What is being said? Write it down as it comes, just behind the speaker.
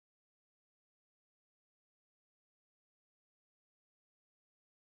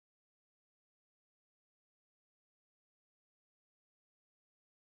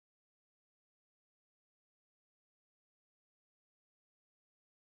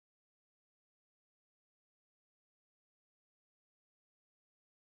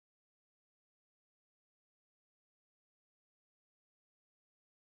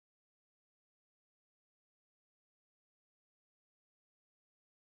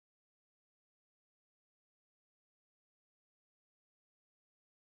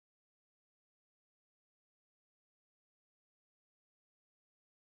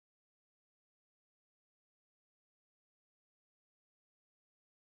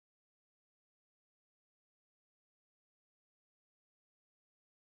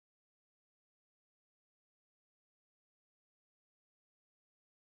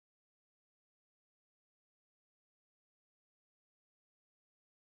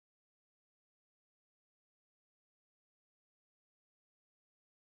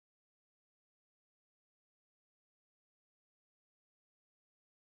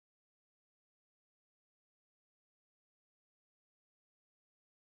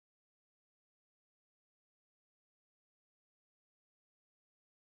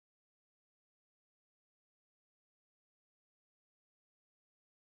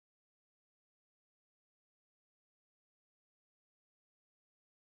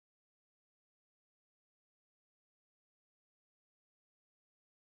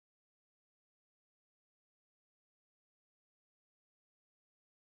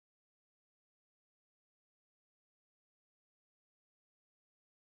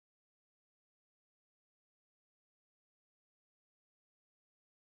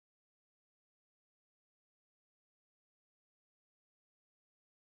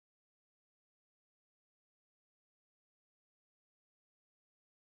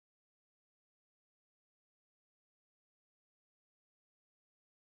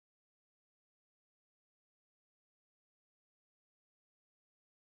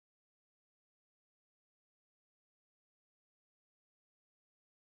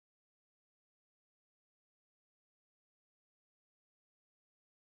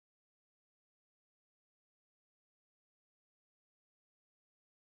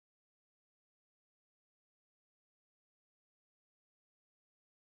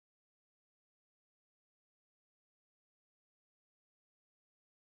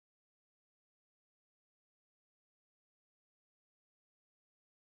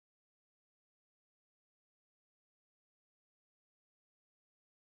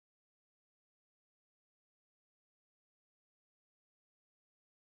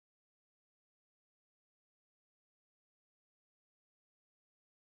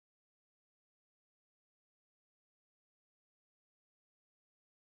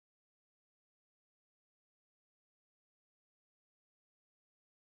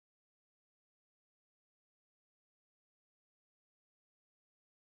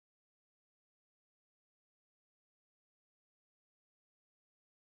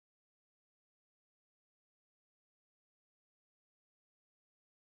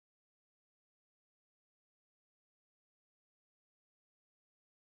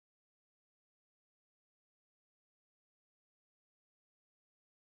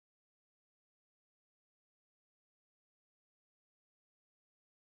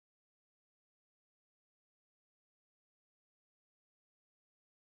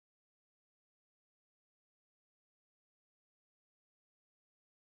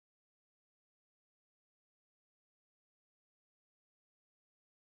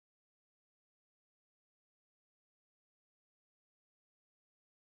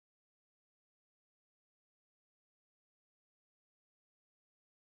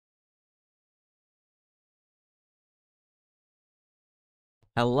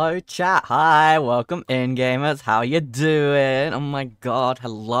Hello chat, hi, welcome in gamers, how you doing? Oh my god,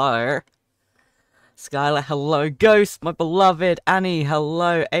 hello. Skylar, hello, Ghost, my beloved, Annie,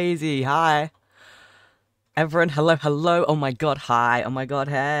 hello, AZ, hi. Everyone, hello, hello, oh my god, hi, oh my god,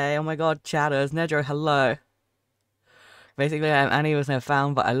 hey, oh my god, chatters, Nedro, hello. Basically, Annie was never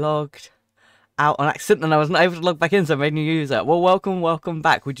found, but I logged out on accident and I was not able to log back in, so I made a new user. Well, welcome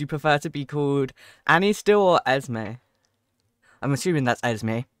back. Would you prefer to be called Annie still or Esme? I'm assuming that's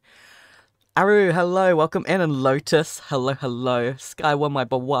Esme. Aru, hello, welcome in, and Lotus, hello, Sky1, my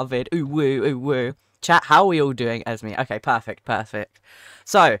beloved, ooh woo. Chat, how are we all doing, Esme? Okay, perfect.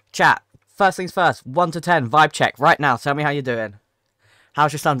 So, chat, first things first, 1 to 10, vibe check, right now, tell me how you're doing.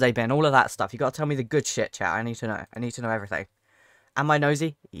 How's your Sunday been? All of that stuff, you gotta tell me the good shit, chat, I need to know everything. Am I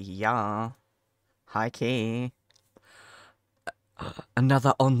nosy? Yeah. Hi, Key.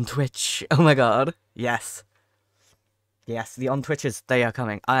 Another on Twitch, oh my god, yes. Yes, the on Twitches, they are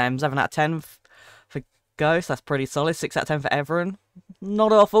coming. I am 7 out of 10 for Ghost. That's pretty solid. 6 out of 10 for everyone.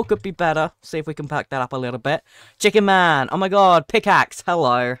 Not awful. Could be better. See if we can pack that up a little bit. Chicken Man. Oh my god. Pickaxe.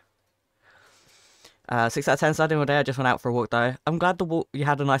 Hello. 6 out of 10 studying all day. I just went out for a walk though. I'm glad you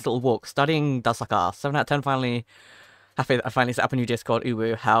had a nice little walk. Studying does suck ass. 7 out of 10 finally. Happy that I finally set up a new Discord. Ooh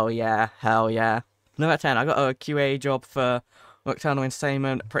woo. Hell yeah. 9 out of 10. I got a QA job for Nocturnal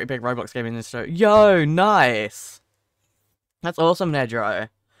Entertainment. Pretty big Roblox game in this show. Yo, nice. That's awesome, Nedro.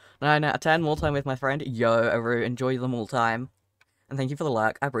 9 out of 10, more time with my friend. Yo, Aru, enjoy them all time. And thank you for the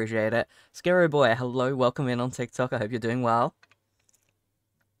lurk, I appreciate it. Scary Boy, hello, welcome in on TikTok, I hope you're doing well.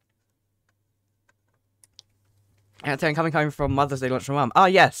 8 out of 10, coming home from Mother's Day lunch from Mum. Ah,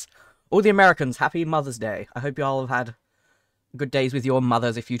 yes, all the Americans, happy Mother's Day. I hope you all have had good days with your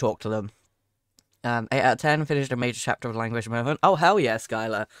mothers if you talk to them. 8 out of 10, finished a major chapter of language moment. Oh, hell yeah,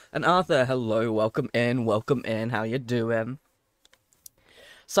 Skylar. And Arthur, hello, welcome in, how you doing?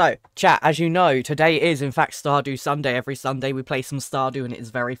 So, chat, as you know, today is, in fact, Stardew Sunday. Every Sunday we play some Stardew, and it is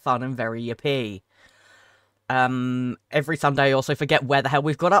very fun and very yippee. Every Sunday I also forget where the hell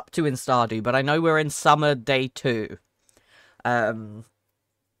we've got up to in Stardew, but I know we're in Summer Day 2. Other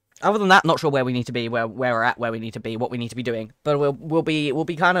than that, not sure where we need to be, where we're at, where we need to be, what we need to be doing. But we'll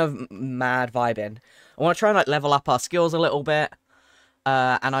be kind of mad vibing. I want to try and, like, level up our skills a little bit.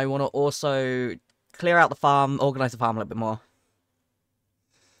 And I want to also clear out the farm, organise the farm a little bit more.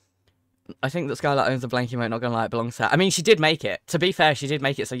 I think that Skylar owns the blank remote, not gonna lie, it belongs to her. I mean, she did make it. To be fair, she did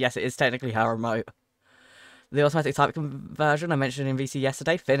make it, so yes, it is technically her remote. The automatic type conversion I mentioned in VC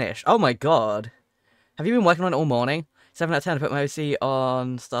yesterday, finished. Oh my god. Have you been working on it all morning? 7 out of 10, I put my OC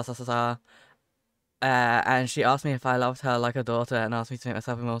on star. And she asked me if I loved her like a daughter and asked me to make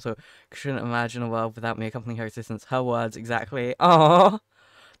myself immortal. Couldn't imagine a world without me accompanying her existence. Her words, exactly. Oh,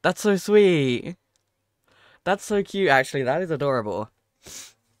 that's so sweet. That's so cute, actually. That is adorable.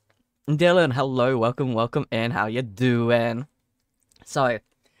 Dylan, hello, welcome in, how you doing? So,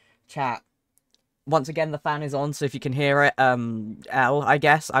 chat, once again, the fan is on, so if you can hear it, L, I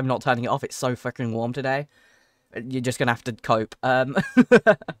guess, I'm not turning it off, it's so freaking warm today, you're just gonna have to cope,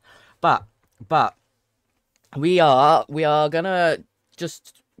 but, we are gonna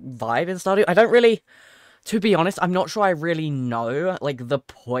just vibe in Stardew. I don't really, to be honest, I'm not sure I really know, like, the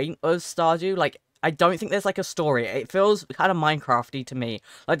point of Stardew, like, I don't think there's, like, a story. It feels kind of Minecrafty to me.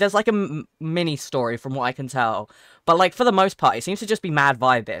 Like, there's, like, a mini story from what I can tell. But, like, for the most part, it seems to just be mad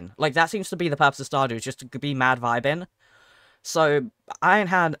vibing. Like, that seems to be the purpose of Stardew, is just to be mad vibing. So, I ain't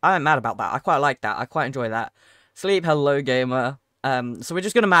mad about that. I quite like that. I quite enjoy that. Sleep, hello, gamer. So we're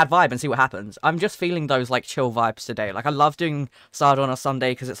just gonna mad vibe and see what happens. I'm just feeling those, like, chill vibes today. Like, I love doing Stardew on a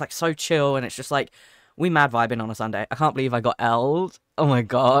Sunday, because it's, like, so chill, and it's just, like, we mad vibing on a Sunday. I can't believe I got L'd. Oh my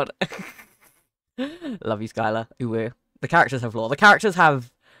god. Love you, Skylar. Ooh. The characters have lore. The characters have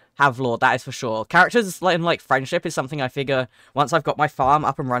lore, that is for sure. Characters in, like, friendship is something I figure once I've got my farm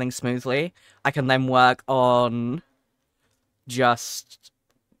up and running smoothly, I can then work on just,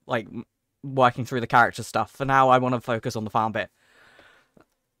 like, working through the character stuff. For now, I want to focus on the farm bit.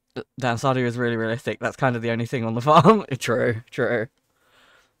 Damn, Stardew is really realistic. That's kind of the only thing on the farm. True.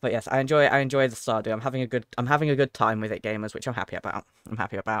 But yes, I enjoy the Stardew. I'm having a good time with it, gamers, which I'm happy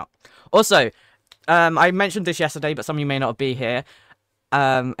about. Also, I mentioned this yesterday, but some of you may not be here.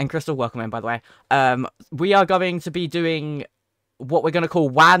 And Crystal, welcome in, by the way. We are going to be doing what we're going to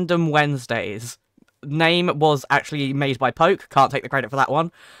call Random Wednesdays. Name was actually made by Poke. Can't take the credit for that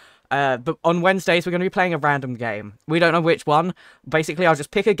one. But on Wednesdays, we're going to be playing a random game. We don't know which one. Basically, I'll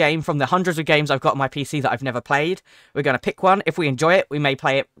just pick a game from the hundreds of games I've got on my PC that I've never played. We're going to pick one. If we enjoy it, we may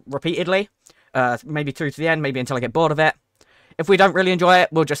play it repeatedly. Maybe through to the end, maybe until I get bored of it. If we don't really enjoy it,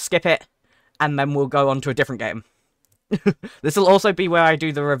 we'll just skip it. And then we'll go on to a different game. This will also be where I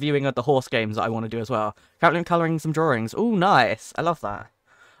do the reviewing of the horse games that I want to do as well. Currently colouring some drawings. Ooh, nice. I love that.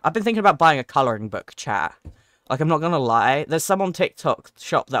 I've been thinking about buying a colouring book, chat. Like, I'm not gonna lie. There's some on TikTok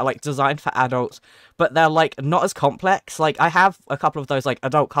shop that are, like, designed for adults, but they're, like, not as complex. Like, I have a couple of those, like,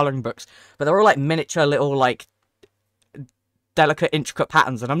 adult colouring books, but they're all, like, miniature little, like, delicate, intricate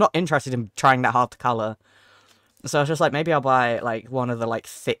patterns, and I'm not interested in trying that hard to colour. So I was just like, maybe I'll buy, like, one of the, like,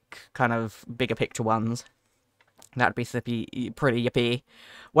 thick, kind of, bigger picture ones. That'd be pretty yippee.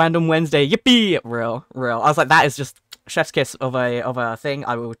 Random Wednesday, yippee! Real. I was like, that is just chef's kiss of a thing.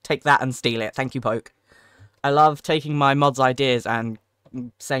 I will take that and steal it. Thank you, Poke. I love taking my mods' ideas and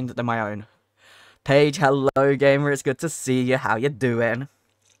saying that they're my own. Paige, hello, gamer. It's good to see you. How you doing?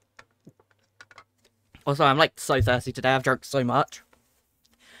 Also, I'm, like, so thirsty today. I've drunk so much.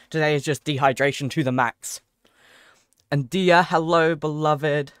 Today is just dehydration to the max. And Dia, hello,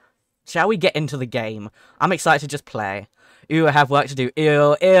 beloved. Shall we get into the game? I'm excited to just play. Ew, I have work to do.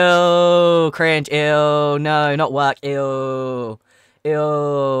 Ew, cringe, ew, no, not work, ew,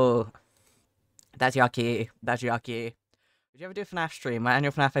 that's yucky, Would you ever do a FNAF stream? My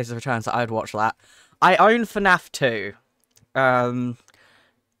annual FNAF Faces Return, so I would watch that. I own FNAF 2.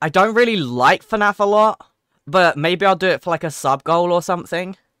 I don't really like FNAF a lot, but maybe I'll do it for like a sub goal or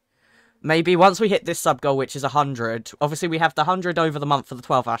something. Maybe once we hit this sub goal, which is 100, obviously we have the 100 over the month for the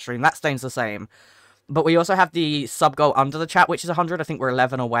 12-hour stream, that stays the same. But we also have the sub goal under the chat, which is 100, I think we're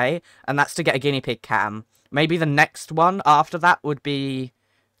 11 away, and that's to get a guinea pig cam. Maybe the next one after that would be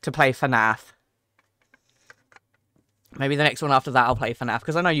to play FNAF. Maybe the next one after that I'll play FNAF,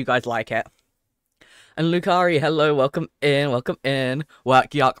 because I know you guys like it. And Lucari, hello, welcome in. Work,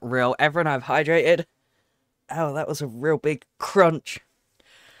 yuck, real. Everyone, I've hydrated. Oh, that was a real big crunch.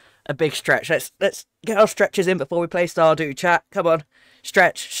 A big stretch. Let's get our stretches in before we play Stardew, chat. Come on.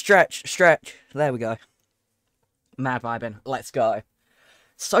 Stretch. There we go. Mad vibin'. Let's go.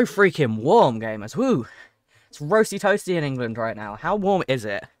 So freaking warm, gamers. Woo. It's roasty toasty in England right now. How warm is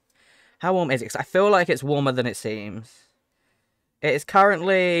it? Because I feel like it's warmer than it seems. It is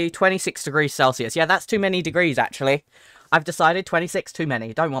currently 26 degrees Celsius. Yeah, that's too many degrees, actually. I've decided 26 too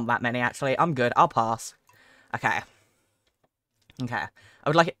many. Don't want that many, actually. I'm good. I'll pass. Okay. I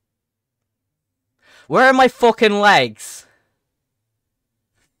would like it. Where are my fucking legs?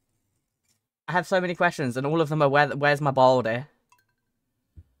 I have so many questions, and all of them are where's my baldy?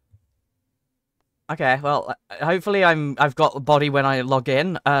 Okay, well, hopefully I've got a body when I log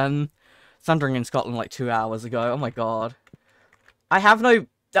in. Thundering in Scotland like 2 hours ago. Oh my god. I have no...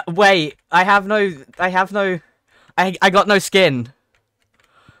 Wait, I got no skin.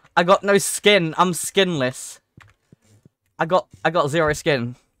 I got no skin. I'm skinless. I got 0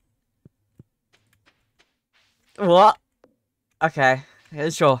 skin. What? Okay. Yeah,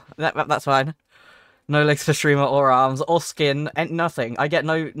 sure. That's fine. No legs for streamer or arms or skin and nothing. I get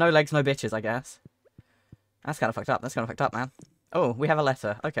no legs, no bitches, I guess. That's kind of fucked up. Man. Oh, we have a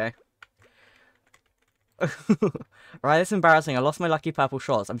letter. Okay. Right, it's embarrassing. I lost my lucky purple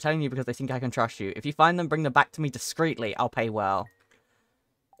shorts. I'm telling you because they think I can trust you. If you find them, bring them back to me discreetly. I'll pay well.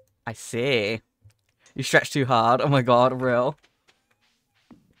 I see. You stretch too hard. Oh my god, real.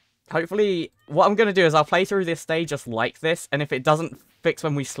 Hopefully, what I'm going to do is I'll play through this day just like this, and if it doesn't fix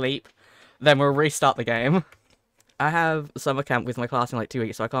when we sleep, then we'll restart the game. I have summer camp with my class in like 2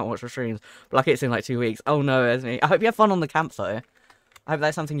 weeks, so I can't watch the streams. But lucky it's in like 2 weeks. Oh no, Esme. I hope you have fun on the camp, though. I hope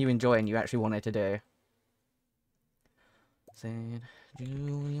that's something you enjoy and you actually wanted to do. Said,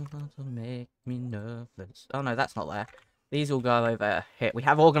 Julian wants to make me nervous. Oh no, that's not there. These will go over here. We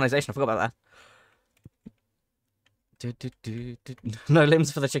have organisation, I forgot about that. No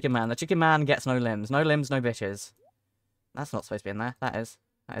limbs for the chicken man. The chicken man gets no limbs. No limbs, no bitches. That's not supposed to be in there. That is.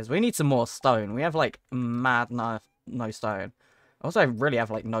 We need some more stone. We have, like, mad no stone. Also, I really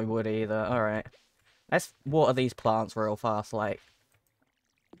have, like, no wood either. Alright. Let's water these plants real fast, like.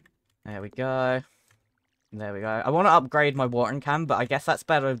 There we go. I want to upgrade my watering can, but I guess that's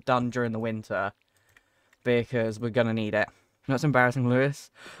better done during the winter. Because we're gonna need it. That's embarrassing,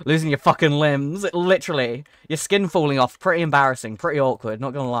 Lewis. Losing your fucking limbs. Literally. Your skin falling off. Pretty embarrassing. Pretty awkward.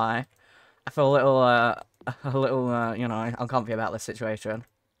 Not gonna lie. I feel a little, you know, uncomfy about this situation.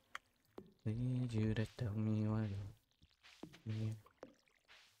 Need you to tell me what you...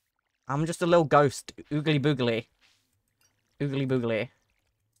 I'm just a little ghost. Oogly boogly. Oogly boogly.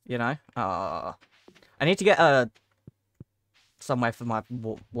 You know? Aww. I need to get somewhere for my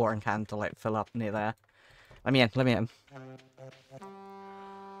watering can to, like, fill up near there. Let me in.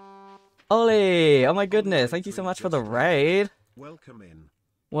 Ollie! Oh my goodness, thank you so much for the raid. Welcome in.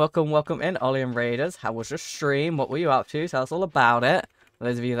 Welcome in, Ollie and Raiders. How was your stream? What were you up to? Tell us all about it. For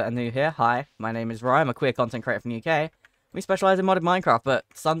those of you that are new here, hi. My name is Roy. I'm a queer content creator from the UK. We specialize in modded Minecraft, but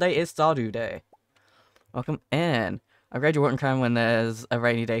Sunday is Stardew Day. Welcome in. Upgrade your watering can when there's a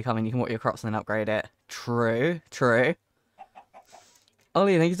rainy day coming. You can water your crops and then upgrade it. True, true.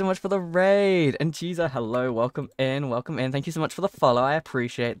 Ollie, thank you so much for the raid. And Cheezer, hello, welcome in, welcome in. Thank you so much for the follow, I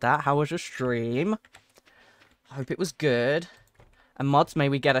appreciate that. How was your stream? I hope it was good. And mods, may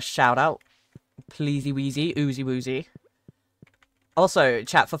we get a shout out? Pleasey weezy, oozy woozy. Also,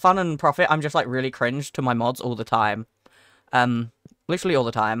 chat, for fun and profit, I'm just like really cringe to my mods all the time. Literally all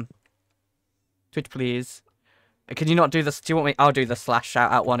the time. Twitch, please. Can you not do this? Do you want me? I'll do the /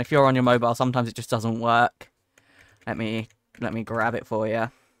 shout out one. If you're on your mobile, sometimes it just doesn't work. Let me grab it for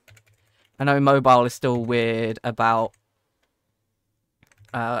you. I know mobile is still weird about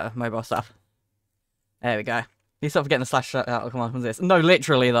mobile stuff. There we go. You stop forgetting the / shout out. Come on, what's this? No,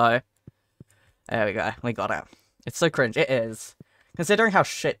 literally though. There we go. We got it. It's so cringe. It is. Considering how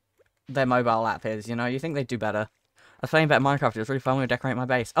shit their mobile app is, you know, you think they'd do better. I was playing Better Minecraft. It was really fun when we decorate my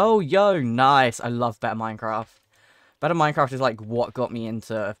base. Oh, yo, nice. I love Better Minecraft. Better Minecraft is like what got me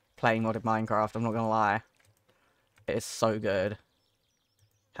into playing modded Minecraft. I'm not gonna lie. It is so good.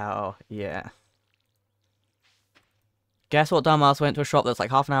 Hell yeah. Guess what dumbass went to a shop that's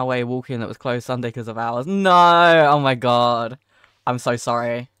like half an hour away walking that was closed Sunday because of hours? No! Oh my god. I'm so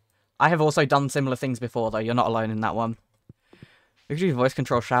sorry. I have also done similar things before though. You're not alone in that one. We could do voice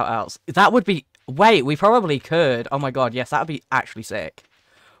control shoutouts. That would be... Wait, we probably could. Oh my god, yes, that would be actually sick.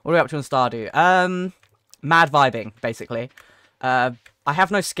 What are we up to in Stardew? Mad vibing, basically. I have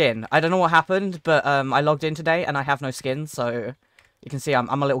no skin. I don't know what happened, but I logged in today and I have no skin, so you can see I'm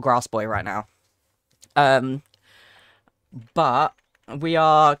a little grass boy right now. But we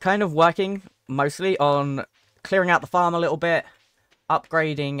are kind of working mostly on clearing out the farm a little bit,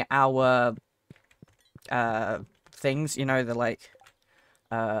 upgrading our things, you know, the like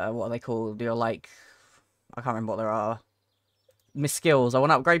what are they called? You're like, I can't remember what there are. My skills. I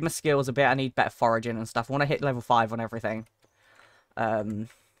want to upgrade my skills a bit. I need better foraging and stuff. I want to hit level 5 on everything. So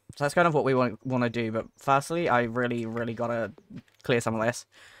that's kind of what we want to do. But firstly, I really gotta clear some of this.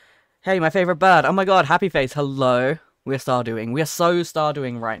 Hey, my favorite bird. Oh my god, Happy Face. Hello. We're Stardewing. We are so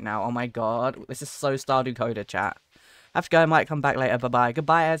Stardewing right now. Oh my god. This is so Stardew coded, chat. Have to go. I might come back later. Bye-bye.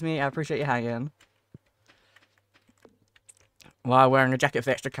 Goodbye, Esme. I appreciate you hanging. While wearing a jacket for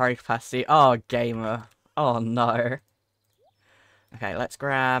extra carry capacity. Oh, gamer. Oh, no. Okay, let's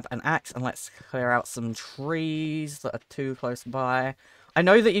grab an axe and let's clear out some trees that are too close by. I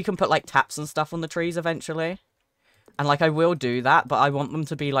know that you can put, like, taps and stuff on the trees eventually. And, like, I will do that, but I want them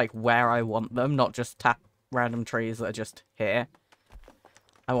to be, like, where I want them, not just tap random trees that are just here.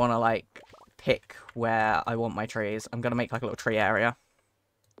 I want to, like, pick where I want my trees. I'm going to make, like, a little tree area.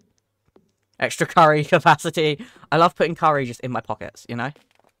 Extra curry capacity. I love putting curry just in my pockets, you know?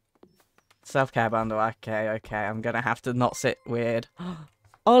 Self-care bundle. Okay, okay. I'm going to have to not sit weird.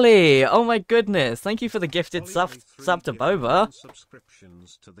 Ollie! Oh my goodness. Thank you for the gifted sub to Boba.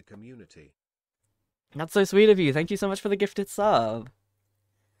 Subscriptions to the community. That's so sweet of you. Thank you so much for the gifted sub.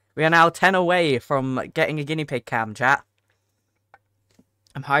 We are now 10 away from getting a guinea pig cam, chat.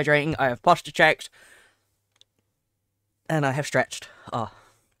 I'm hydrating. I have posture checked. And I have stretched. Oh.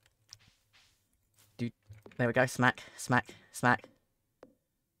 There we go. Smack, smack, smack.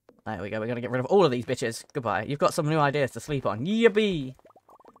 There we go. We're going to get rid of all of these bitches. Goodbye. You've got some new ideas to sleep on. Yippee!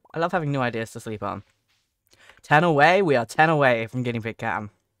 I love having new ideas to sleep on. 10 away. We are 10 away from guinea pig cam.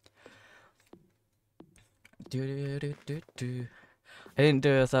 I didn't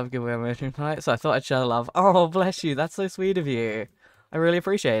do a sub giveaway on Motion tonight, so I thought I'd share love. Oh, bless you. That's so sweet of you. I really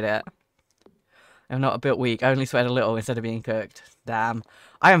appreciate it. I'm not built weak. I only sweat a little instead of being cooked. Damn.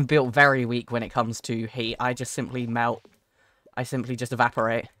 I am built very weak when it comes to heat. I just simply melt. I simply just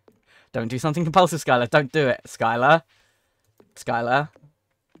evaporate. Don't do something compulsive, Skylar. Don't do it, Skylar. Skylar.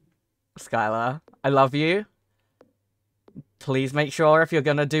 Skylar. I love you. Please make sure if you're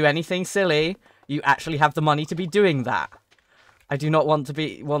going to do anything silly, you actually have the money to be doing that. I do not want to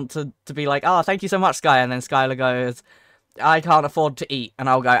be like, oh, thank you so much, Sky. And then Skylar goes, I can't afford to eat. And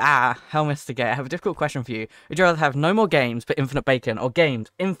I'll go, how Mr. Gay, I have a difficult question for you. Would you rather have no more games, but infinite bacon? Or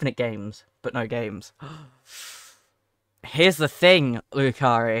games, infinite games, but no games? Here's the thing,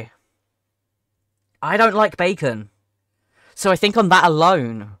 Lucari. I don't like bacon. So I think on that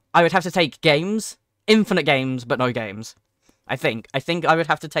alone, I would have to take games, infinite games, but no games. I think I would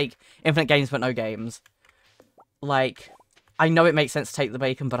have to take infinite games, but no games. Like, I know it makes sense to take the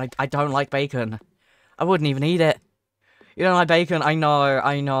bacon, but I don't like bacon. I wouldn't even eat it. You don't like bacon? I know.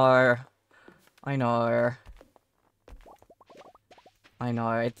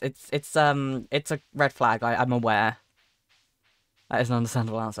 It's a red flag. I'm aware. That is an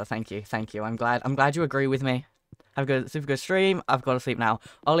understandable answer. Thank you. I'm glad you agree with me. Have a good, super good stream. I've got to sleep now.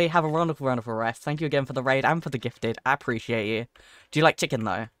 Ollie, have a wonderful, wonderful rest. Thank you again for the raid and for the gifted. I appreciate you. Do you like chicken,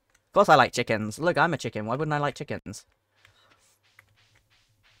 though? Of course I like chickens. Look, I'm a chicken. Why wouldn't I like chickens?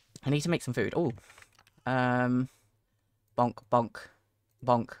 I need to make some food. Oh. Bonk, bonk.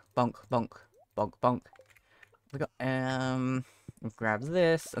 Bonk, bonk, bonk. Bonk, bonk. We got, grab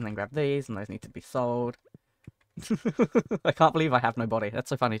this, and then grab these, and those need to be sold. I can't believe I have no body. That's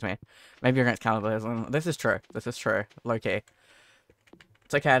so funny to me. Maybe you're against cannibalism. This is true. This is true. Low-key.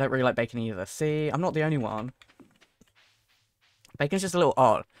 It's okay, I don't really like bacon either. See, I'm not the only one. Bacon's just a little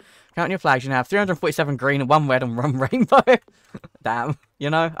odd. Count your flags, you now have 347 green and 1 red and 1 rainbow. Damn. You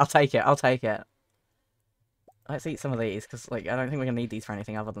know, I'll take it. I'll take it. Let's eat some of these, because, like, I don't think we're going to need these for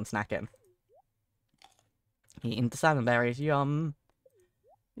anything other than snacking. Eating the salmon berries. Yum.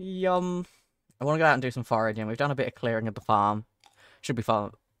 Yum. I want to go out and do some foraging. We've done a bit of clearing of the farm. Should be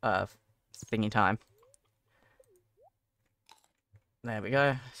fun, thingy time. There we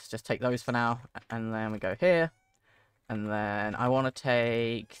go. Let's just take those for now. And then we go here. And then I want to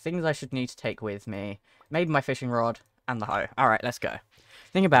take things I should need to take with me. Maybe my fishing rod and the hoe. Alright, let's go.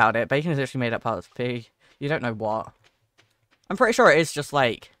 Think about it. Bacon is actually made up part of the pig. You don't know what. I'm pretty sure it is just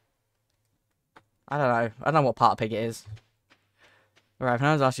like... I don't know. I don't know what part of pig it is. Alright, if no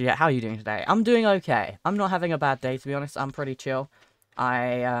one's asked you yet, how are you doing today? I'm doing okay. I'm not having a bad day, to be honest. I'm pretty chill.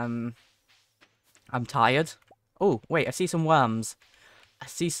 I'm tired. Oh, wait, I see some worms. I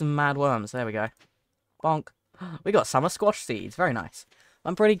see some mad worms. There we go. Bonk. We got summer squash seeds. Very nice.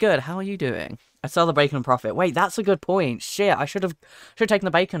 I'm pretty good. How are you doing? I sell the bacon and profit. Wait, that's a good point. Shit, I should have taken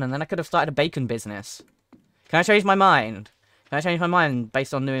the bacon and then I could have started a bacon business. Can I change my mind? Can I change my mind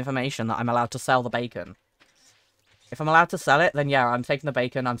based on new information that I'm allowed to sell the bacon? If I'm allowed to sell it, then yeah, I'm taking the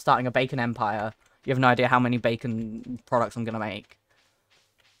bacon. I'm starting a bacon empire. You have no idea how many bacon products I'm going to make.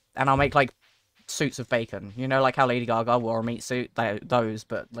 And I'll make, like, suits of bacon. You know, like how Lady Gaga wore a meat suit? Those,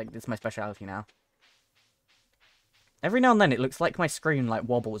 but, like, it's my specialty now. Every now and then it looks like my screen, like,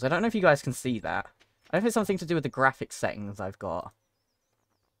 wobbles. I don't know if you guys can see that. I don't know if it's something to do with the graphics settings I've got.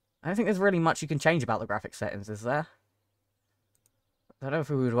 I don't think there's really much you can change about the graphics settings, is there? I don't know if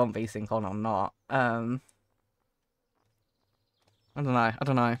we would want VSync on or not. I don't know. I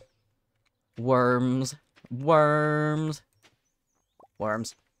don't know. Worms. Worms.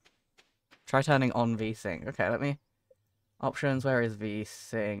 Worms. Try turning on VSync. Okay, let me... Options, where is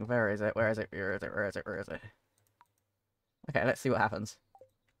VSync? Where is it? Where is it? Where is it? Where is it? Where is it? Okay, let's see what happens.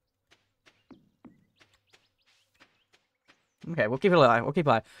 Okay, we'll keep it alive. We'll keep it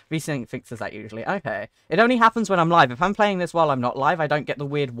alive. VSync fixes that usually. Okay. It only happens when I'm live. If I'm playing this while I'm not live, I don't get the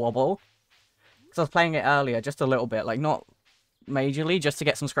weird wobble. Because I was playing it earlier, just a little bit. Like, not majorly, just to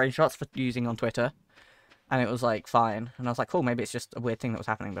get some screenshots for using on Twitter. And it was, like, fine. And I was like, cool, maybe it's just a weird thing that was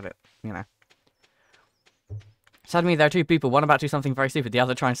happening, but it, you know. Suddenly there are two people, one about to do something very stupid, the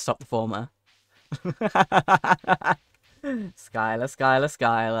other trying to stop the former. Skylar, Skylar,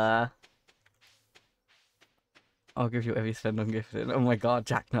 Skylar. I'll give you whatever you spend on gifted. Oh my god,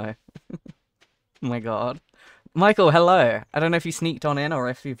 Jack, no. Oh my god. Michael, hello. I don't know if you sneaked on in or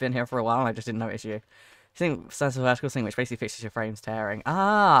if you've been here for a while and I just didn't notice you. I think stands for vertical thing, which basically fixes your frames tearing.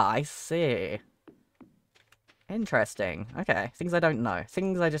 Ah, I see. Interesting. Okay, things I don't know.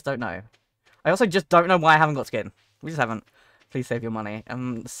 Things I just don't know. I also just don't know why I haven't got skin. We just haven't. Please save your money.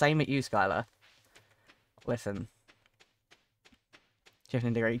 Same at you, Skylar. Listen.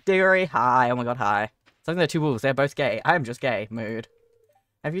 Shifting Diggory. Diggory, hi. Oh my god, hi. Something they're two wolves. They're both gay. I am just gay. Mood.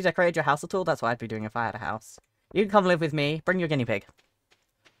 Have you decorated your house at all? That's what I'd be doing if I had a house. You can come live with me. Bring your guinea pig.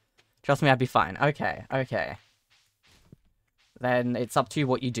 Trust me, I'd be fine. Okay, okay. Then it's up to you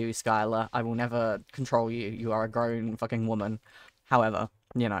what you do, Skylar. I will never control you. You are a grown fucking woman. However,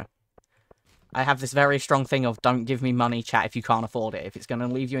 you know. I have this very strong thing of don't give me money, chat, if you can't afford it. If it's going to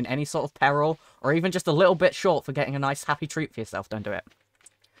leave you in any sort of peril, or even just a little bit short for getting a nice, happy treat for yourself, don't do it.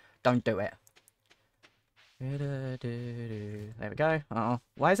 Don't do it. There we go. Oh,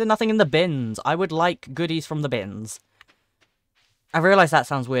 why is there nothing in the bins? I would like goodies from the bins. I realise that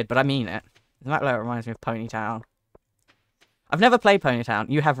sounds weird, but I mean it. That reminds me of Ponytown. I've never played Ponytown.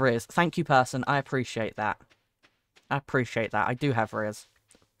 You have Riz. Thank you, person. I appreciate that. I appreciate that. I do have Riz.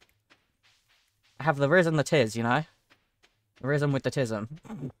 I have the Riz and the Tiz, you know? Rism with the Tism.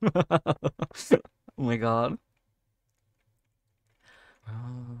 Oh my god.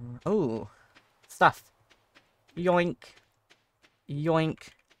 Oh. Stuff. Yoink. Yoink.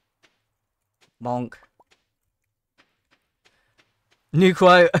 Bonk. New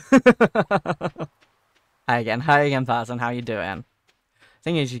quote. Hi again, person. How you doing?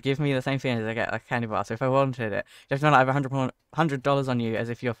 Thing is, you give me the same feeling as I get a candy bar, so if I wanted it, you have to know I have $100 on you as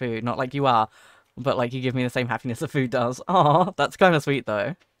if you're food, not like you are. but like you give me the same happiness that food does. Aw, that's kind of sweet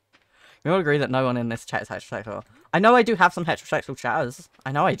though. We all agree that no one in this chat is heterosexual. I know I do have some heterosexual chatters.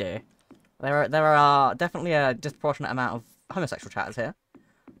 I know I do. There are definitely a disproportionate amount of homosexual chatters here.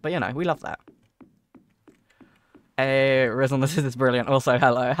 But you know, we love that. Hey, Rizzle, this is brilliant. Also,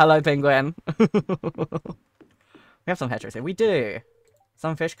 hello. Hello, Penguin. We have some heteros here. We do.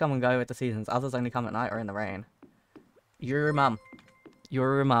 Some fish come and go with the seasons. Others only come at night or in the rain. Your mum.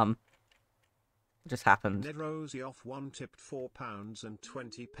 Your mum. Just happened. Ned Rosie off one tipped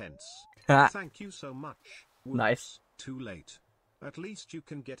 £4.20. Thank you so much. Whoops, Nice. Too late. At least you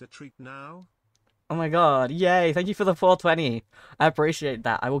can get a treat now. Oh my god. Yay. Thank you for the 420. I appreciate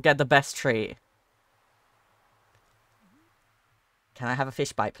that. I will get the best treat. Can I have a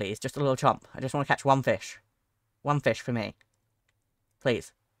fish bite, please? Just a little chomp. I just want to catch one fish. One fish for me.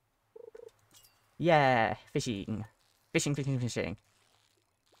 Please. Yeah. Fishing. Fishing, fishing, fishing.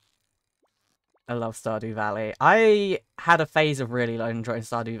 I love Stardew Valley. I had a phase of really enjoying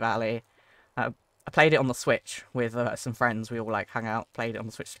Stardew Valley. I played it on the Switch with some friends. We all like hung out, played it on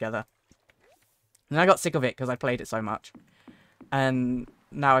the Switch together. And I got sick of it because I played it so much. And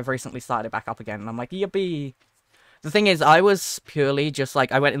now I've recently started it back up again. And I'm like, yippee. The thing is, I was purely just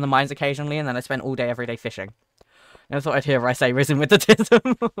like, I went in the mines occasionally and then I spent all day, every day fishing. And I thought I'd hear I say risen with the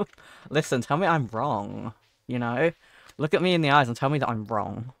tism. Listen, tell me I'm wrong. You know? Look at me in the eyes and tell me that I'm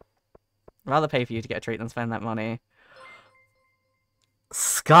wrong. I'd rather pay for you to get a treat than spend that money.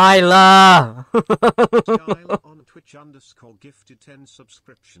 Skylar! Skylar on Twitch _ gifted 10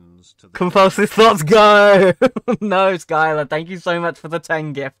 subscriptions to the Compulsive thoughts go! No, Skylar, thank you so much for the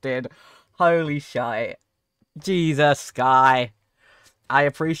 10 gifted. Holy shite. Jesus, Sky. I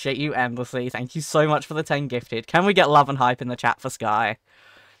appreciate you endlessly. Thank you so much for the 10 gifted. Can we get love and hype in the chat for Sky?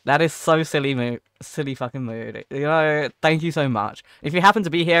 That is so silly silly fucking mood. You know, thank you so much. If you happen to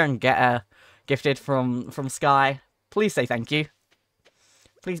be here and get a gifted from Sky, please say thank you.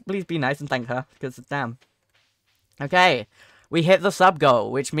 Please be nice and thank her, because damn. Okay, we hit the sub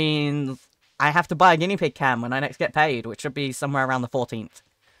goal, which means I have to buy a guinea pig cam when I next get paid, which should be somewhere around the 14th.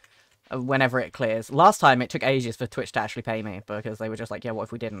 Whenever it clears. Last time it took ages for Twitch to actually pay me, because they were just like, yeah, what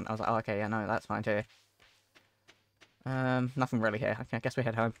if we didn't? I was like, oh, okay, yeah, no, that's fine too. Nothing really here. Okay, I guess we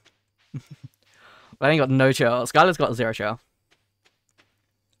head home. But I ain't got no chill. Skylar's got 0 chill.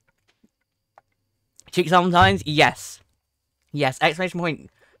 Cheap sometimes? Yes. Yes, exclamation point.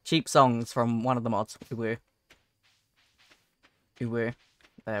 Cheap songs from one of the mods. Ooh. Ooh.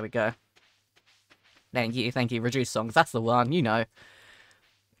 There we go. Thank you, thank you. Reduced songs, that's the one, you know.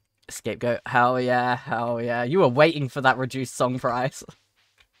 Scapegoat. Hell yeah, hell yeah. You were waiting for that reduced song price.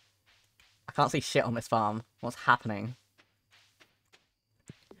 I can't see shit on this farm. What's happening?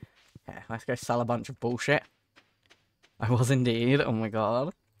 Okay, let's go sell a bunch of bullshit. I was indeed. Oh my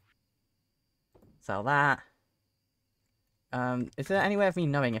god. Sell that. Is there any way of me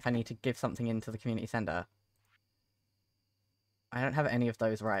knowing if I need to give something into the community center? I don't have any of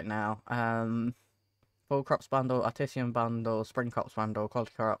those right now. Full crops bundle, artisan bundle, spring crops bundle,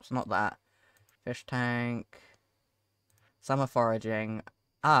 quality crops, not that. Fish tank. Summer foraging.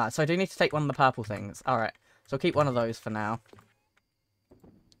 Ah, so I do need to take one of the purple things. Alright, so I'll keep one of those for now.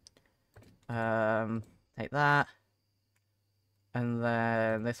 Take that. And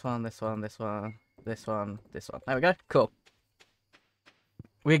then this one, this one, this one, this one, this one. There we go, cool.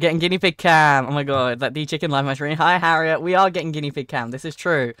 We're getting guinea pig cam. Oh my god, that D chicken live mushroom. Hi Harriet, we are getting guinea pig cam. This is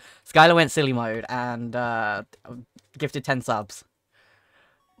true. Skylar went silly mode and gifted 10 subs.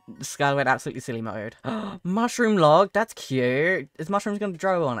 Skylar went absolutely silly mode. Mushroom log, that's cute. Is mushrooms gonna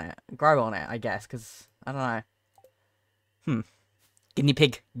grow on it? Grow on it, I guess, because I don't know. Guinea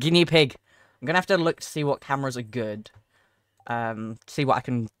pig. Guinea pig. I'm gonna have to look to see what cameras are good. See what I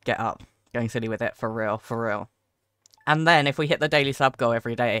can get up. Going silly with it, for real, for real. And then, if we hit the daily sub goal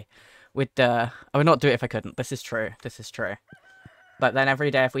every day, I would not do it if I couldn't. This is true. This is true. But then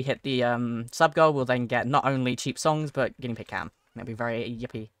every day, if we hit the sub goal, we'll then get not only cheap songs, but guinea pig cam. It'll be very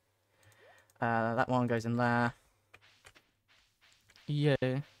yippee. That one goes in there. Yeah.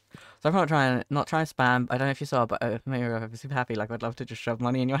 So I'm not trying to spam. I don't know if you saw, but maybe I'm super happy. Like, I'd love to just shove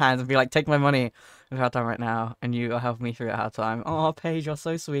money in your hands and be like, take my money. It's hard time right now, and you are helping me through a hard time. Oh, Paige, you're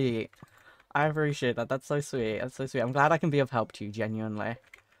so sweet. I appreciate that. That's so sweet. That's so sweet. I'm glad I can be of help to you, genuinely.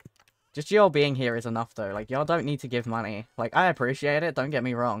 Just y'all being here is enough, though. Like, y'all don't need to give money. Like, I appreciate it. Don't get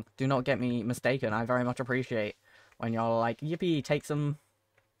me wrong. Do not get me mistaken. I very much appreciate when y'all are like, yippee, take some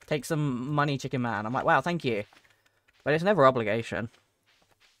money, chicken man. I'm like, wow, thank you. But it's never obligation.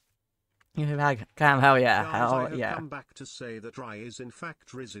 You bag cam, hell yeah, Guys, I hell have yeah. come back to say that I is in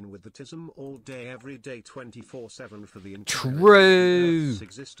fact risen with the tism all day every day 24/7 for the entirety of the True! Earth's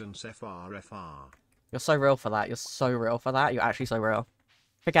existence FR. You're so real for that. You're so real for that. You're actually so real.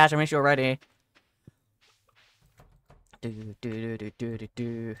 Pikachu, I miss you already. There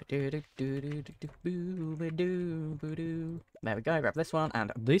we go, grab this one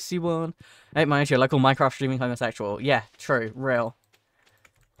and this one. Hey, mind you, local Minecraft streaming homosexual. Yeah, true, real.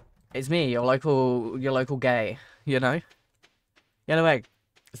 It's me, your local gay, you know? Yellow egg.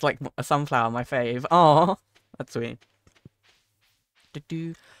 It's like a sunflower, my fave. Aw, that's sweet.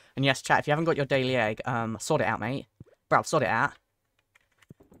 And yes, chat, if you haven't got your daily egg, sort it out, mate. Bro, sort it out.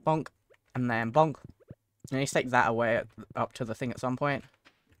 Bonk. And then bonk. And you take that away up to the thing at some point.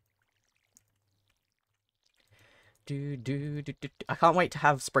 I can't wait to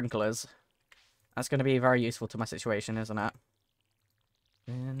have sprinklers. That's going to be very useful to my situation, isn't it?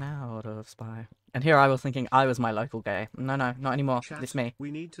 Been out of spy. And here I was thinking I was my local gay. No, not anymore. Chat, It's me.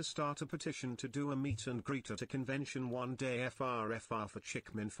 we need to start a petition to do a meet and greet at a convention one day FR for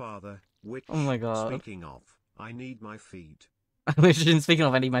Chickmin Father, which, Oh my god. speaking of, I need my feed. Speaking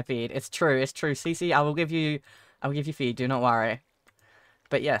of, I need my feed. It's true, CC, I will give you feed, do not worry.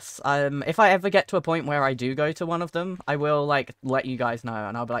 But yes, if I ever get to a point where I do go to one of them, I will, like, let you guys know,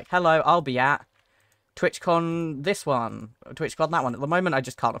 and I'll be like, hello, I'll be at TwitchCon this one, TwitchCon that one. At the moment, I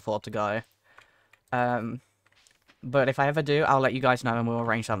just can't afford to go. But if I ever do, I'll let you guys know and we'll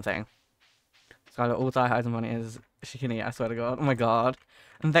arrange something. Skylar, all die highs and money is she can eat, I swear to god. Oh my god.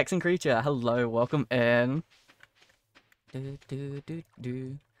 And Vexing Creature, hello, welcome in. Yeah,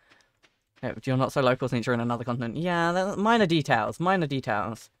 you're not so local since you're in another continent. Yeah, minor details, You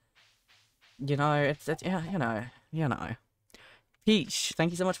know, it's yeah, you know. Peach,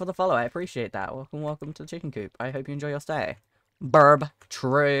 thank you so much for the follow. I appreciate that. Welcome to the chicken coop. I hope you enjoy your stay. Burb,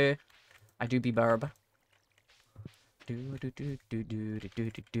 true. I do be burb.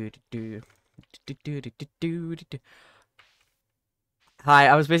 Hi,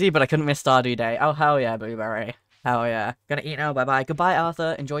 I was busy, but I couldn't miss Stardew Day. Oh, hell yeah, Blueberry. Hell yeah. Gonna eat now, bye-bye. Goodbye,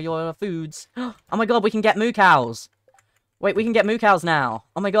 Arthur. Enjoy your foods. Oh my god, we can get moo cows. Wait, we can get moo cows now.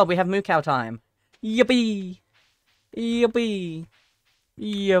 Oh my god, we have moo cow time. Yippee. Yippee.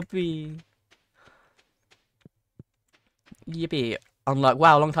 Yippee. Yippee. Unlock.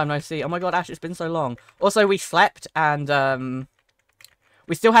 Wow, long time no see. Oh my god, Ash, it's been so long. Also, we slept and,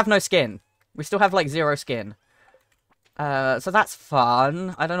 we still have no skin. We still have, like, 0 skin. So that's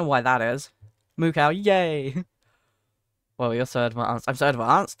fun. I don't know why that is. Moo cow, yay! Well, you're so advanced. I'm so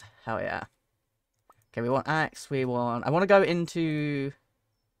advanced? Hell yeah. Okay, we want axe, I want to go into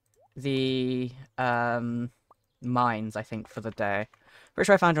the, mines, I think, for the day. Pretty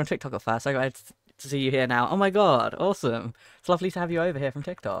sure I found you on TikTok at first. So glad to see you here now. Oh my god, awesome. It's lovely to have you over here from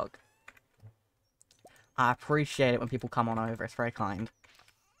TikTok. I appreciate it when people come on over. It's very kind.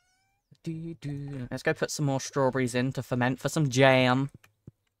 Let's go put some more strawberries in to ferment for some jam.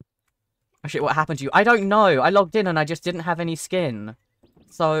 Oh shit, what happened to you? I don't know. I logged in and I just didn't have any skin.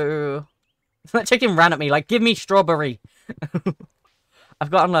 So... that chicken ran at me like, give me strawberry. I've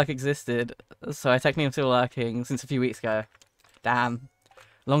got unlurk existed. So I technically am still lurking since a few weeks ago. Damn.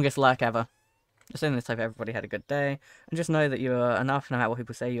 Longest lurk ever. Just in this hope everybody had a good day. And just know that you are enough, no matter what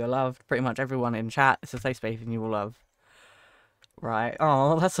people say, you are loved. Pretty much everyone in chat is a safe space and you will love. Right.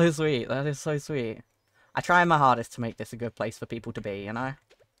 Oh, that's so sweet. That is so sweet. I try my hardest to make this a good place for people to be, you know?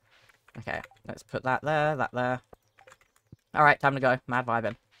 Okay, let's put that there, that there. Alright, time to go. Mad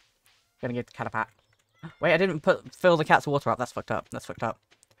vibin'. Gonna give the cat a pat. Wait, I didn't fill the cat's water up. That's fucked up. That's fucked up.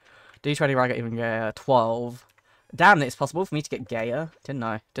 D20 Ragged even gayer. 12. Damn, it's possible for me to get gayer. Didn't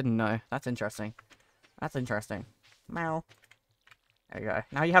know. Didn't know. That's interesting. That's interesting. Meow. There you go.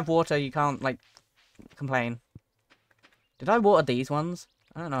 Now you have water, you can't, like, complain. Did I water these ones?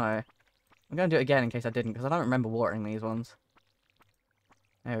 I don't know. I'm going to do it again in case I didn't, because I don't remember watering these ones.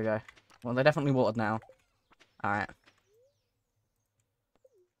 There we go. Well, they're definitely watered now. Alright.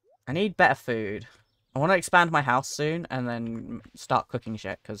 I need better food. I want to expand my house soon, and then start cooking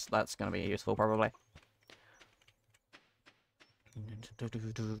shit, because that's going to be useful, probably.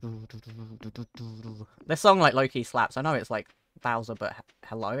 This song, like, low-key slaps. I know it's, like, Bowser, but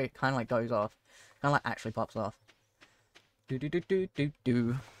hello? It kind of, like, goes off. Kind of, like, actually pops off.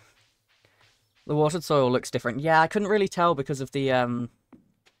 The watered soil looks different. Yeah, I couldn't really tell because of the,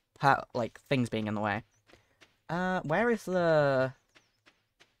 like, things being in the way. Where is the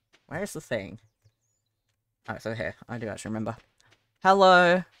thing? Oh, so here. I do actually remember.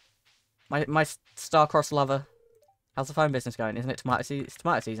 Hello! My star-crossed lover. How's the phone business going? Isn't it tomato season? It's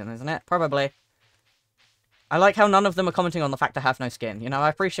tomato season, isn't it? Probably. I like how none of them are commenting on the fact I have no skin. You know, I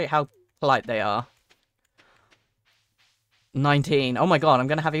appreciate how polite they are. 19. Oh my god, I'm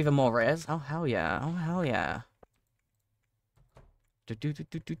gonna have even more rares. Oh hell yeah. Oh hell yeah. Can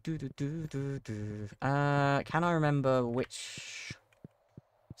I remember which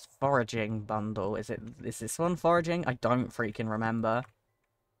foraging bundle? Is this one foraging? I don't freaking remember.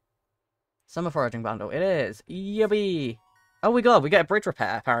 Summer foraging bundle. It is. Yippee! Oh my god, we get a bridge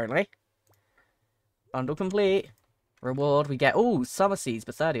repair apparently. Bundle complete. Reward, we get, ooh, summer seeds,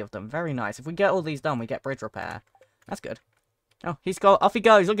 but 30 of them. Very nice. If we get all these done, we get bridge repair. That's good. Oh, off he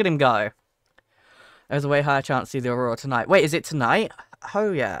goes. Look at him go. There's a way higher chance to see the aurora tonight. Wait, is it tonight?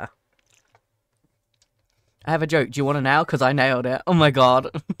 Oh, yeah. I have a joke. Do you want to now? Because I nailed it. Oh, my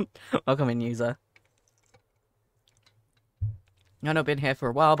God. Welcome in, user. I've not been here for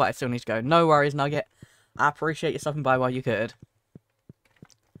a while, but I still need to go. No worries, Nugget. I appreciate you stopping by while you could.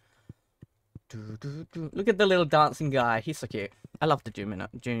 Look at the little dancing guy. He's so cute. I love the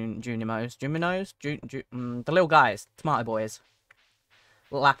Junimos. The little guys. Tomato boys.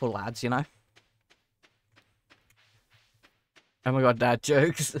 Little apple lads, you know? Oh my god, dad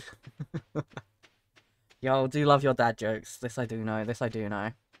jokes. Yo, do love your dad jokes. This I do know. This I do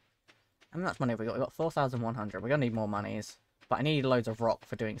know. How much money have we got? We got 4,100. We're gonna need more monies. But I need loads of rock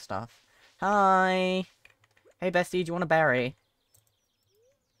for doing stuff. Hi! Hey, bestie, do you want a berry?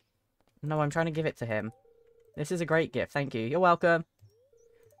 No, I'm trying to give it to him. This is a great gift. Thank you. You're welcome.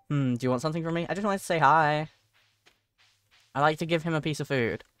 Do you want something from me? I just wanted to say hi. I like to give him a piece of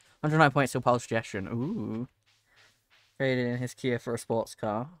food. 109 points to Paul's suggestion. Ooh. Traded in his Kia for a sports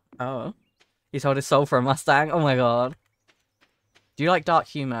car. Oh. He sold his soul for a Mustang. Oh my god. Do you like dark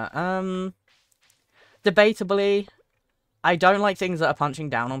humor? Debatably. I don't like things that are punching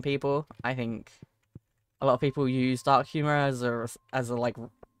down on people. I think a lot of people use dark humor as a like,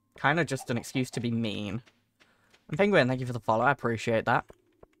 kind of just an excuse to be mean. And Penguin, thank you for the follow. I appreciate that.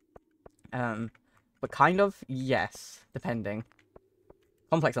 But kind of, yes. Depending.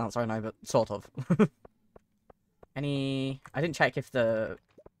 Complex answer, I know, but sort of. I didn't check if the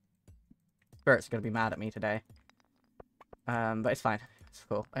spirits are going to be mad at me today. But it's fine. It's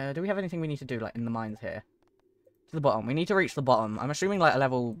cool. Do we have anything we need to do, like, in the mines here? To the bottom. We need to reach the bottom. I'm assuming, like, a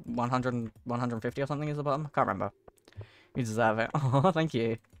level 100, 150 or something is the bottom. I can't remember. You deserve it. Oh, thank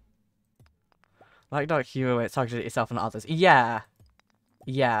you. Like dark humor where it's targeted at yourself and others. Yeah.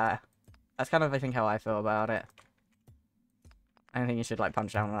 Yeah. That's kind of, I think, how I feel about it. I don't think you should, like,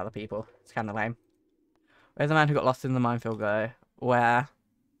 punch down on other people. It's kind of lame. Where's the man who got lost in the minefield go? Where?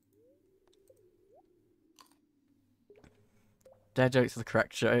 Dad jokes are the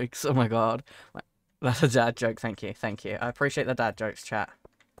correct jokes. Oh my god. That's a dad joke. Thank you. Thank you. I appreciate the dad jokes, chat.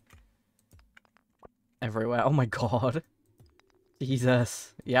 Everywhere. Oh my god.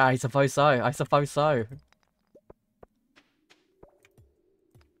 Jesus. Yeah, I suppose so. I suppose so.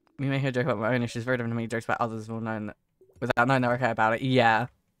 Me making a joke about my own issues is very different to me jokes about others without knowing they're okay about it. Yeah.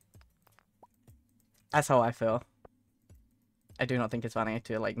 That's how I feel. I do not think it's funny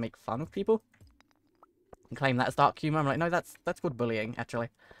to, like, make fun of people. And claim that as dark humor. I'm like, no, that's good bullying, actually.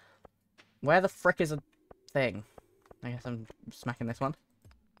 Where the frick is a thing? I guess I'm smacking this one.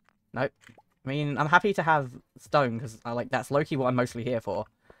 Nope. I mean, I'm happy to have stone, because that's low-key what I'm mostly here for.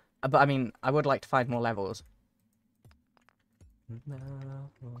 But, I mean, I would like to find more levels.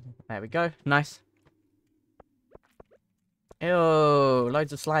 There we go. Nice. Ew,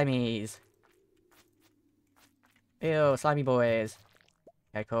 loads of slimies. Ew, slimy boys.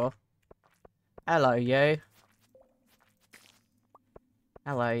 Okay, cool. Hello, you.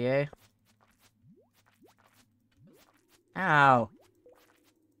 Hello, you. Ow.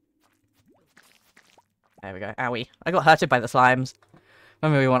 There we go. Owie. I got hurted by the slimes.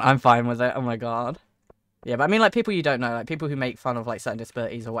 I'm fine with it. Oh my god. Yeah, but I mean, like, people you don't know. Like, people who make fun of, like, certain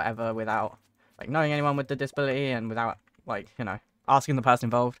disabilities or whatever without, like, knowing anyone with the disability and without, like, you know, asking the person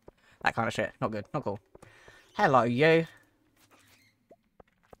involved. That kind of shit. Not good. Not cool. Hello, you.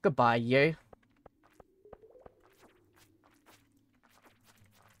 Goodbye, you.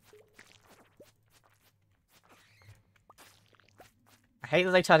 I hate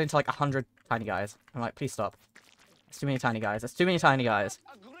that they turn into, like, 100 tiny guys. I'm like, please stop. There's too many tiny guys. There's too many tiny guys.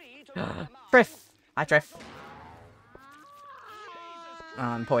 Triff! Hi, Triff.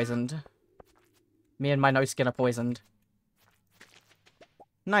 I'm poisoned. Me and my no skin are poisoned.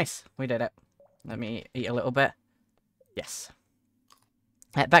 Nice. We did it. Let me eat a little bit. Yes.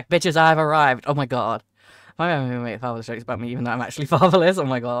 Head back, bitches, I've arrived. Oh my god. Why am I going to make fatherless jokes about me even though I'm actually fatherless? Oh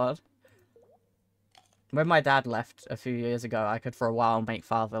my god. When my dad left a few years ago, I could for a while make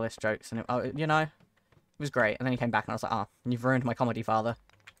fatherless jokes, and it, you know, it was great. And then he came back, and I was like, oh, you've ruined my comedy, father.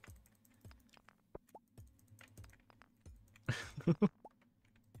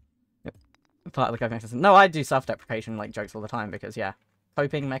 Part of the coping mechanism. No, I do self-deprecation like jokes all the time because yeah,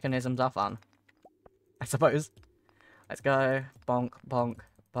 coping mechanisms are fun. I suppose. Let's go. Bonk, bonk,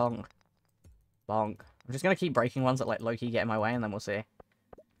 bonk, bonk. I'm just gonna keep breaking ones that like low-key get in my way, and then we'll see.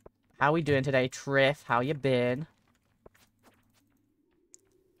 How we doing today, Triff? How you been?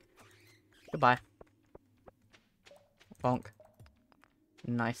 Goodbye. Bonk.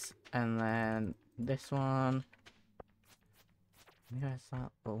 Nice. And then this one. Yes,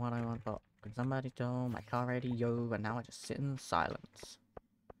 that. But what I want, but somebody told my car radio, and now I just sit in silence.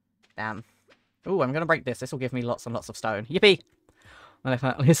 Damn. Ooh, I'm gonna break this. This will give me lots and lots of stone. Yippee! Well,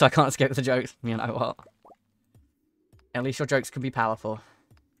 at least I can't escape the jokes. You know what? At least your jokes can be powerful.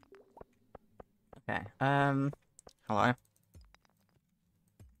 Okay. Hello.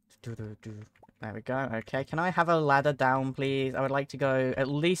 There we go. Okay, can I have a ladder down, please? I would like to go at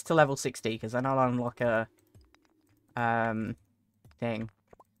least to level 60, because then I'll unlock a thing. And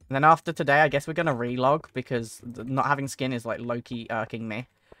then after today, I guess we're gonna relog, because not having skin is like low-key irking me.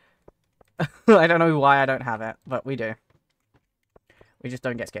 I don't know why I don't have it, but we do. We just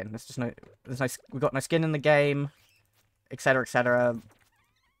don't get skin. There's just no, we've got no skin in the game, etc., etc.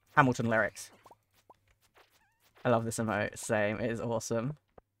 Hamilton lyrics. I love this emote. Same. It is awesome.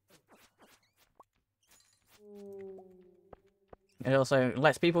 It also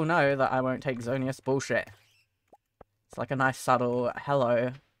lets people know that I won't take Zonius bullshit. It's like a nice subtle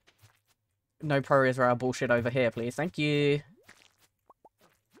hello. No pro Israel bullshit over here, please. Thank you.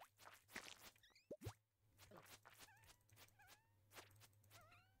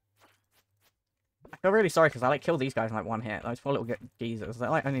 I feel really sorry because I like kill these guys in like one hit. Those poor little geezers.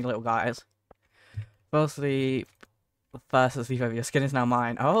 They're like only little guys. Firstly, first to sleep over. Your skin is now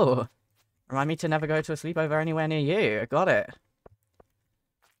mine. Oh, remind me to never go to a sleepover anywhere near you. I got it.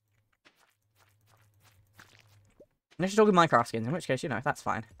 Unless you're talking Minecraft skins, in which case, you know, that's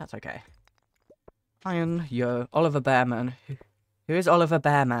fine. That's okay. Iron, yo, Oliver Bearman. Who is Oliver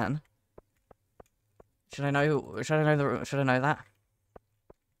Bearman? Should I know? Should I know that?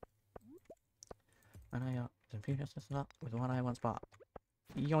 And I got some previous up with one I once bought.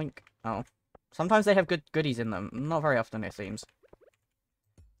 Yoink. Oh. Sometimes they have good goodies in them. Not very often, it seems.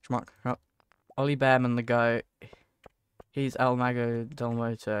 Schmuck. Oh. Ollie Bearman the goat. He's El Mago Del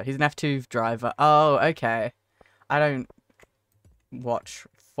Motor. He's an F2 driver. Oh, okay. I don't watch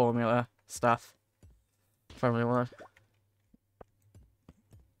Formula stuff. Formula 1.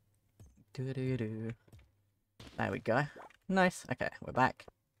 There we go. Nice. Okay, we're back.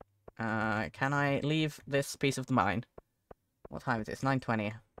 Can I leave this piece of the mine? What time is it? It's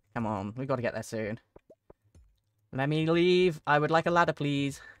 9:20. Come on, we've got to get there soon. Let me leave. I would like a ladder,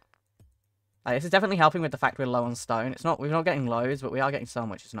 please. This is definitely helping with the fact we're low on stone. It's not. We're not getting loads, but we are getting some,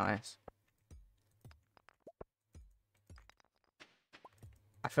 which is nice.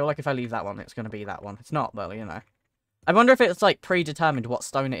 I feel like if I leave that one, it's going to be that one. It's not, though, you know. I wonder if it's, like, predetermined what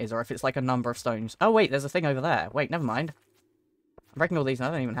stone it is, or if it's, like, a number of stones. Oh, wait, there's a thing over there. Wait, never mind. I'm breaking all these, and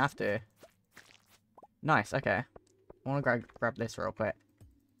I don't even have to. Nice, okay. I want to grab this real quick.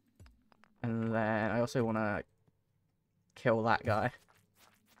 And then I also want to kill that guy.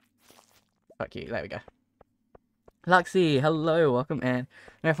 Fuck you, there we go. Luxie, hello, welcome in.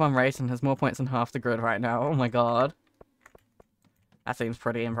 F1 race and has more points than half the grid right now. Oh my god. That seems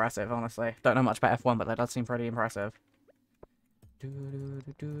pretty impressive, honestly. Don't know much about F1, but that does seem pretty impressive. There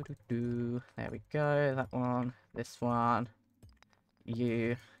we go. That one. This one.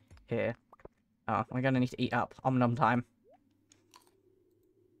 You. Here. Oh, we're gonna need to eat up. Om-nom time.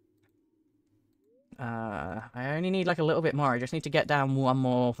 I only need like a little bit more. I just need to get down one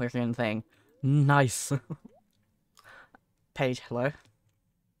more freaking thing. Nice. Paige, hello.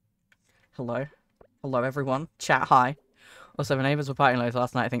 Hello. Hello, everyone. Chat, hi. Also, my neighbours were partying loads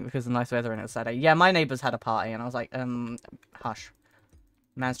last night, I think, because of the nice weather and it was Saturday. Yeah, my neighbours had a party, and I was like, hush.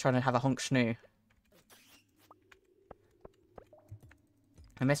 Man's trying to have a honk schnoo.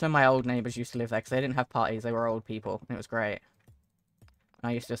 I miss when my old neighbours used to live there, because they didn't have parties, they were old people, and it was great. And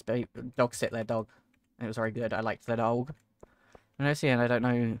I used to just dog sit their dog, and it was very good. I liked their dog. And I don't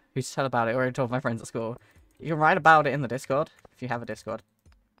know who to tell about it, or I told my friends at school. You can write about it in the Discord, if you have a Discord.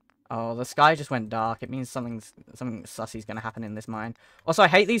 Oh, the sky just went dark. It means something sussy's gonna happen in this mine. Also, I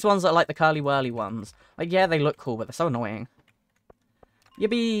hate these ones that are like the curly-whirly ones. Like, yeah, they look cool, but they're so annoying.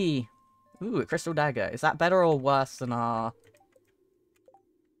 Yippee! Ooh, a crystal dagger. Is that better or worse than our...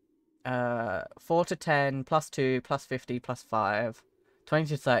 4 to 10, plus 2, plus 50, plus 5. 20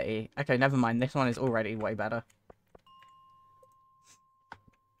 to 30. Okay, never mind. This one is already way better.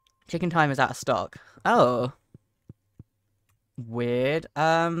 Chicken time is out of stock. Oh. Weird.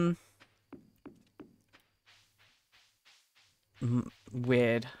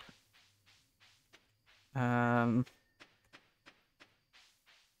 Weird. I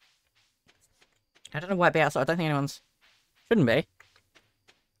don't know why it'd be outside. I don't think anyone's... Shouldn't be.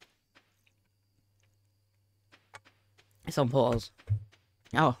 It's on pause.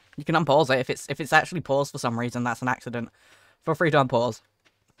 Oh, you can unpause it if it's actually paused for some reason. That's an accident. Feel free to unpause.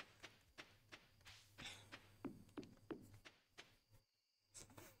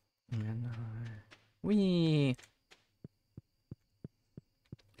 Wee.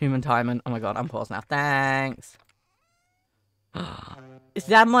 Human timing. Oh my god, unpause now. Thanks. Is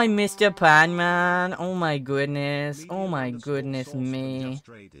that my Mr. Pan Man? Oh my goodness. Oh my goodness me.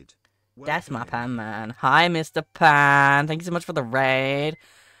 That's my Pan Man. Hi, Mr. Pan. Thank you so much for the raid.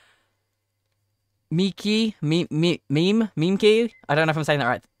 Mimekey? I don't know if I'm saying that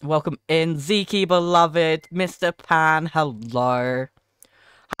right. Welcome in. Zeke, beloved. Mr. Pan, hello.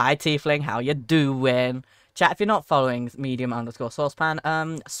 Hi, Tiefling. How you doing? Chat, if you're not following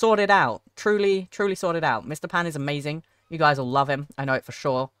medium_saucepan, sort it out. Truly sort it out. Mr. Pan is amazing. You guys will love him. I know it for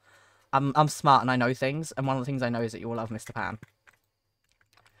sure. I'm smart and I know things. And one of the things I know is that you will love Mr. Pan.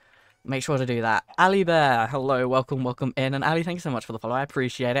 Make sure to do that. Ali Bear, hello, welcome in. And Ali, thank you so much for the follow. I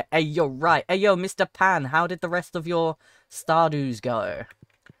appreciate it. Hey, you're right. Hey, yo, Mr. Pan, how did the rest of your Stardews go?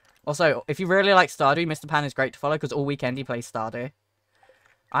 Also, if you really like Stardew, Mr. Pan is great to follow because all weekend he plays Stardew.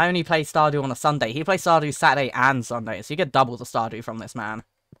 I only play Stardew on a Sunday. He plays Stardew Saturday and Sunday, so you get double the Stardew from this man.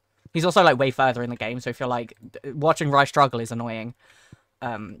 He's also, like, way further in the game, so if you're, like, watching Rai struggle is annoying.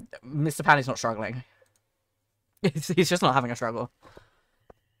 Mr. Pan is not struggling. He's just not having a struggle.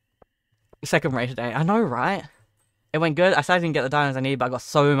 Second raid today. I know, right? It went good. I said I didn't get the diamonds I need, but I got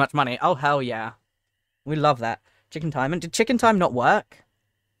so much money. Oh, hell yeah. We love that. Chicken time. And did chicken time not work?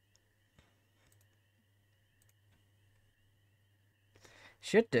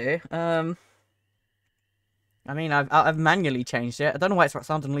 Should do. I mean, I've manually changed it. I don't know why it's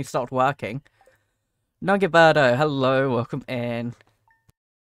suddenly stopped working. Nugget Birdo, hello, welcome in.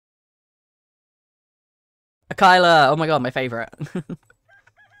 Kyla, oh my god, my favourite.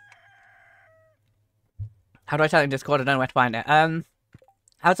 How do I tell it in Discord? I don't know where to find it. I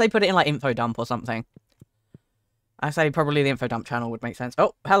would say put it in, like, info dump or something. I'd say probably the info dump channel would make sense.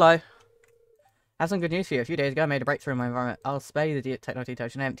 Oh, hello. I have some good news for you. A few days ago, I made a breakthrough in my environment. I'll spare you the technology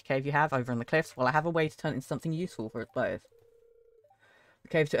token empty cave you have over in the cliffs, while I have a way to turn it into something useful for us both. The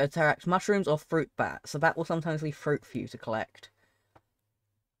cave to attract mushrooms or fruit bats, so that will sometimes leave fruit for you to collect.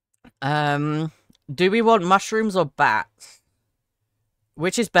 Do we want mushrooms or bats?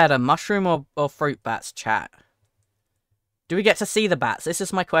 Which is better, mushroom or fruit bats, chat? Do we get to see the bats? This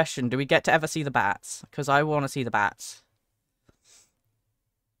is my question. Do we get to ever see the bats? Because I want to see the bats.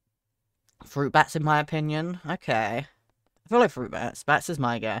 Fruit bats, in my opinion. Okay. I feel like fruit bats. Bats is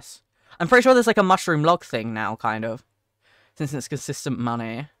my guess. I'm pretty sure there's like a mushroom log thing now, kind of. Since it's consistent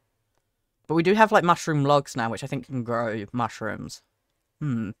money. But we do have like mushroom logs now, which I think can grow mushrooms.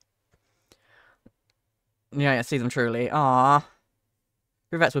 Yeah, I see them truly. Aww.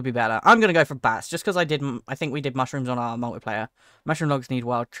 Fruit bats would be better. I'm gonna go for bats, just because I think we did mushrooms on our multiplayer. Mushroom logs need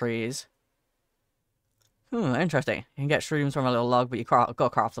wild trees. Interesting. You can get shrooms from a little log, but you gotta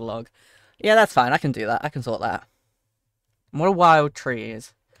craft a log. Yeah, that's fine. I can do that. I can sort that. What are wild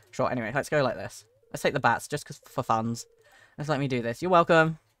trees? Sure, anyway, let's go like this. Let's take the bats, just for funs. Let's let me do this. You're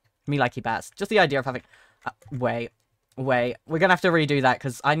welcome. Me likey bats. Just the idea of having... wait. We're gonna have to redo that,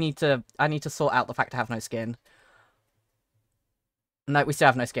 because I need to sort out the fact I have no skin. No, we still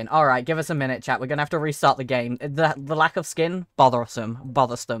have no skin. Alright, give us a minute, chat. We're gonna have to restart the game. The lack of skin?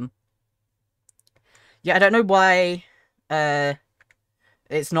 Bothersome. Yeah, I don't know why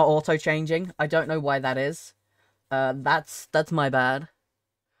it's not auto-changing. I don't know why that is. That's my bad.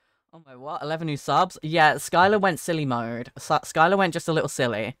 Oh my, what? 11 new subs? Yeah, Skylar went silly mode. Skylar went just a little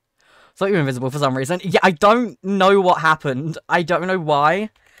silly. Thought you were invisible for some reason. Yeah, I don't know what happened. I don't know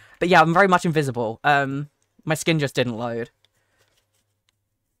why. But yeah, I'm very much invisible. My skin just didn't load.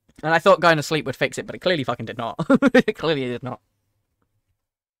 And I thought going to sleep would fix it, but it clearly fucking did not. It clearly did not.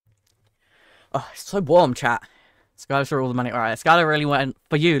 Oh, it's so warm, chat. Skylar threw all the money. Alright, Skylar really went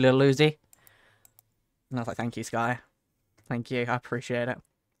for you, little Lucy. And I was like, thank you, Sky. Thank you, I appreciate it.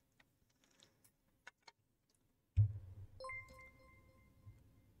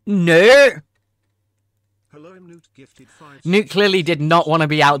 No! Hello, Newt gifted 5. Newt clearly did not want to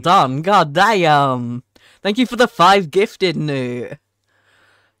be outdone. God damn. Thank you for the 5 gifted, Newt.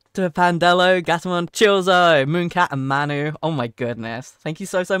 To Pandello, Gatamon, Chilzo, Mooncat, and Manu. Oh my goodness. Thank you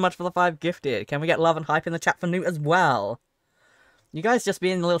so much for the 5 gifted. Can we get love and hype in the chat for Newt as well? You guys just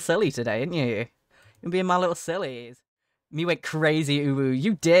being a little silly today, didn't you? You're being my little sillies. Me went crazy, Uwu.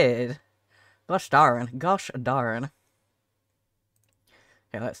 You did. Gosh darn. Gosh darn.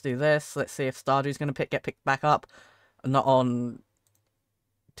 Okay, let's do this. Let's see if Stardew's going to get picked back up. Not on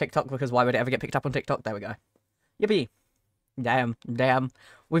TikTok, because why would it ever get picked up on TikTok? There we go. Yippee. Damn.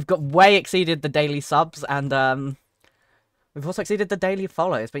 We've got way exceeded the daily subs, and we've also exceeded the daily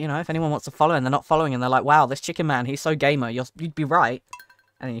follows. But, you know, if anyone wants to follow and they're not following and they're like, wow, this chicken man, he's so gamer, you'd be right.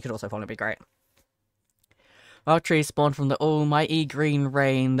 And then you could also follow, it'd be great. Our trees spawn from the almighty green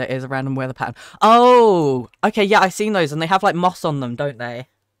rain that is a random weather pattern. Oh! Okay, yeah, I've seen those, and they have, like, moss on them, don't they?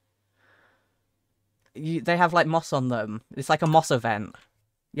 They have, like, moss on them. It's like a moss event.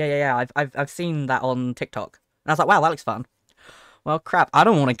 Yeah. I've seen that on TikTok. And I was like, wow, that looks fun. Well, crap, I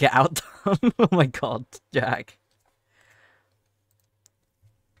don't want to get outdone. Oh my god, Jack.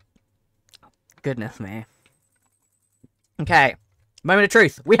 Goodness me. Okay. Moment of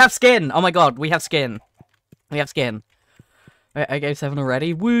truth. We have skin! Oh my god, we have skin. We have skin. I gave 7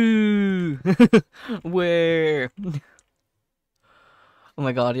 already. Woo! Woo! Oh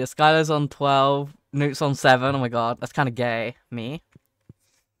my god, yeah, Skylar's on 12. Nuke's on 7. Oh my god, that's kind of gay. Me?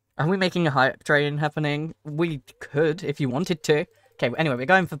 Are we making a hype train happening? We could, if you wanted to. Okay, anyway, we're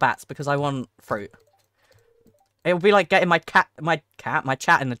going for bats because I want fruit. It would be like getting my chat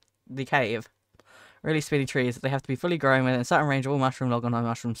in the cave. Really speedy trees. They have to be fully grown within a certain range of all mushroom log or no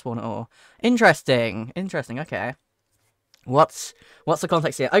mushroom spawn at all. Interesting. Interesting, okay. What's the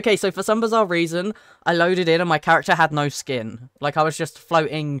context here? Okay, so for some bizarre reason, I loaded in and my character had no skin. Like, I was just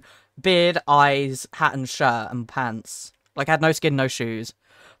floating beard, eyes, hat and shirt and pants. Like, I had no skin, no shoes.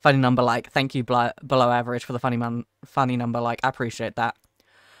 Funny number, like, thank you below average for the funny number, like, I appreciate that.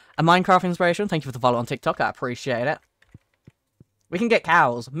 A Minecraft inspiration, thank you for the follow on TikTok, I appreciate it. We can get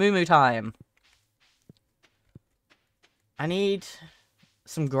cows. Moo time. I need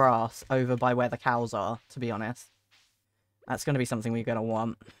some grass over by where the cows are, to be honest. That's going to be something we're going to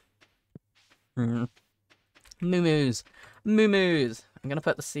want. Moo-moos. Moo-moos. I'm going to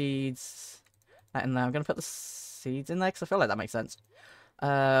put the seeds in there. I'm going to put the seeds in there because I feel like that makes sense.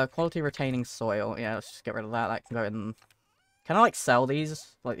 Quality retaining soil. Yeah, let's just get rid of that. That can go in. Can I, like, sell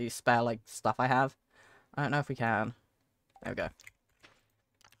these? Like, these spare, like, stuff I have? I don't know if we can. There we go.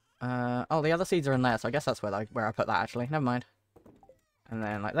 Oh, the other seeds are in there, so I guess that's where I put that, actually. Never mind. And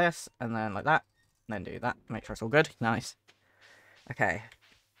then like this, and then like that, and then do that. Make sure it's all good. Nice. Okay.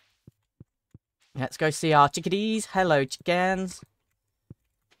 Let's go see our chickadees. Hello, chickens.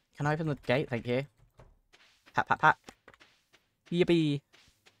 Can I open the gate? Thank you. Pat, pat, pat. Yippee.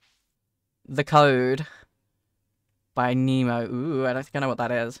 The Code by Nemo. Ooh, I don't think I know what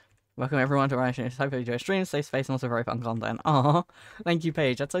that is. Welcome everyone to our show. Hope you enjoy stream, safe space, and also very fun content. Aww. Thank you,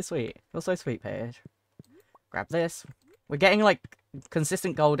 Paige. That's so sweet. You're so sweet, Paige. Grab this. We're getting, like,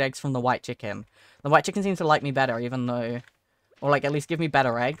 consistent gold eggs from the white chicken. The white chicken seems to like me better, even though... Or, like, at least give me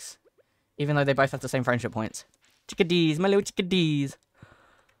better eggs. Even though they both have the same friendship points. Chickadees, my little chickadees.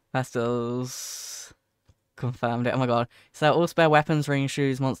 Pastels. Confirmed it. Oh my god. So all spare weapons, ring,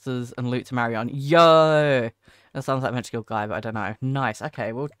 shoes, monsters, and loot to marry on. Yo! That sounds like a magical guy, but I don't know. Nice.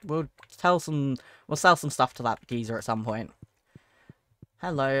 Okay, we'll sell some stuff to that geezer at some point.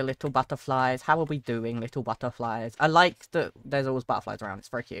 Hello, little butterflies. How are we doing, little butterflies? I like that there's always butterflies around. It's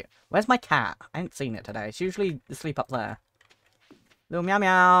very cute. Where's my cat? I ain't seen it today. It's usually asleep up there. Little meow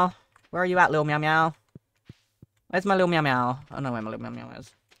meow. Where are you at, little meow meow? Where's my little meow meow? I don't know where my little meow meow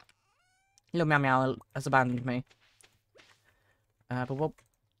is. Little meow meow has abandoned me. But we'll...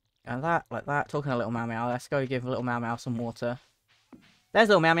 And that, like that. Talking to little meow meow. Let's go give little meow meow some water. There's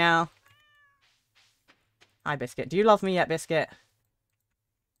little meow meow. Hi, Biscuit. Do you love me yet, Biscuit?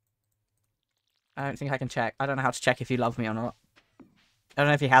 I don't think I can check. I don't know how to check if you love me or not. I don't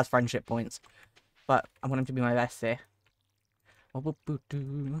know if he has friendship points. But I want him to be my bestie.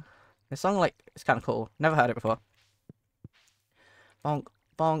 This song, like, it's kind of cool. Never heard it before. Bonk,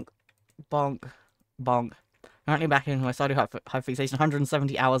 bonk, bonk, bonk. Currently back in my Stardew Hive fixation,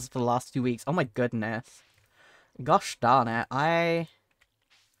 170 hours for the last 2 weeks. Oh my goodness. Gosh darn it.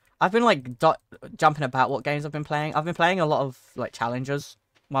 I've been, like, jumping about what games I've been playing. I've been playing a lot of, like, challenges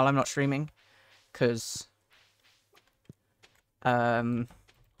while I'm not streaming. Because, I've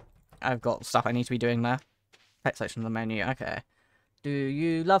got stuff I need to be doing there. Pet section of the menu, okay. Do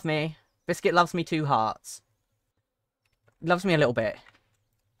you love me? Biscuit loves me 2 hearts. Loves me a little bit.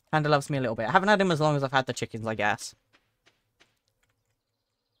 Panda loves me a little bit. I haven't had him as long as I've had the chickens, I guess.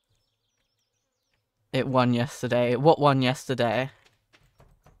 It won yesterday. What won yesterday?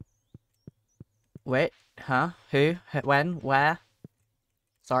 Wait, huh? Who? When? Where?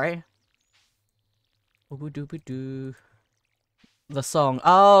 Sorry? The song.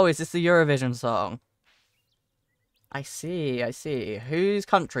 Oh, is this the Eurovision song? I see, I see. Whose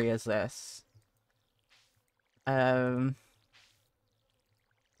country is this?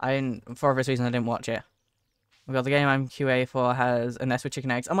 For obvious reason, I didn't watch it. We got the game I'm QA for has a nest with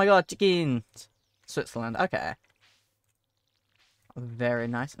chicken eggs. Oh my god, chickens! Switzerland, okay. Very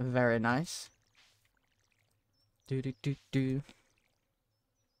nice, very nice. Do do do do.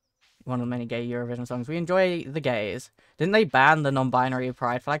 One of the many gay Eurovision songs. We enjoy the gays. Didn't they ban the non-binary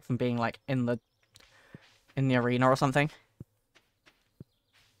pride flag from being like in the arena or something?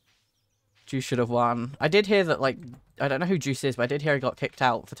 Juice should have won. I did hear that, like, I don't know who Juice is, but I did hear he got kicked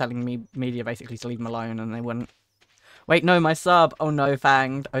out for telling me media basically to leave him alone, and they wouldn't. Wait, no, my sub. Oh no,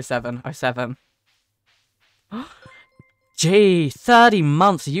 Fanged. 07, 07. Gee, 30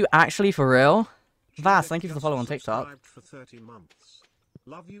 months. Are you actually for real? Vass, thank you for the follow on TikTok. For 30 months.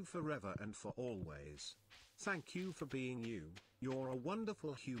 Love you forever and for always. Thank you for being you. You're a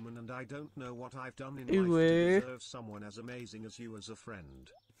wonderful human, and I don't know what I've done in life to deserve someone as amazing as you as a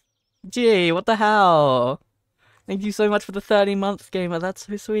friend. Gee, what the hell? Thank you so much for the 30 months, gamer. That's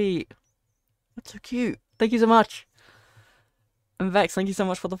so sweet. That's so cute. Thank you so much. And Vex, thank you so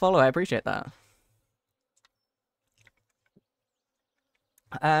much for the follow. I appreciate that.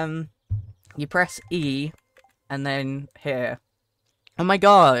 You press E, and then here. Oh my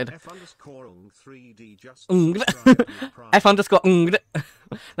god. F_3D just F_.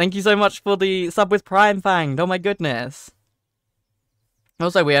 Thank you so much for the sub with Prime Fanged. Oh my goodness.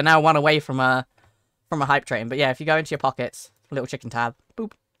 Also, we are now one away from a hype train. But yeah, if you go into your pockets, little chicken tab.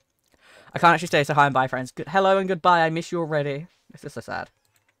 Boop. I can't actually stay, so hi and bye, friends. Hello and goodbye. I miss you already. This is so sad.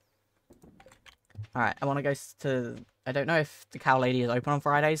 Alright, I want to go to... I don't know if the cow lady is open on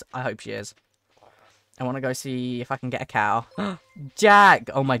Fridays. I hope she is. I want to go see if I can get a cow. Jack!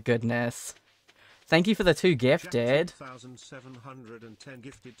 Oh my goodness. Thank you for the 2 gifted. 2,710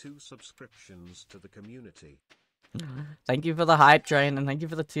 gifted 2 subscriptions to the community. Thank you for the hype train, and thank you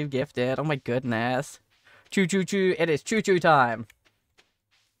for the 2 gifted. Oh my goodness. Choo choo choo. It is choo choo time.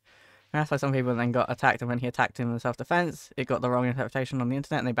 That's why some people then got attacked, and when he attacked him in self-defense, it got the wrong interpretation on the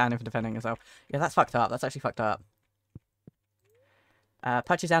internet, and they banned him for defending himself. Yeah, that's fucked up. That's actually fucked up.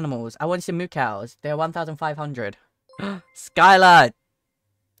 Purchase animals. I want some moo cows. They're 1,500. Skylar!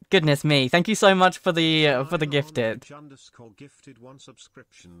 Goodness me. Thank you so much for the gifted. Gifted 1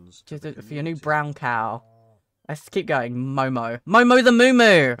 subscriptions For your new brown cow. Let's keep going. Momo. Momo the Moo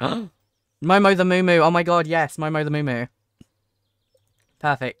Moo! Momo the Moo Moo. Oh my god, yes. Momo the Moo Moo.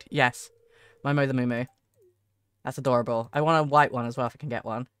 Perfect. Yes. Momo the Moo Moo. That's adorable. I want a white one as well if I can get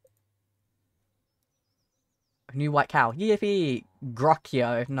one. A new white cow. Yippee!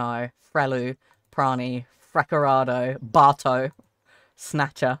 Grocchio. No. Frelu. Prani. Fraccarado. Barto.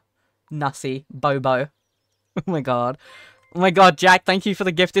 Snatcher. Nussy. Bobo. Oh my god. Oh my god, Jack, thank you for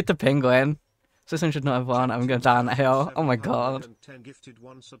the gifted to Penguin. This one should not have won. I'm going down that hill. Oh my god.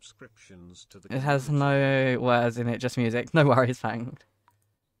 It has no words in it, just music. No worries, Fanged.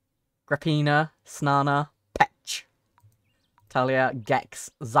 Grappina, Snana, Petch, Talia, Gex,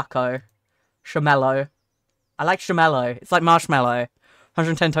 Zucco, Shamello. I like Shamello. It's like marshmallow.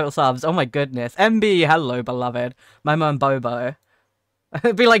 110 total subs. Oh my goodness. MB, hello, beloved. Momo and Bobo.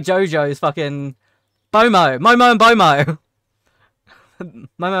 It'd be like JoJo's fucking... Bomo! Momo and Bomo!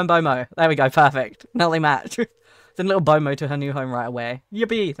 Momo and Bomo. There we go, perfect. Now they match. Send little Bomo to her new home right away.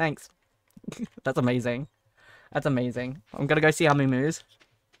 Yippee, thanks. That's amazing. That's amazing. I'm gonna go see our moo-moos.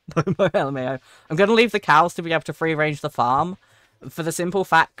 Bomo LMAO. I'm gonna leave the cows to be able to free range the farm. For the simple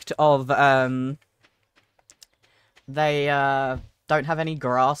fact of, they, don't have any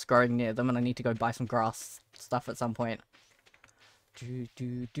grass growing near them, and I need to go buy some grass stuff at some point.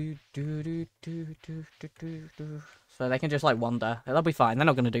 So they can just, like, wander. They'll be fine. They're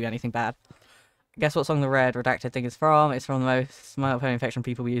not going to do anything bad. Guess what song the red redacted thing is from? It's from the most smartphone infection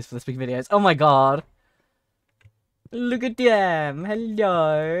people use for the speak videos. Oh my god! Look at them!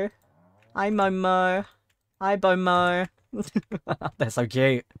 Hello! Hi, Momo! Hi, Bomo! They're so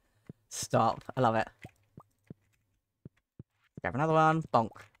cute. Stop. I love it. Grab another one. Bonk.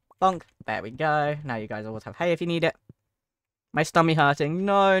 Bonk. There we go. Now you guys always have hay if you need it. My stomach hurting.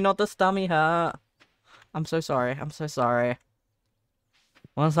 No, not the stomach hurt. I'm so sorry. I'm so sorry.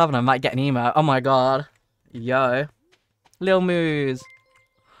 Once having, I might get an emo. Oh my god. Yo. Lil Moose.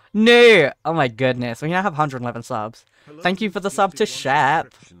 No! Oh my goodness. We now have 111 subs. Hello, thank you for the sub to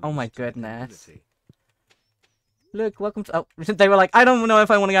Shep. Oh my goodness. Look, welcome to... Oh, they were like, I don't know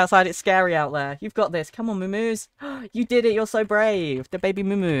if I want to go outside. It's scary out there. You've got this. Come on, Moo-Moos. You did it. You're so brave. The baby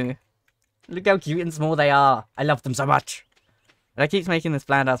Moo-Moo. Look how cute and small they are. I love them so much. And I keep making this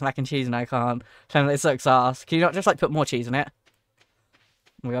bland ass mac and cheese and I can't. It sucks ass. Can you not just like put more cheese in it?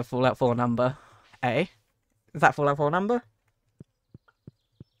 We have Fallout 4 number. A? Is that Fallout 4 number?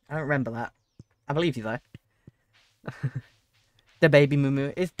 I don't remember that. I believe you though. The baby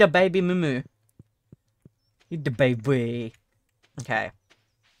moo. It's the baby moo. The baby. Okay.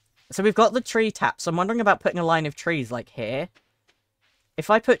 So we've got the tree taps. I'm wondering about putting a line of trees, like, here. If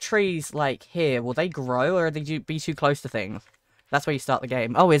I put trees, like, here, will they grow, or are they be too close to things? That's where you start the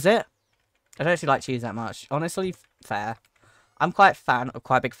game. Oh, is it? I don't actually like cheese that much. Honestly, fair. I'm quite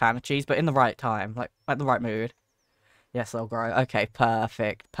a big fan of cheese, but in the right time. Like the right mood. Yes, they'll grow. Okay,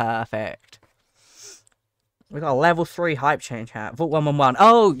 perfect. Perfect. We got a level 3 hype change hat. Vault 111.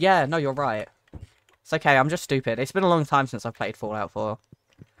 Oh, yeah, no, you're right. It's okay, I'm just stupid. It's been a long time since I've played Fallout 4.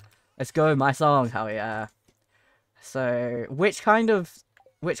 Let's go, my song. Hell yeah. So, which kind of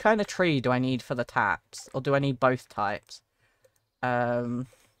tree do I need for the taps? Or do I need both types? Place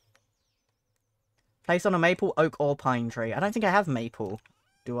on a maple, oak, or pine tree. I don't think I have maple.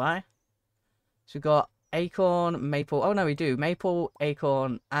 Do I? So we've got acorn, maple. Oh, no, we do. Maple,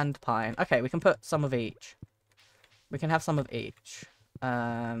 acorn, and pine. Okay, we can put some of each. We can have some of each.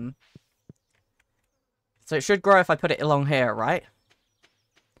 So it should grow if I put it along here, right?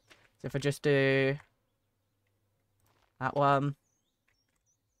 So if I just do that one,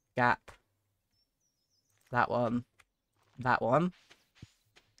 gap, that one,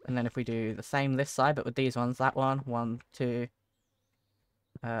 and then if we do the same this side, but with these ones, that one, two,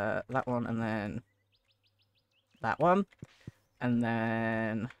 that one, and then that one, and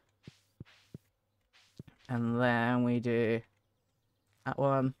then we do that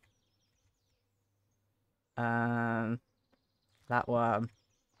one, that one,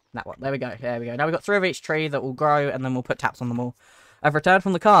 that one. There we go. There we go. Now we've got 3 of each tree that will grow, and then we'll put taps on them all. I've returned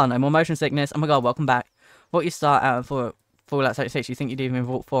from the car. No more motion sickness. Oh my god, welcome back. What you start out for Fallout 76? You think you'd even in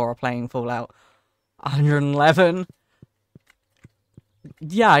Vault 4 or playing Fallout 111?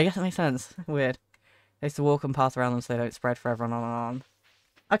 Yeah, I guess it makes sense. Weird. They used to walk and path around them so they don't spread forever and on and on.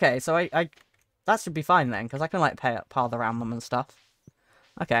 Okay, so I that should be fine then, because I can like path around them and stuff.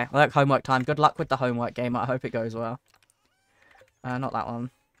 Okay, well, like homework time. Good luck with the homework game. I hope it goes well. Not that one.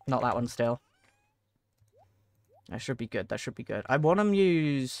 Not that one still. That should be good. That should be good. I want to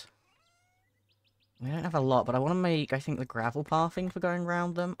use... We don't have a lot, but I want to make, I think, the gravel pathing for going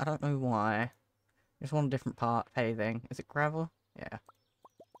around them. I don't know why. I just want a different paving. Is it gravel? Yeah.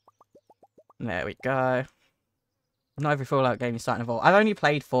 There we go. Not every Fallout game is starting to evolve. I've only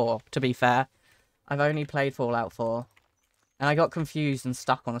played 4, to be fair. I've only played Fallout 4. And I got confused and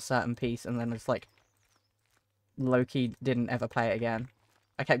stuck on a certain piece, and then it's like... low-key didn't ever play it again.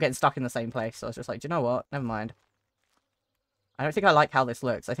 I kept getting stuck in the same place, so I was just like, do you know what? Never mind. I don't think I like how this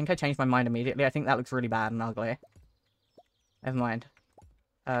looks. I think I changed my mind immediately. I think that looks really bad and ugly. Never mind.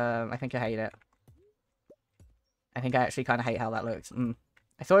 I think I hate it. I think I actually kind of hate how that looks.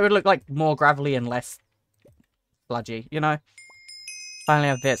 I thought it would look like more gravelly and less sludgy, you know? Finally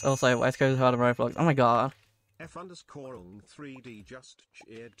have bits. Also, West Coast hard on Roblox. Oh my god. F_3D just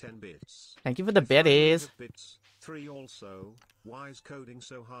cheered 10 bits. Thank you for the biddies. Bits 3 also. Why is coding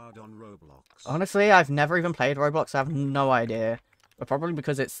so hard on Roblox? Honestly, I've never even played Roblox. So I have no idea. But probably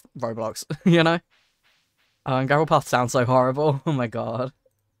because it's Roblox, you know? Oh, and gravel paths sound so horrible. Oh my god.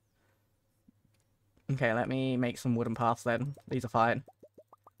 Okay, let me make some wooden paths then. These are fine.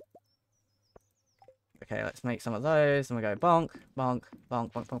 Okay, let's make some of those. And we go bonk, bonk,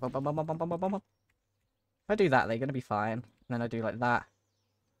 bonk, bonk, bonk, bonk, bonk, bonk, bonk, bonk, bonk, bonk, bonk. If I do that, they're going to be fine. And then I do like that.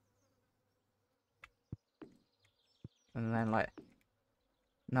 And then like...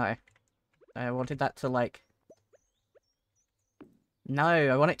 No. I wanted that to like... No,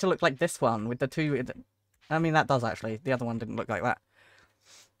 I want it to look like this one with the two... I mean, that does actually. The other one didn't look like that.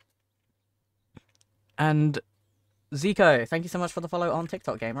 And Zico, thank you so much for the follow on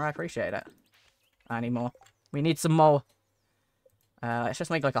TikTok, gamer. I appreciate it. I need more. We need some more. Let's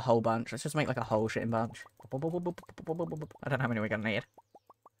just make like a whole bunch. Let's just make like a whole shitting bunch. I don't know how many we're gonna need.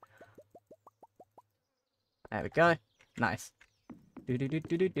 There we go. Nice. Do do do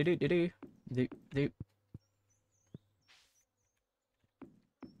do do do do do do do.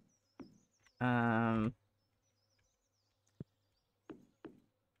 And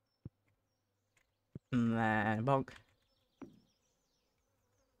then bonk.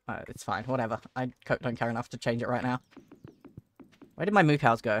 It's fine. Whatever. I don't care enough to change it right now. Where did my moo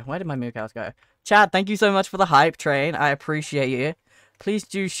cows go? Where did my moo cows go? Chad, thank you so much for the hype train. I appreciate you. Please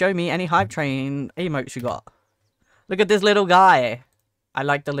do show me any hype train emotes you got. Look at this little guy. I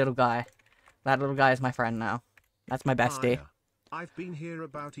like the little guy. That little guy is my friend now. That's my bestie. I've been here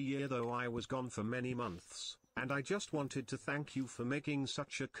about a year, though I was gone for many months. And I just wanted to thank you for making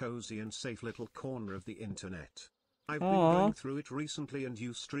such a cozy and safe little corner of the internet. I've been going through it recently, and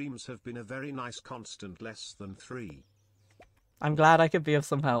you streams have been a very nice constant. Less than 3. I'm glad I could be of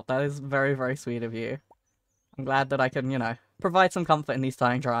some help. That is very, very sweet of you. I'm glad that I can, you know, provide some comfort in these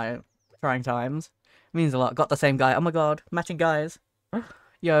trying times. It means a lot. Got the same guy. Oh my god, matching guys.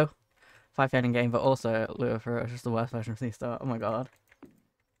 Yo. 5 in game, but also Lure for just the worst version of C-Star. Oh my god.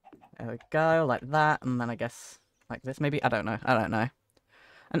 There we go, like that, and then I guess like this maybe? I don't know.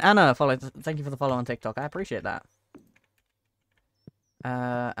 And Anna followed. Thank you for the follow on TikTok. I appreciate that.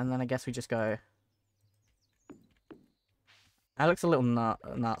 And then I guess we just go. That looks a little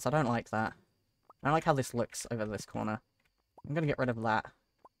nuts. I don't like that. I don't like how this looks over this corner. I'm gonna get rid of that.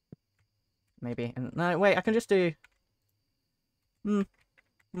 Maybe. And, no, wait, I can just do...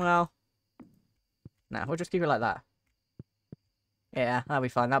 well... No, we'll just keep it like that. Yeah, that'll be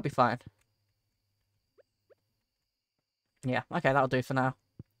fine, Yeah, okay, that'll do for now.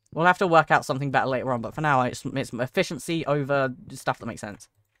 We'll have to work out something better later on, but for now, it's efficiency over stuff that makes sense.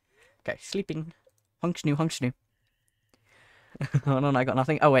 Okay, sleeping. Hunk snoo. Oh no, I got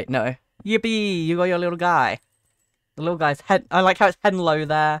nothing. Oh wait, no. Yippee! You got your little guy. The little guy's head. I like how it's head and low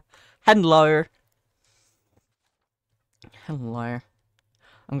there. Head and low. Hello.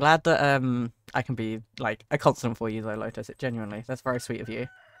 I'm glad that I can be like a constant for you though, Lotus. Genuinely, that's very sweet of you.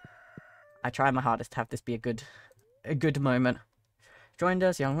 I try my hardest to have this be a good moment. Joined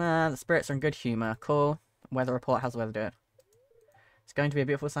us, young man. The spirits are in good humour. Cool. Weather report. How's the weather doing? It's going to be a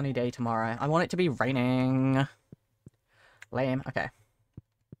beautiful sunny day tomorrow. I want it to be raining. Lame. Okay.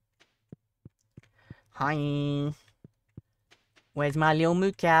 Hi. Where's my little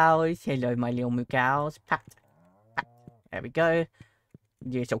moo cows? Hello, my little moo cows. Pat. Pat. There we go.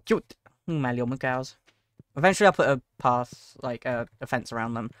 You're so cute. My little moo cows. Eventually I'll put a fence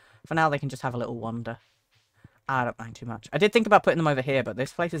around them. For now they can just have a little wander. I don't mind too much. I did think about putting them over here, but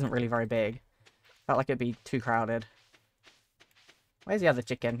this place isn't really very big. Felt like it'd be too crowded. Where's the other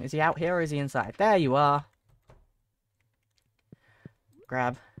chicken? Is he out here or is he inside? There you are.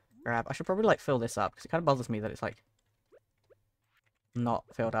 Grab. I should probably, like, fill this up, because it kind of bothers me that it's, like, not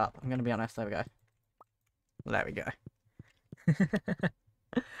filled up. I'm going to be honest. There we go. There we go.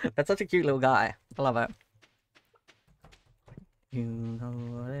 That's such a cute little guy. I love it. You know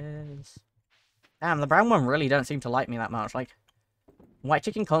what it is. Damn, the brown one really don't seem to like me that much. Like, white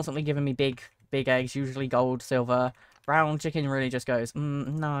chicken constantly giving me big eggs, usually gold, silver. Brown chicken really just goes,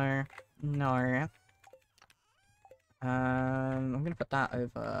 no. I'm going to put that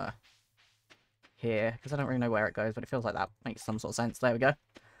over here, because I don't really know where it goes, but it feels like that makes some sort of sense. There we go.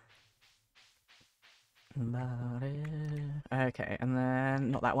 Okay, and then,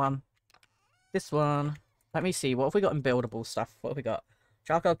 not that one. This one. Let me see, what have we got in buildable stuff? What have we got?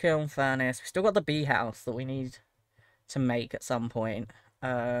 Charcoal kiln, furnace. We've still got the bee house that we need to make at some point.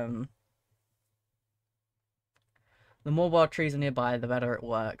 The more wild trees are nearby, the better it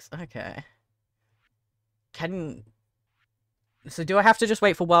works. Okay. So do I have to just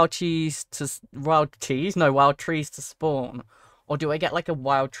wait for wild trees to spawn? Or do I get like a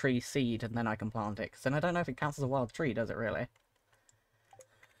wild tree seed and then I can plant it? Because then I don't know if it counts as a wild tree, does it really?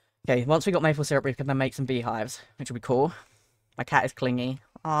 Okay, once we got maple syrup, we can then make some beehives, which will be cool. My cat is clingy.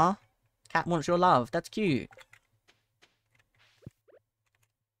 Aw, cat wants your love. That's cute.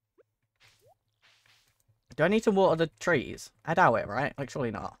 Do I need to water the trees? I doubt it, right? Like,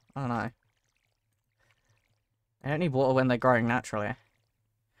 surely not. I don't know. I don't need water when they're growing naturally.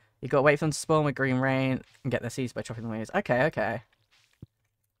 You gotta wait for them to spawn with green rain and get their seeds by chopping the leaves. Okay.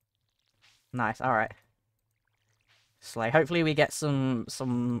 Nice, alright. Slay. Hopefully we get some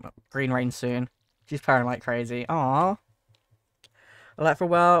green rain soon. She's purring like crazy. Aww. I'll let for a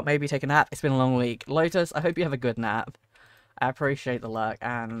while, maybe take a nap. It's been a long week. Lotus, I hope you have a good nap. I appreciate the luck,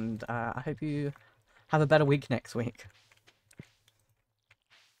 and I hope you have a better week next week.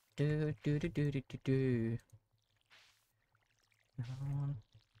 Do.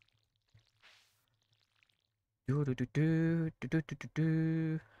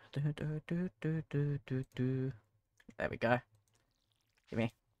 There we go.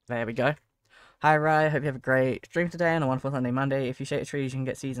 Gimme. There we go. Hi, Rye. Hope you have a great stream today and a wonderful Sunday Monday. If you shake the trees, you can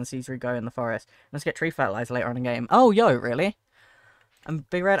get seeds and seeds regrow in the forest. Let's get tree fertilizer later on in the game. Oh, yo, really? And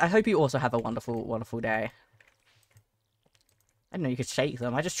Big Red, I hope you also have a wonderful, wonderful day. I didn't know you could shake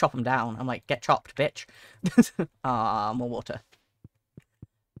them. I just chop them down. I'm like, get chopped, bitch. Ah, more water.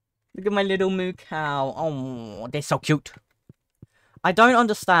 Look at my little moo cow. Oh, they're so cute. I don't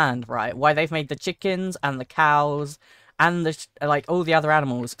understand, right, why they've made the chickens and the cows and the like all the other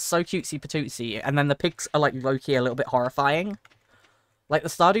animals so cutesy patootsy, and then the pigs are like low-key a little bit horrifying. Like the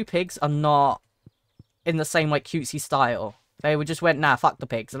Stardew pigs are not in the same like cutesy style. They would just went, nah, fuck the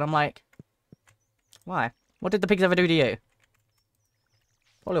pigs, and I'm like, why? What did the pigs ever do to you?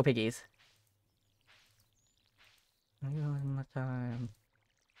 Poor little piggies. Time.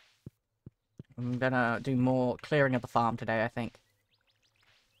 I'm gonna do more clearing of the farm today, I think.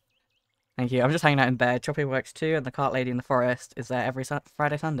 Thank you. I'm just hanging out in bed. Choppy works too, and the cart lady in the forest is there every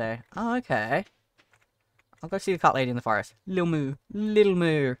Friday, Sunday. Oh, okay. I'll go see the cart lady in the forest. Little moo. Little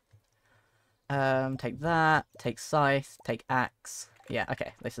moo. Take that. Take scythe. Take axe. Yeah,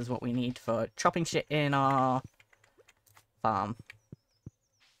 okay. This is what we need for chopping shit in our farm.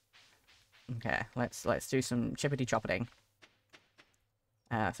 Okay, let's do some chippity choppeting.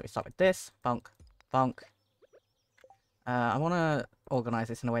 So we start with this. Bonk. Bonk. I want to organise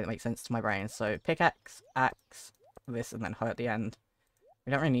this in a way that makes sense to my brain. So pickaxe, axe, this, and then hoe at the end.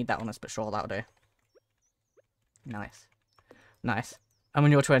 We don't really need that on us, but sure, that'll do. Nice. Nice. I'm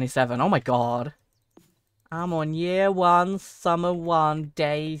on year 27. Oh my god. I'm on year 1, summer 1,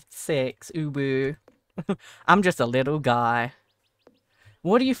 day 6. Ubu. I'm just a little guy.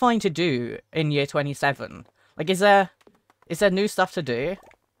 What do you find to do in year 27? Like, is there new stuff to do?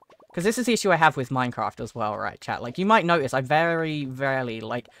 Because this is the issue I have with Minecraft as well, right, chat? Like, you might notice I very rarely,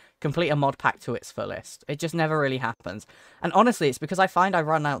 like, complete a mod pack to its fullest. It just never really happens. And honestly, it's because I find I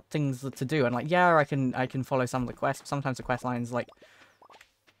run out things to do. And, like, yeah, I can follow some of the quests. Sometimes the quest lines, like,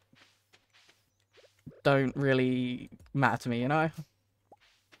 don't really matter to me, you know?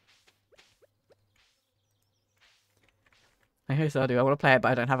 I hear so I do. I want to play it,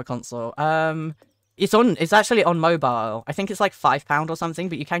 but I don't have a console. It's actually on mobile. I think it's like £5 or something,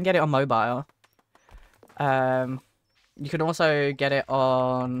 but you can get it on mobile. You can also get it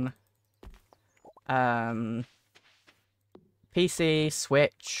on PC,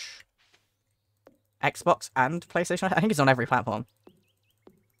 Switch, Xbox, and PlayStation. I think it's on every platform.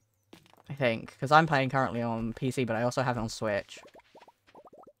 I think, because I'm playing currently on PC, but I also have it on Switch.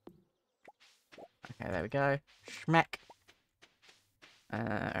 Okay, there we go. Schmeck.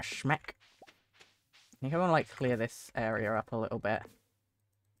 Schmeck. I think I want to, like, clear this area up a little bit.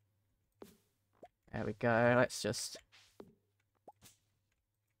 There we go, let's just...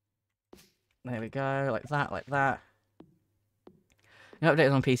 There we go, like that, like that. New update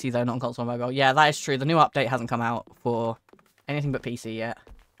is on PC though, not on console or mobile. Yeah, that is true. The new update hasn't come out for anything but PC yet.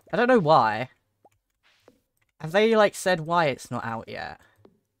 I don't know why. Have they, like, said why it's not out yet?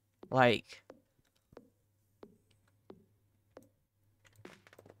 Like...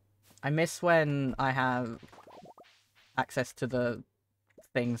 I miss when I have access to the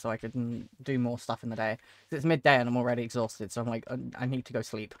thing so I can do more stuff in the day. It's midday and I'm already exhausted, so I'm like, I need to go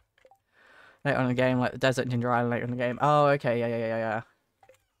sleep. Later on in the game, like the Desert Ginger Island later in the game. Oh, okay, yeah.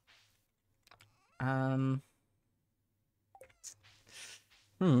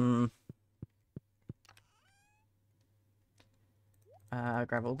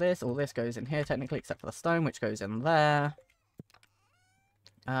 Grab all this. All this goes in here, technically, except for the stone, which goes in there.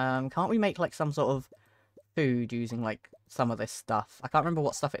 Can't we make, like, some sort of food using, like, some of this stuff? I can't remember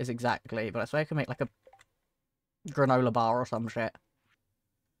what stuff it is exactly, but I swear I can make, like, a granola bar or some shit.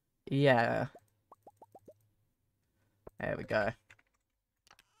 Yeah. There we go.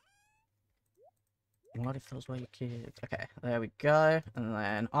 What if those were your kids? Okay, there we go. And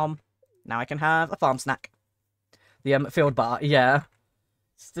then, now I can have a farm snack. The, field bar, yeah.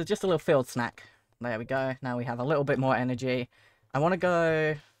 It's just a little field snack. There we go. Now we have a little bit more energy. I want to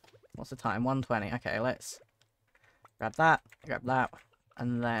go... What's the time? 1:20. Okay, let's grab that,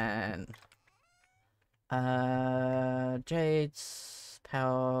 and then... Jades,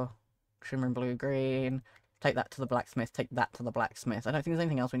 power, shimmering blue, green. Take that to the blacksmith, take that to the blacksmith. I don't think there's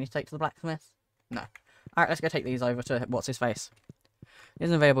anything else we need to take to the blacksmith. No. Alright, let's go take these over to what's-his-face. It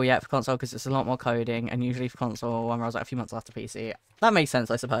isn't available yet for console because it's a lot more coding, and usually for console, one rolls out a few months after PC. That makes sense,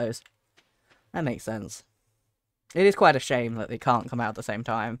 I suppose. That makes sense. It is quite a shame that they can't come out at the same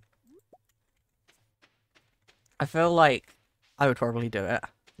time. I feel like I would probably do it,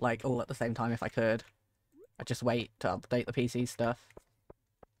 like, all at the same time if I could. I'd just wait to update the PC stuff.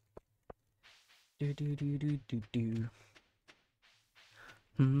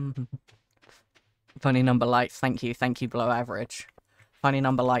 Funny number likes, thank you, below average. Funny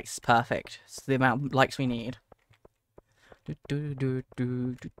number likes, perfect. It's the amount of likes we need.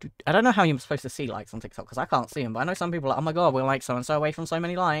 I don't know how you're supposed to see likes on TikTok, because I can't see them, but I know some people are like, oh my god, we're like so-and-so away from so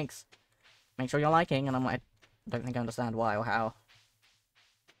many likes. Make sure you're liking, and I'm like, I don't think I understand why or how.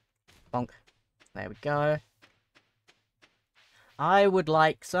 Bonk. There we go. I would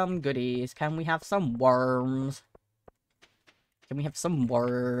like some goodies. Can we have some worms? Can we have some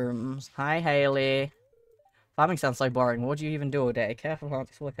worms? Hi, Haley. Farming sounds so boring. What do you even do all day? Careful, hard,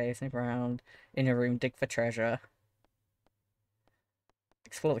 explore caves, snoop around in your room, dig for treasure.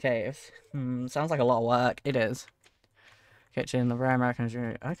 Explore the caves. Sounds like a lot of work. It is. Kitchen, the rare American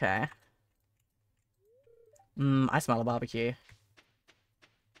room. Okay. I smell a barbecue.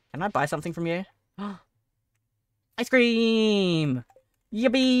 Can Can I buy something from you? Ice cream!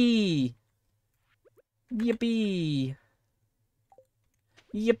 Yippee! Yippee!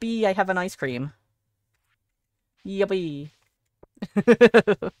 Yippee, I have an ice cream. Yippee!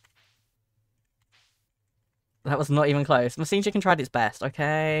 That was not even close. Machine Chicken tried its best,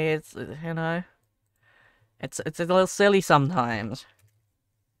 okay? It's, you know... It's a little silly sometimes.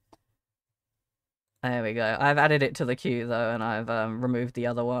 There we go. I've added it to the queue, though, and I've removed the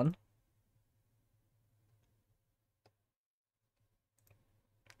other one.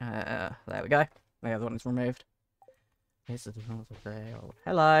 There we go. The other one is removed.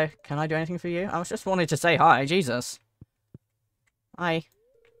 Hello. Can I do anything for you? I was just wanted to say hi. Jesus. Hi.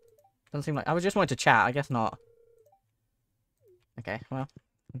 Doesn't seem like... I was just wanted to chat. I guess not. Okay, well.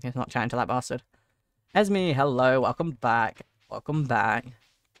 I guess not chatting to that bastard. Esme, hello. Welcome back. Welcome back.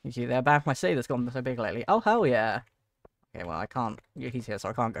 You see there, back my sea that's gone so big lately. Oh, hell yeah. Okay, well, I can't... He's here, so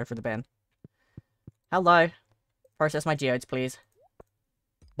I can't go through the bin. Hello. Process my geodes, please.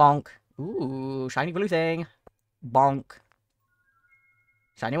 Bonk. Ooh, shiny blue thing. Bonk.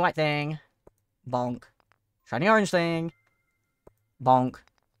 Shiny white thing. Bonk. Shiny orange thing. Bonk.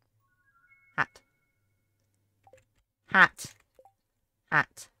 Hat. Hat.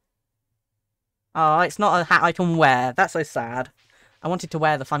 Hat. Oh, it's not a hat I can wear. That's so sad. I wanted to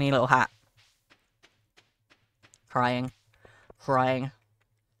wear the funny little hat. Crying. Crying.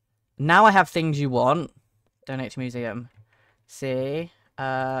 Now I have things you want. Donate to museum. See?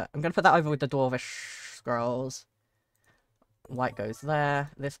 I'm going to put that over with the Dwarvish scrolls. White goes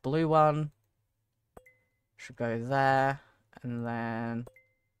there. This blue one should go there. And then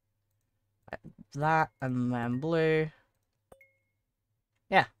that. And then blue.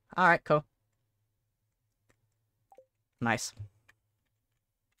 Yeah. Alright, cool. Nice.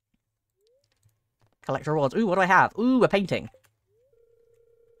 Collect rewards. Ooh, what do I have? Ooh, a painting.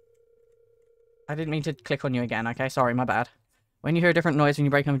 I didn't mean to click on you again, okay? Sorry, my bad. When you hear a different noise when you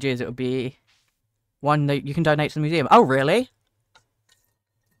break images, it would be one that you can donate to the museum. Oh, really?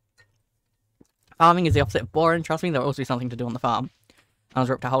 Farming is the opposite of boring. Trust me, there will also be something to do on the farm. I was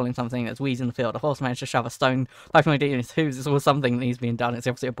ripped a hole in something that's weeds in the field. A horse managed to shove a stone pipe in my deep in his hooves. It's always something that needs being done. It's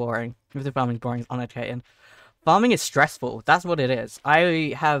the opposite of boring. If the farming is boring, it's uneducated. Farming is stressful. That's what it is.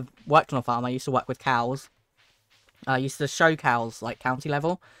 I have worked on a farm. I used to work with cows. I used to show cows, like, county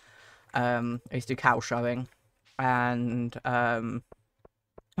level. I used to do cow showing. And, I've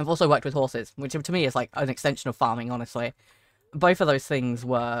also worked with horses, which to me is, like, an extension of farming, honestly. Both of those things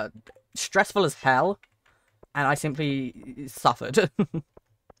were stressful as hell, and I simply suffered.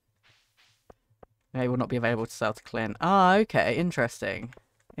 They will not be available to sell to Clint. Ah, okay. Interesting.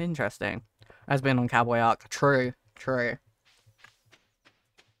 Interesting. Has been on Cowboy Arc. True. True.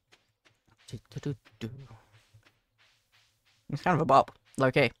 It's kind of a bop.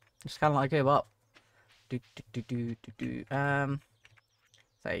 Low-key. It's kind of like a bop. So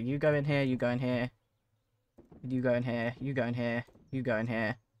you go in here, you go in here. You go in here, you go in here, you go in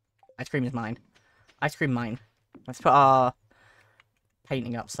here. Ice cream is mine. Ice cream mine. Let's put our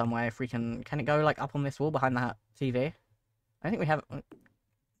painting up somewhere if we can. Can it go, like, up on this wall behind that TV? I think we have...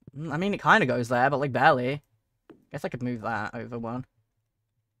 I mean, it kind of goes there, but, like, barely. Guess I could move that over one.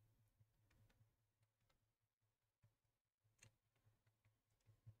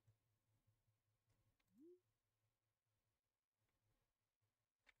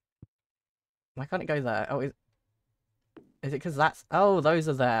 Why can't it go there? Oh, is it because that's... Oh, those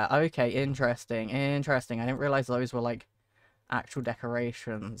are there. Okay, interesting. Interesting. I didn't realize those were, like, actual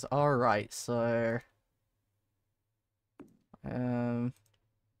decorations. Alright, so... Is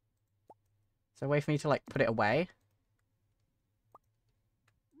there a way for me to, like, put it away?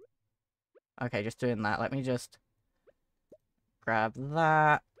 Okay, just doing that. Let me just grab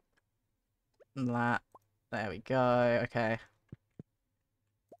that. That. There we go. Okay.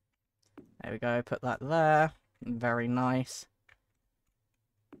 There we go. Put that there. Very nice.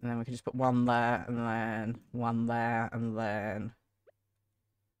 And then we can just put one there, and then one there, and then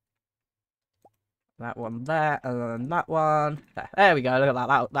that one there, and then that one. There we go. Look at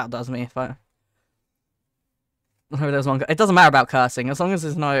that. That does me. But there's one. It doesn't matter about cursing as long as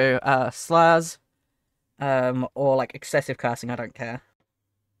there's no slurs, or like excessive cursing. I don't care.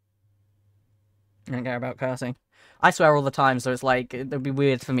 I don't care about cursing. I swear all the time, so it's like it'd be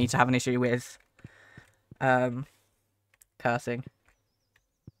weird for me to have an issue with cursing.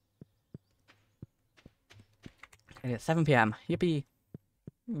 Okay, it's 7 PM. Yippee!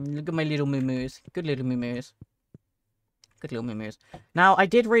 Look at my little moo-moos. Good little moo-moos. Good little moo-moos. Now, I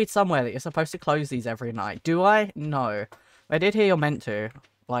did read somewhere that you're supposed to close these every night. Do I? No. I did hear you're meant to.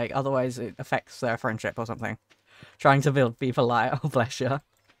 Like, otherwise it affects their friendship or something. Trying to be polite. Oh, bless you.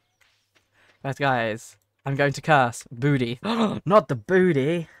 Guys, I'm going to curse. Booty. Not the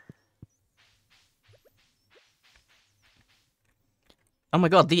booty. Oh my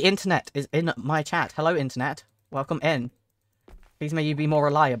god, the internet is in my chat. Hello, internet. Welcome in. Please may you be more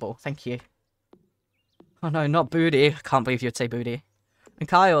reliable. Thank you. Oh no, not booty. I can't believe you'd say booty. And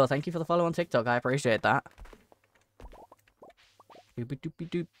Kyle, thank you for the follow on TikTok. I appreciate that. Doop doop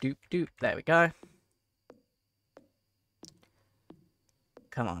doop doop doop. There we go.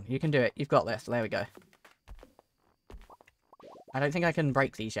 Come on, you can do it. You've got this. There we go. I don't think I can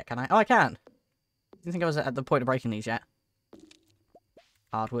break these yet, can I? Oh, I can. I didn't think I was at the point of breaking these yet.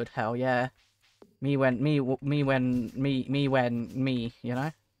 Hardwood, hell yeah. Me, you know?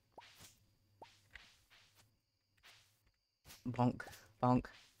 Bonk, bonk,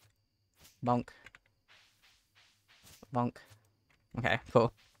 bonk, bonk. Okay,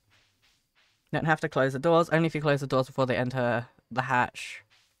 cool. Don't have to close the doors. Only if you close the doors before they enter the hatch.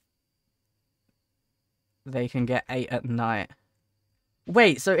 They can get 8 at night.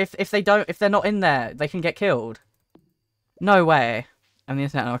 Wait, so if they're not in there, they can get killed? No way. And the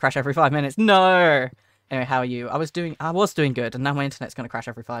internet will crash every 5 minutes. No! Anyway, how are you? I was doing good, and now my internet's gonna crash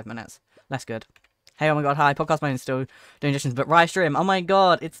every 5 minutes. That's good. Hey, oh my god, hi. Podcast mode is still doing editions, but Rice stream. Oh my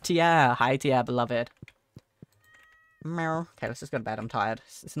god, it's Tia. Hi, Tia, beloved. Meow. Okay, let's just go to bed. I'm tired.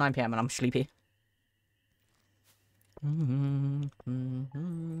 It's 9 PM and I'm sleepy. Wow,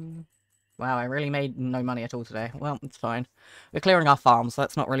 I really made no money at all today. Well, it's fine. We're clearing our farm, so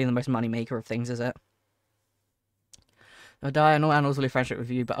that's not really the most money maker of things, is it? They'll die and all animals will lose friendship with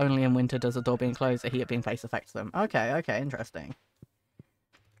you, but only in winter does the door being closed, the heat being placed affects them. Okay, okay, interesting.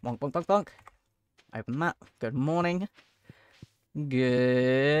 Bonk, bonk, bonk, bonk. Open that. Good morning.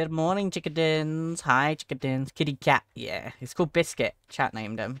 Good morning, chickadins. Hi, chickadins. Kitty cat. Yeah, it's called Biscuit. Chat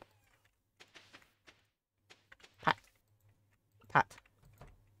named him. Pat. Pat.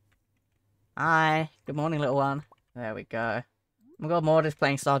 Hi. Good morning, little one. There we go. Oh my god, Maud is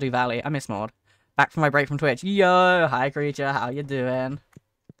playing Stardew Valley. I miss Maud. Back from my break from Twitch. Yo! Hi, creature. How you doing?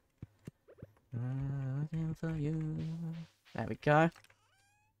 Looking for you. There we go.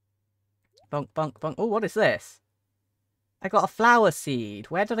 Bonk, bonk, bonk. Oh, what is this? I got a flower seed.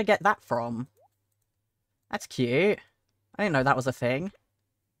 Where did I get that from? That's cute. I didn't know that was a thing.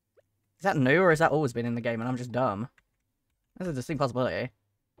 Is that new, or has that always been in the game and I'm just dumb? That's a distinct possibility. I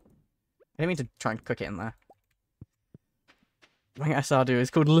didn't mean to try and cook it in there. My Stardew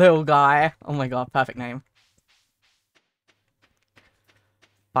is called Lil Guy. Oh my god, perfect name.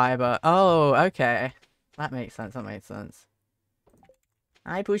 Fiber. Oh, okay. That makes sense, that makes sense.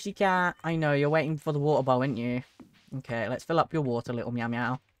 Hi, Pussycat. I know, you're waiting for the water bowl, aren't you? Okay, let's fill up your water, little meow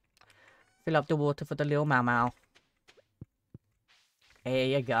meow. Fill up the water for the little meow meow. There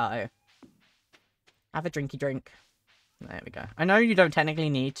you go. Have a drinky drink. There we go. I know you don't technically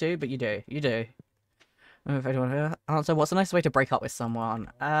need to, but you do. You do. If I don't want to answer, what's a nice way to break up with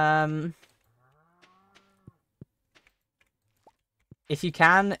someone? If you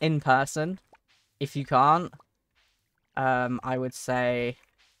can, in person. If you can't, I would say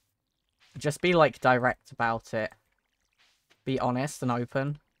just be, like, direct about it. Be honest and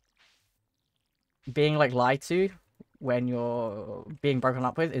open. Being, like, lied to when you're being broken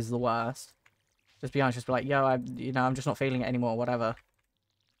up with is the worst. Just be honest, just be like, yo, I'm just not feeling it anymore, whatever.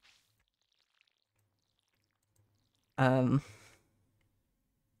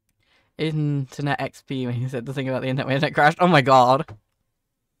 Internet XP when you said the thing about the internet crashed. Oh my god.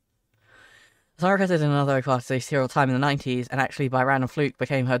 Someone requested another class serial time in the 90s, and actually by random fluke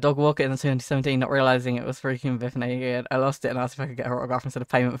became her dog walker in 2017, not realizing it was freaking Biff naked. I lost it and asked if I could get her autograph instead of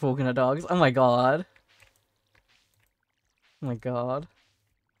payment for walking her dogs. Oh my god. Oh my god.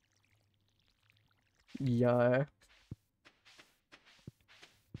 Yo.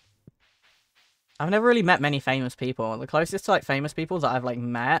 I've never really met many famous people. The closest to, like, famous people that I've, like,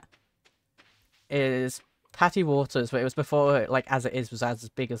 met is Patty Waters, but it was before, like, As It Is was as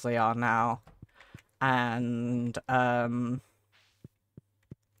big as they are now. And, Tommy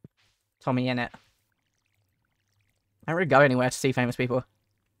Innit. I don't really go anywhere to see famous people.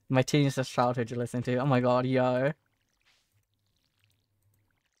 My teens of childhood you're listening to. Oh my god, yo.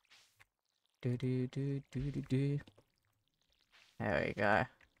 Do. There we go.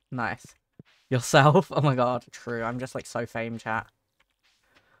 Nice. Yourself? Oh my god, true. I'm just, like, so fame, chat.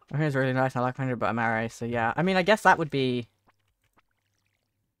 I think it's really nice. I like 100, but I'm married, so yeah. I mean, I guess that would be...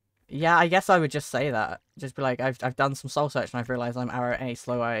 Yeah, I guess I would just say that. Just be like, I've done some soul search and I've realised I'm arrow A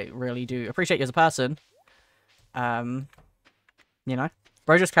slow. I really do appreciate you as a person. You know?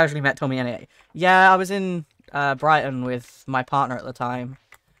 Bro just casually met Tommy Innit. Yeah, I was in Brighton with my partner at the time.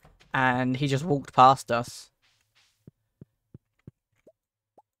 And he just walked past us.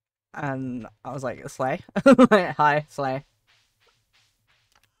 And I was like, Slay? Hi, Slay.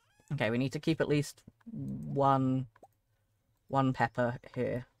 Okay, we need to keep at least one pepper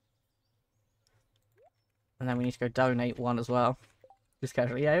here. And then we need to go donate one as well. Just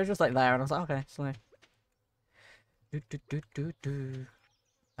casually. Yeah, it was just like there, and I was like, okay, Slay.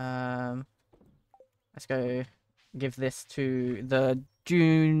 Let's go give this to the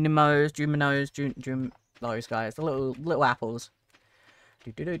Juminos, those guys, the little apples.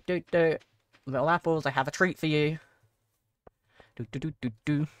 Little apples, I have a treat for you.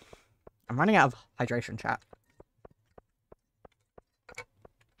 I'm running out of hydration, chat.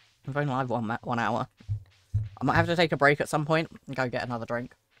 I'm going live 1 hour. I might have to take a break at some point and go get another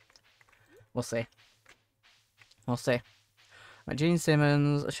drink. We'll see. We'll see. Gene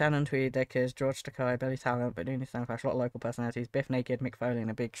Simmons, Shannon Tweed, Dickers, George Takei, Billy Talent, but doing Stand Flash, a lot of local personalities, Biff Naked, Mick Foley,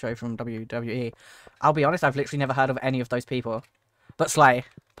 and a big show from WWE. I'll be honest, I've literally never heard of any of those people. But Slay,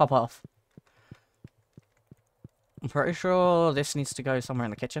 pop off. I'm pretty sure this needs to go somewhere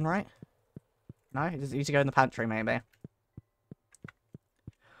in the kitchen, right? No? It needs to go in the pantry, maybe.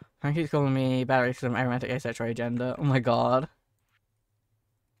 Thank you for calling me battery because I'm aromantic asexual agenda. Oh my god.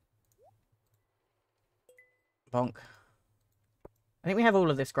 Bonk. I think we have all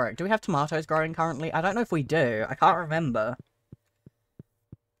of this growing. Do we have tomatoes growing currently? I don't know if we do. I can't remember.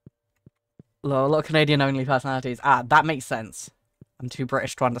 A lot of Canadian-only personalities. Ah, that makes sense. I'm too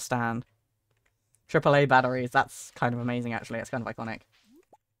British to understand. AAA batteries. That's kind of amazing, actually. It's kind of iconic.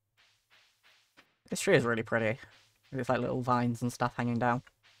 This tree is really pretty. It's like little vines and stuff hanging down.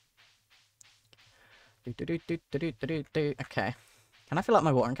 Okay. Can I fill up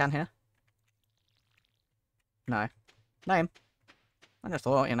my watering can here? No. Name. I just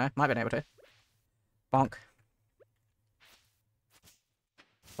thought, you know, might have been able to. Bonk.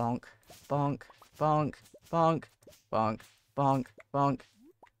 Bonk. Bonk. Bonk. Bonk. Bonk. Bonk. Bonk.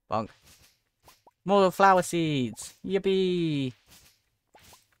 Bonk. More flower seeds. Yippee.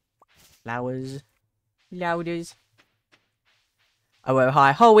 Flowers. Louders. Oh,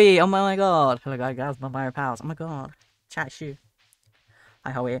 hi. Hoey. Oh my god. Hello, guys. My pals. Oh my god. Chat shoe. Hi,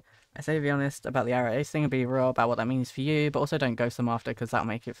 Hoey. I say to be honest about the arrow ace thing and be real about what that means for you, but also don't ghost them after because that'll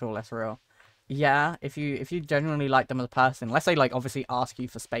make it feel less real. Yeah, if you genuinely like them as a person, unless they like obviously ask you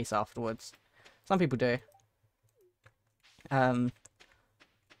for space afterwards. Some people do. I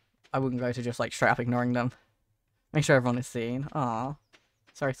wouldn't go to just like straight up ignoring them. Make sure everyone is seen. Aw.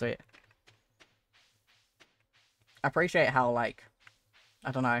 Sorry, sweet. I appreciate how like,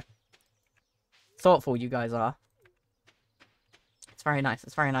 I don't know, thoughtful you guys are. It's very nice.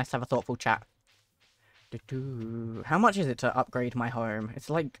 It's very nice to have a thoughtful chat. How much is it to upgrade my home? It's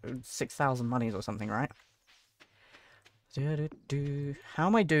like 6,000 monies or something, right? How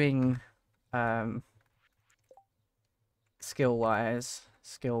am I doing, skill-wise?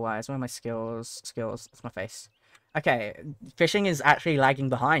 Skill-wise, where are my skills? Skills, that's my face. Okay, fishing is actually lagging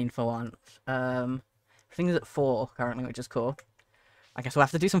behind for once. Everything's at 4 currently, which is cool. I guess we'll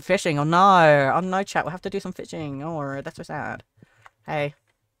have to do some fishing. Oh no! Oh no, chat, we'll have to do some fishing. Oh, that's so sad. Hey.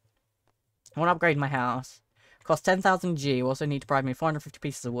 I want to upgrade my house. Cost 10,000 G. We also need to provide me 450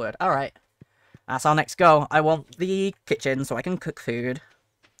 pieces of wood. Alright. That's our next goal. I want the kitchen so I can cook food.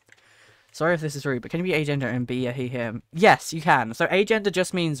 Sorry if this is rude, but can you be agender and be a he, him? Yes, you can. So agender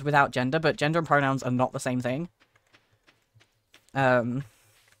just means without gender, but gender and pronouns are not the same thing.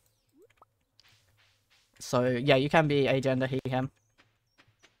 So, yeah, you can be agender, he, him.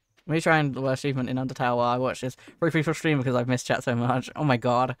 Let me try and the worst achievement in Undertale while I watch this. Briefly for stream because I've missed chat so much. Oh my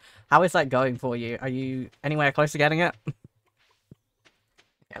god. How is that going for you? Are you anywhere close to getting it?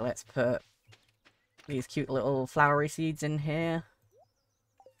 Okay, let's put these cute little flowery seeds in here.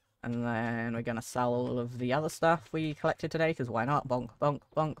 And then we're going to sell all of the other stuff we collected today, because why not? Bonk, bonk,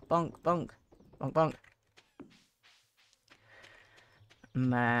 bonk, bonk, bonk, bonk, bonk.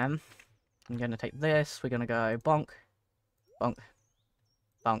 And then I'm going to take this. We're going to go bonk, bonk,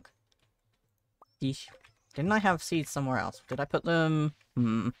 bonk. Yeesh. Didn't I have seeds somewhere else? Did I put them...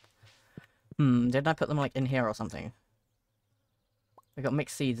 Didn't I put them, like, in here or something? We got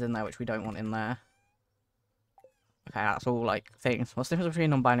mixed seeds in there, which we don't want in there. Okay, that's all, like, things. What's the difference between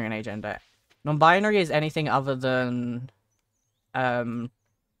non-binary and agender? Non-binary is anything other than...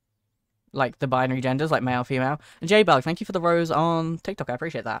 like, the binary genders, like male, female. And J-Bug, thank you for the rose on TikTok, I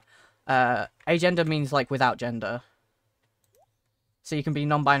appreciate that. Agender means, like, without gender. So you can be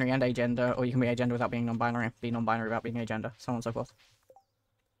non-binary and agender, or you can be agender without being non-binary, be non-binary without being agender, so on and so forth.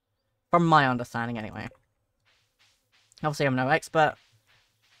 From my understanding, anyway. Obviously, I'm no expert.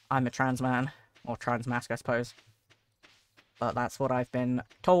 I'm a trans man, or trans mask, I suppose. But that's what I've been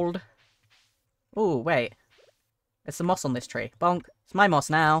told. Ooh, wait. It's the moss on this tree. Bonk. It's my moss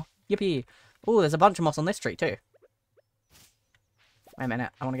now. Yippee. Oh, there's a bunch of moss on this tree too. Wait a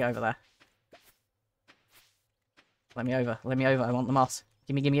minute. I want to go over there. Let me over. Let me over. I want the moss.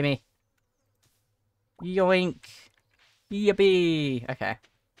 Gimme, gimme, gimme. Yoink. Yippee. Okay.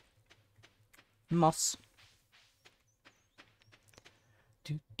 Moss.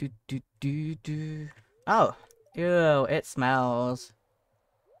 Do, do, do, do, do. Oh. Ew, it smells.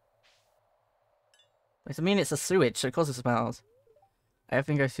 I mean, it's a sewage, so of course it smells. I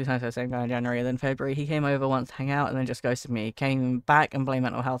often goes 2 times to the same guy in January, then February. He came over once to hang out and then just ghosted me. Came back and blamed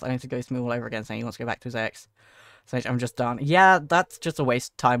mental health, only to ghost me all over again, saying he wants to go back to his ex. So I'm just done. Yeah, that's just a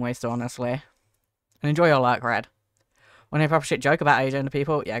time waster, honestly. And enjoy your luck, Red. Want to proper shit joke about agender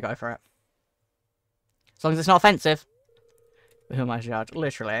people? Yeah, go for it. As long as it's not offensive. But who am I to judge?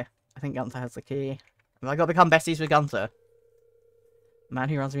 Literally. I think Gunther has the key. Have I got to become besties with Gunther? Man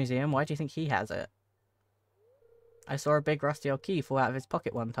who runs a museum? Why do you think he has it? I saw a big rusty old key fall out of his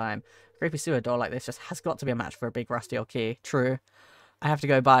pocket one time. A creepy sewer door like this just has got to be a match for a big rusty old key. True. I have to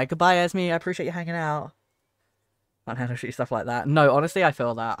go bye. Goodbye, Esme. I appreciate you hanging out. Can't handle shitty stuff like that. No, honestly, I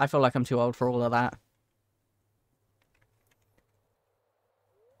feel that. I feel like I'm too old for all of that.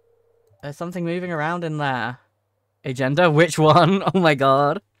 There's something moving around in there. Agenda? Which one? Oh my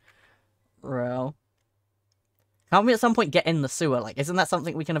god. Real. Can't we at some point get in the sewer? Like, isn't that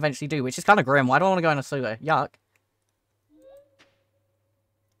something we can eventually do? Which is kind of grim. Why do I want to go in a sewer? Yuck.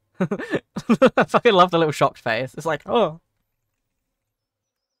 I fucking love the little shocked face. It's like, oh.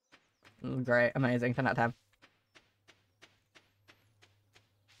 Great. Amazing. 10 out of 10.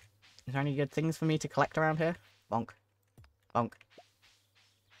 Is there any good things for me to collect around here? Bonk. Bonk.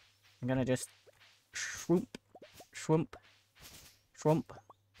 I'm gonna just... Shwoop. Shwoomp. Shwoomp.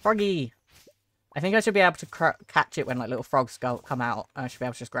 Froggy! I think I should be able to catch it when, like, little frogs come out. I should be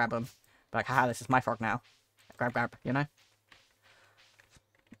able to just grab them. Be like, haha, this is my frog now. Grab, grab, you know?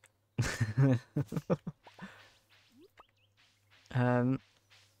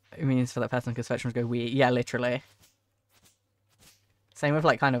 It means for that person because spectrums go wee. Yeah, literally. Same with,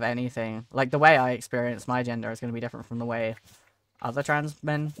 like, kind of anything. Like, the way I experience my gender is going to be different from the way other trans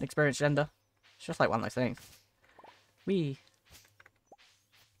men experience gender. It's just like one of those things. Wee.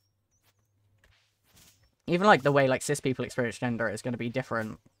 Even, like, the way, like, cis people experience gender is going to be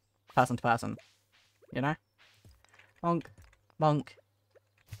different person to person. You know? Bonk. Bonk.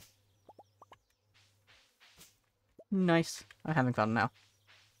 Nice. I'm having fun now.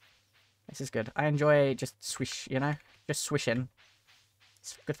 This is good. I enjoy just swish, you know? Just swishing.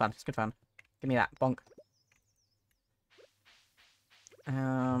 It's good fun. It's good fun. Give me that. Bonk.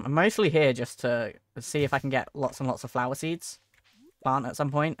 I'm mostly here just to see if I can get lots and lots of flower seeds. Plant at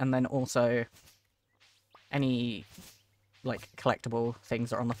some point, and then also any, like, collectible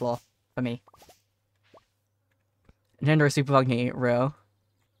things that are on the floor for me. Gender is super funky, real.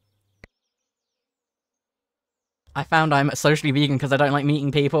 I found I'm socially vegan because I don't like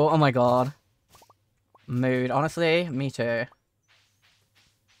meeting people. Oh my god. Mood. Honestly, me too.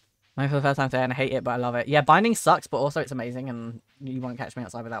 Mine for the first time today and I hate it, but I love it. Yeah, binding sucks, but also it's amazing and you won't catch me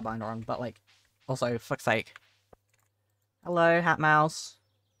outside without binder on. But, like, also, fuck's sake. Hello, Hat Mouse.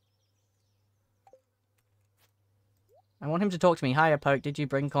 I want him to talk to me. Hiya, Poke. Did you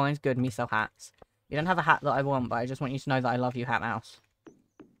bring coins? Good, me sell hats. You don't have a hat that I want, but I just want you to know that I love you, Hat Mouse.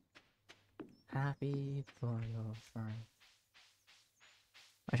 Happy for your friend.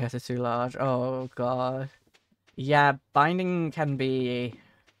 My chest is too large. Oh, god. Yeah, binding can be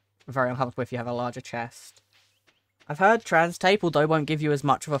very uncomfortable if you have a larger chest. I've heard trans tape, although won't give you as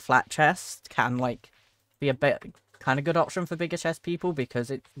much of a flat chest, can, like, be a bit kind of good option for bigger chest people because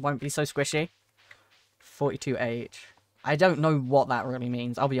it won't be so squishy. 42H. I don't know what that really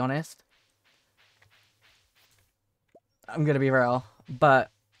means, I'll be honest. I'm gonna be real, but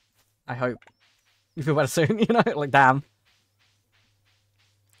I hope you feel better soon, you know? Like, damn.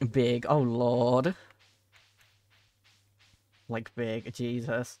 Big. Oh, lord. Like, big.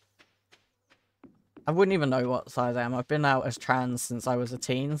 Jesus. I wouldn't even know what size I am. I've been out as trans since I was a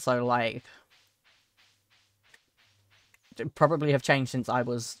teen, so, like... it probably have changed since I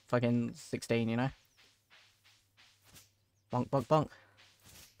was fucking 16, you know? Bonk, bonk, bonk.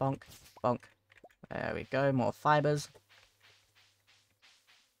 Bonk, bonk. There we go. More fibers.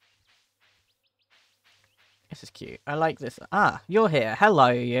 This is cute. I like this. Ah, you're here. Hello,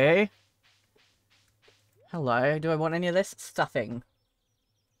 you. Hello. Do I want any of this? Stuffing.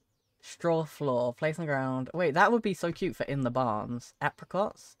 Straw floor. Place on the ground. Wait, that would be so cute for in the barns.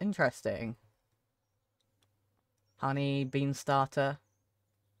 Apricots? Interesting. Honey, bean starter.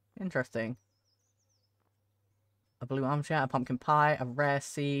 Interesting. A blue armchair, a pumpkin pie, a rare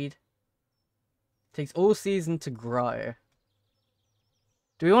seed. Takes all season to grow.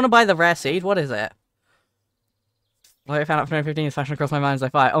 Do we want to buy the rare seed? What is it? Well, I found out for 15 is fashion across my mind as I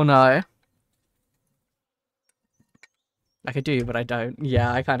fight. Oh no. I could do, but I don't.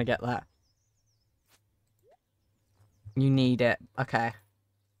 Yeah, I kind of get that. You need it. Okay.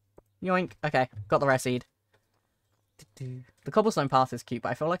 Yoink. Okay, got the rare seed. The cobblestone path is cute, but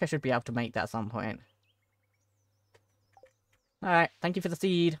I feel like I should be able to make that at some point. Alright, thank you for the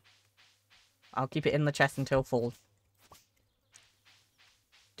seed. I'll keep it in the chest until full.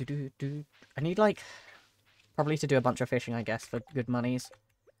 I need, like, probably to do a bunch of fishing, I guess, for good monies.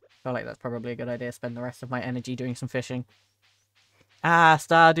 I feel like that's probably a good idea. Spend the rest of my energy doing some fishing. Ah,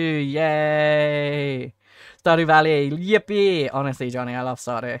 Stardew, yay! Stardew Valley, yippee! Honestly, Johnny, I love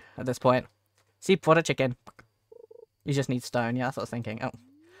Stardew at this point. See, what a chicken. You just need stone. Yeah, that's what I was thinking. Oh.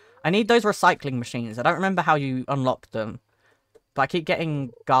 I need those recycling machines. I don't remember how you unlock them. But I keep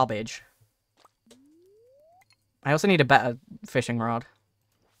getting garbage. I also need a better fishing rod.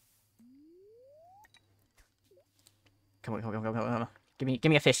 Come on. Give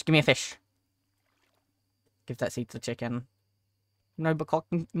me a fish. Give me a fish. Give that seed to the chicken. No buckcock.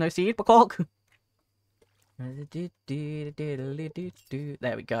 No seed, buckcock. There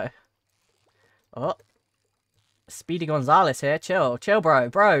we go. Oh. Speedy Gonzalez here. Chill, bro.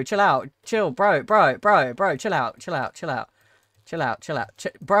 Bro, chill out. Chill, bro. Chill out.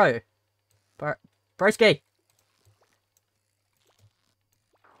 Bro. Broski.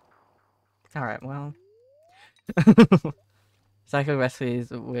 Alright, well. Cycle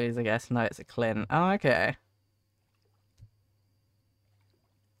recipes, ways, I guess. No, it's a Clint. Oh, okay.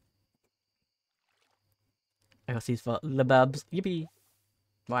 I got these for the bubs. Yippee.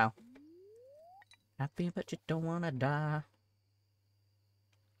 Wow. Happy, but you don't wanna die.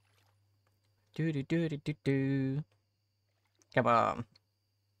 Do. Come on.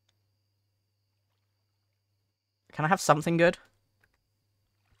 Can I have something good?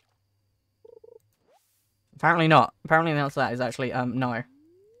 Apparently not. Apparently the answer to that is actually, no.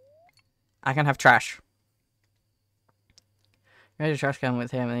 I can have trash. Go to the trash can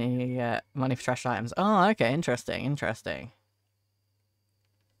with him and you get money for trash items. Oh, okay. Interesting.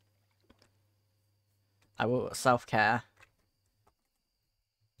 I will self-care.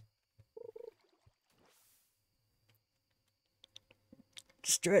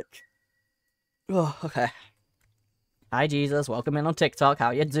 Stretch. Oh, okay. Hi, Jesus. Welcome in on TikTok.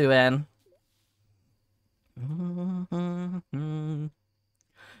 How you doing?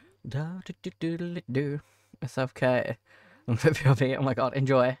 Self-care. Oh my god,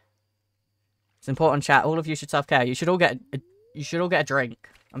 enjoy. It's important, chat. All of you should self-care. You should all get a drink.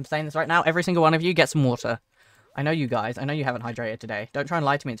 I'm saying this right now. Every single one of you get some water. I know you guys. I know you haven't hydrated today. Don't try and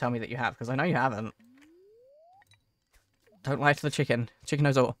lie to me and tell me that you have, because I know you haven't. Don't lie to the chicken. Chicken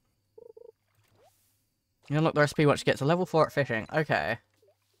knows all. You unlock the recipe once you get to level 4 at fishing. Okay.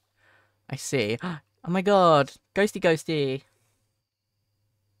 I see. Oh my god. Ghosty.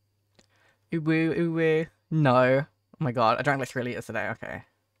 Ooh. No. Oh my god. I drank like 3 liters today. Okay.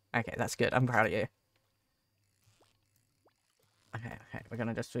 Okay, that's good. I'm proud of you. Okay. We're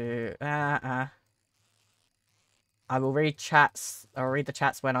gonna just do... I will read chats. I'll read the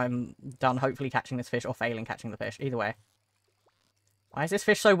chats when I'm done hopefully catching this fish or failing catching the fish. Either way. Why is this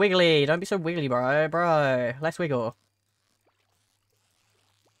fish so wiggly? Don't be so wiggly, bro. Bro. Let's wiggle.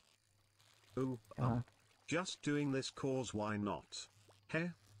 Ooh, just doing this cause why not? Heh?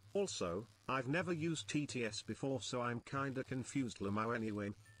 Also, I've never used TTS before, so I'm kinda confused. Lamo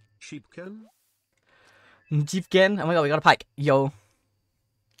anyway. Sheepkin? Sheepkin? Oh my god, we got a pike. Yo.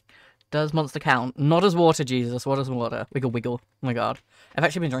 Does monster count? Not as water, Jesus. What is water? Wiggle. Oh my god. I've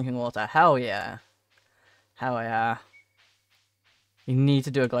actually been drinking water. Hell yeah. You need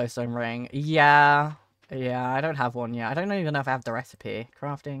to do a glowstone ring. Yeah, I don't have one yet. I don't even know if I have the recipe.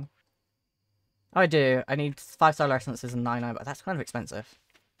 Crafting. Oh, I do. I need 5 solar essences and 9 but that's kind of expensive.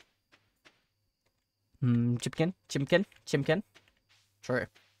 Chimkin. True.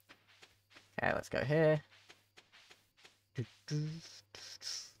 Okay, let's go here.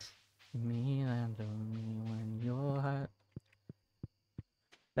 Me and me when you're hurt.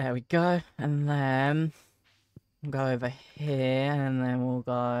 There we go. And then we'll go over here and then we'll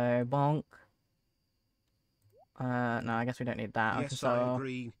go bonk. No, I guess we don't need that. Yes, I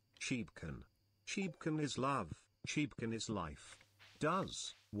agree. Sheepkin. Sheepkin is love. Sheepkin is life.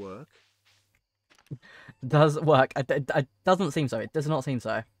 Does work? Does work. It doesn't seem so. It does not seem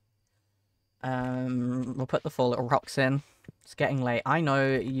so. We'll put the 4 little rocks in. It's getting late. I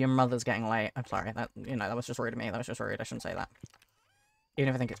know your mother's getting late. I'm sorry. That was just rude of me. That was just rude. I shouldn't say that. Even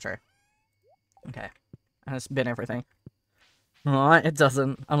if I think it's true. Okay. And it's been everything. Alright, it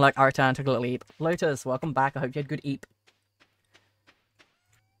doesn't. Unlike our turn, took a little eep. Lotus, welcome back. I hope you had good eep.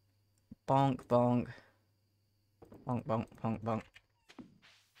 Bonk, bonk. Bonk, bonk, bonk, bonk.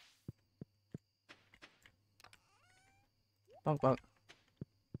 Bonk, bonk.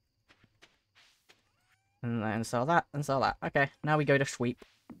 And then sell that, and sell that. Okay, now we go to sweep.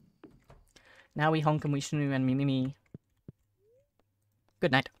 Now we honk and we snoo and me.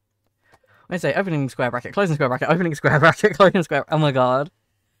 Good night. I say opening square bracket, closing square bracket, opening square bracket, closing square. Oh my god.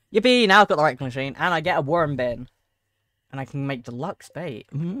 Yippee! Now I've got the right machine, and I get a worm bin. And I can make deluxe bait.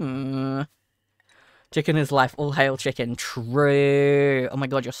 Chicken is life. All hail chicken. True. Oh my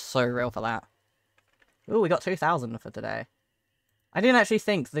god, you're so real for that. Ooh, we got 2,000 for today. I didn't actually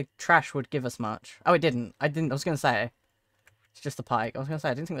think the trash would give us much. Oh, it didn't. I was going to say. It's just the pike. I was going to say,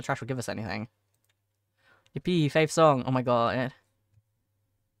 I didn't think the trash would give us anything. Yippee, fave song. Oh my god.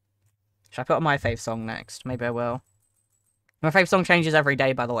 Should I put on my fave song next? Maybe I will. My fave song changes every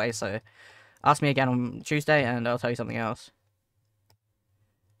day, by the way, so ask me again on Tuesday and I'll tell you something else.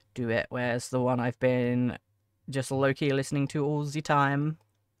 Do it. Where's the one I've been just low-key listening to all the time?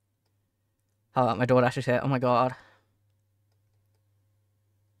 Oh, my DoorDash is here. Oh my god.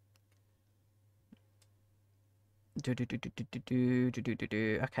 Okay.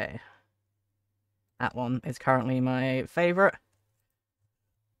 That one is currently my favourite.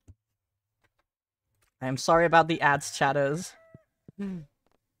 I am sorry about the ads, chatters.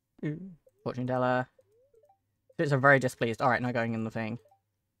 Fortune Della. Spirits are very displeased. Alright, now going in the thing.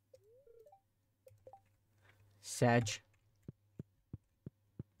 Sedge.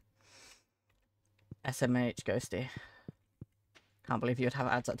 SMH Ghosty. Can't believe you would have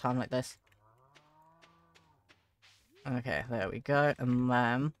ads at a time like this. Okay, there we go. And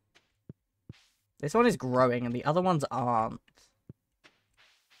then this one is growing and the other ones aren't.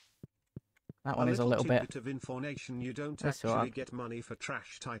 That one is a little bit of information: you don't actually get money for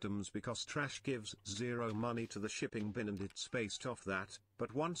trashed items because trash gives 0 money to the shipping bin and it's based off that,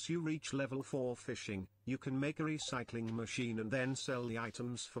 but once you reach level 4 fishing, you can make a recycling machine and then sell the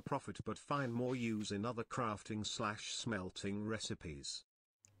items for profit but find more use in other crafting/smelting recipes.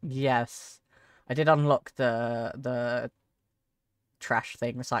 Yes. I did unlock the trash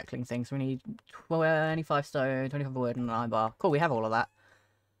thing, recycling thing, so we need 25 stone, 25 wood and an iron bar. Cool, we have all of that.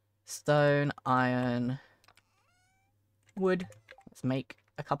 Stone, iron, wood. Let's make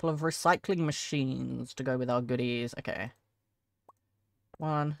a couple of recycling machines to go with our goodies. Okay.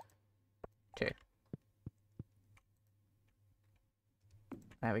 1, 2.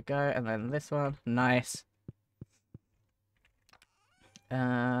 There we go. And then this one. Nice.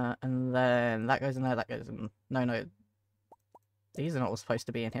 And then that goes in there, that goes in... No. These are not all supposed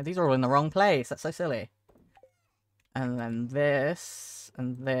to be in here. These are all in the wrong place. That's so silly. And then this,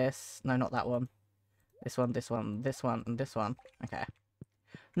 and this. No, not that one. This one, this one, this one, and this one. Okay.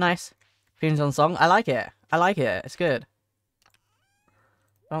 Nice. Tunes on song. I like it. I like it. It's good.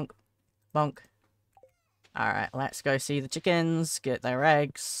 Bonk. Bonk. Alright, let's go see the chickens. Get their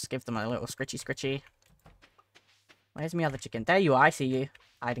eggs. Give them a little scritchy. Where's my other chicken? There you are. I see you.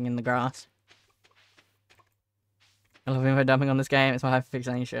 Hiding in the grass. I love info dumping on this game. It's my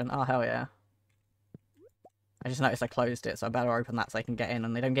hyperfixation. Oh, hell yeah. I just noticed I closed it, so I better open that so they can get in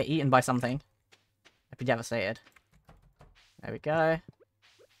and they don't get eaten by something. I'd be devastated. There we go.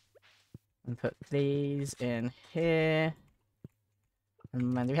 And put these in here.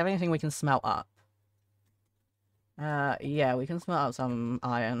 And then do we have anything we can smelt up? Yeah, we can smelt up some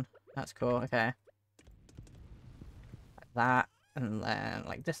iron. That's cool, okay. Like that. And then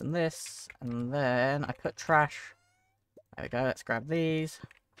like this and this. And then I put trash. There we go, let's grab these.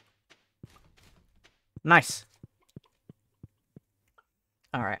 Nice.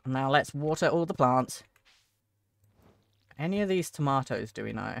 Alright, now let's water all the plants. Any of these tomatoes do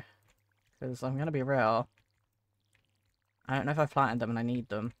we know? Because I'm going to be real. I don't know if I've planted them and I need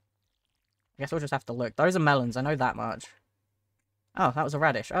them. I guess we'll just have to look. Those are melons, I know that much. Oh, that was a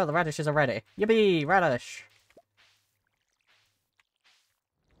radish. Oh, the radishes are ready. Yippee! Radish!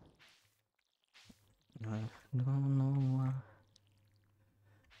 No.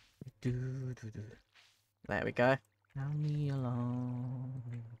 There we go. Now me alone.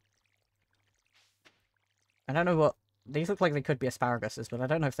 I don't know what... These look like they could be asparaguses, but I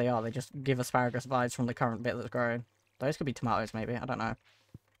don't know if they are. They just give asparagus vibes from the current bit that's growing. Those could be tomatoes, maybe. I don't know.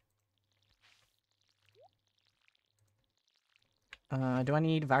 Do I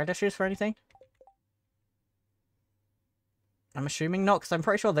need radishes for anything? I'm assuming not, because I'm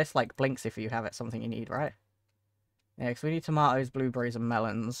pretty sure this, like, blinks if you have it, something you need, right? Yeah, because we need tomatoes, blueberries, and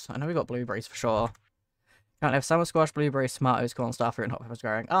melons. I know we got blueberries for sure. Can't have summer squash, blueberries, tomatoes, corn, starfruit, and hot peppers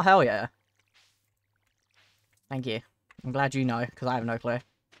growing. Oh, hell yeah. Thank you. I'm glad you know, because I have no clue.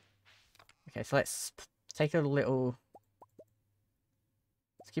 Okay, so let's take a little...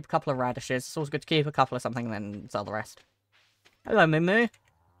 Let's Let's keep a couple of radishes. It's always good to keep a couple of something and then sell the rest. Hello, Moo.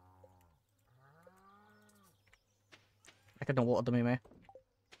 I couldn't water the Moo.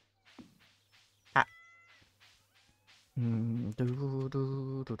 Ah. I'm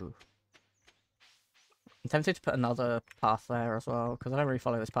tempted to put another path there as well, because I don't really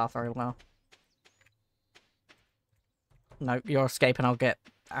follow this path very well. No, you're escaping, I'll get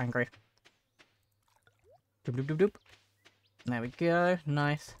angry. Doop, doop, doop, doop. There we go,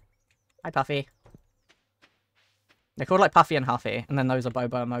 nice. Hi, Puffy. They're called like Puffy and Huffy, and then those are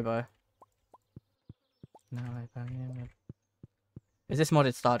Bobo and Mobo. No, is this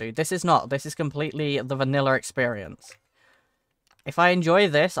modded Stardew? This is not. This is completely the vanilla experience. If I enjoy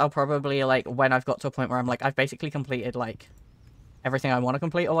this, I'll probably, like, when I've got to a point where I'm like, I've basically completed, like, everything I want to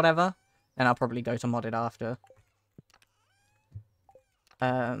complete or whatever, then I'll probably go to modded after.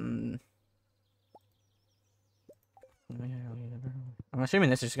 I'm assuming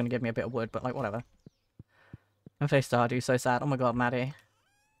this is just going to give me a bit of wood, but, like, whatever. I'm face Stardew, so sad. Oh my god, Maddie.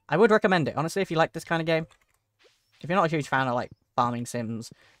 I would recommend it, honestly, if you like this kind of game. If you're not a huge fan of, like, farming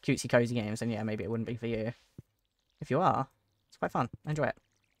sims, cutesy cozy games, then yeah, maybe it wouldn't be for you. If you are, it's quite fun. Enjoy it.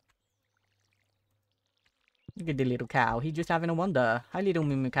 Look at the little cow. He's just having a wander. Hi, little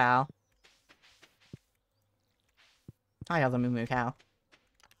moo moo cow. Hi, other moo moo cow.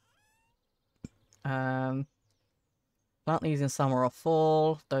 Plant these in summer or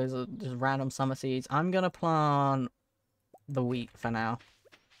fall. Those are just random summer seeds. I'm gonna plant the wheat for now.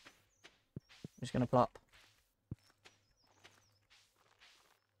 I'm just gonna plop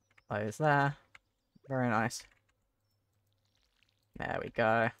those there. Very nice. There we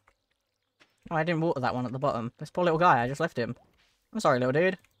go. Oh, I didn't water that one at the bottom. This poor little guy, I just left him. I'm sorry, little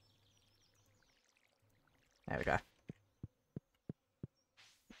dude. There we go.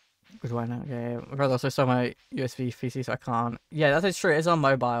 Good one, okay. My brother also stole my USB PC, so I can't. Yeah, that is true. It is on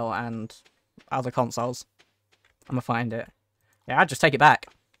mobile and other consoles. I'm gonna find it. Yeah, I'd just take it back.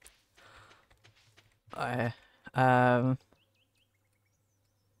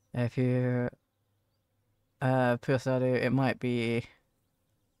 If you pure Stardew, it might be.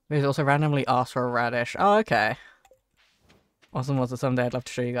 There's also randomly ask for a radish. Oh, okay. Awesome was it someday I'd love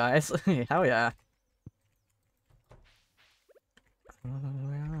to show you guys. Hell yeah.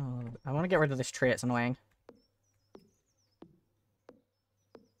 I want to get rid of this tree, it's annoying. I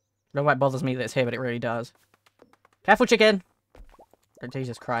don't know why it bothers me that it's here, but it really does. Careful, chicken! Oh,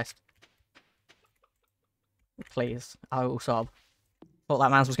 Jesus Christ. Please, I will sob. Thought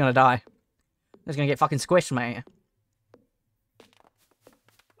that man's was gonna die. He's gonna get fucking squished, mate.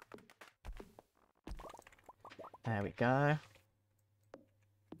 There we go.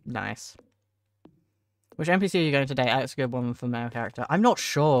 Nice. Which NPC are you going today? That's a good one for male character. I'm not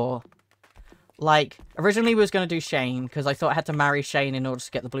sure. Like, originally we was going to do Shane, because I thought I had to marry Shane in order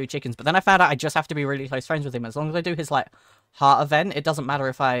to get the blue chickens, but then I found out I just have to be really close friends with him. As long as I do his, like, heart event, it doesn't matter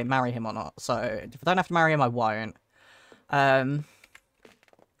if I marry him or not. So, if I don't have to marry him, I won't. But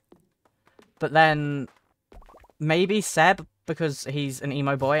then, maybe Seb, because he's an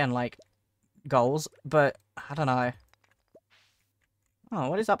emo boy and, like, goals, but I don't know. Oh,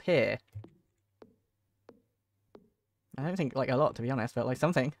 what is up here? I don't think, like, a lot, to be honest, but, like,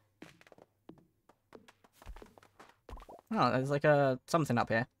 something. Oh, there's, like, something up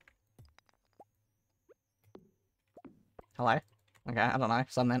here. Hello? Okay, I don't know,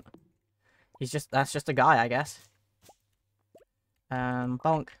 something. That's just a guy, I guess.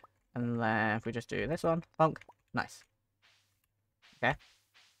 Bonk. And then if we just do this one, bonk. Nice. Okay.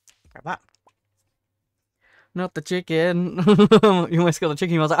 Grab that. Not the chicken. You almost got the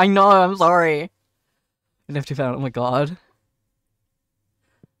chicken. I was like, I know, I'm sorry. Nifty found. Oh my god.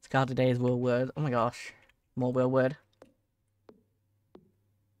 This card today is Willwood. Oh my gosh. More Willwood.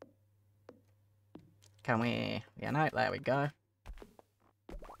 Can we? Yeah, no, there we go.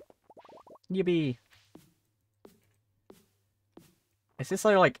 Yippee. It's just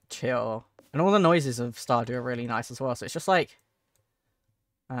so, like, chill. And all the noises of Stardew are really nice as well, so it's just like...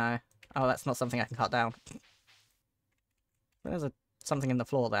 oh, that's not something I can cut down. There's something in the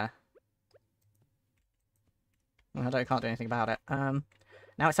floor there. I can't do anything about it. Now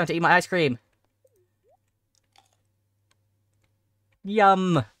it's time to eat my ice cream.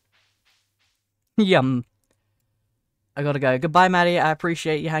 Yum. Yum. I gotta go. Goodbye, Maddie. I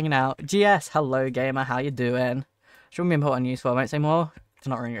appreciate you hanging out. GS, hello, gamer. How you doing? Shouldn't be important and useful. I won't say more to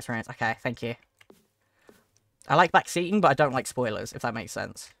not ruin your experience. Okay, thank you. I like backseating, but I don't like spoilers, if that makes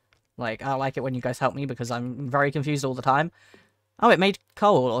sense. Like, I like it when you guys help me because I'm very confused all the time. Oh, it made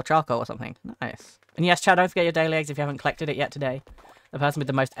coal or charcoal or something. Nice. And yes, Chad, don't forget your daily eggs if you haven't collected it yet today. The person with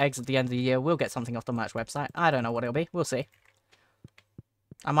the most eggs at the end of the year will get something off the merch website. I don't know what it'll be. We'll see.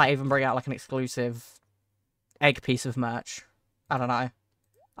 I might even bring out like an exclusive egg piece of merch. I don't know.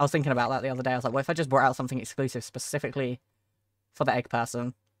 I was thinking about that the other day. I was like, what if I just brought out something exclusive specifically for the egg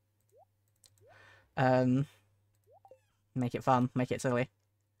person? Make it fun, make it silly.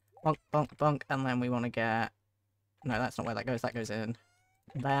 Bonk, bonk, bonk, and then we want to get... No, that's not where that goes in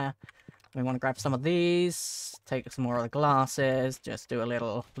there. We want to grab some of these, take some more of the glasses, just do a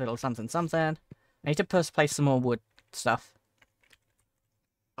little something something. I need to place some more wood stuff.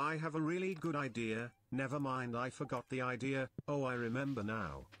 I have a really good idea. Never mind, I forgot the idea. Oh, I remember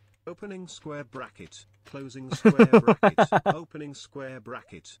now. Opening square bracket, closing square bracket, opening square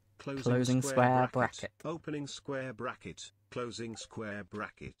bracket, closing square bracket, opening square bracket, closing square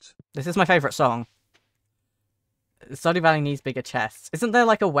bracket. This is my favourite song. Stardew Valley needs bigger chests. Isn't there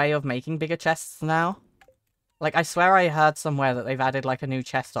like a way of making bigger chests now? Like, I swear I heard somewhere that they've added like a new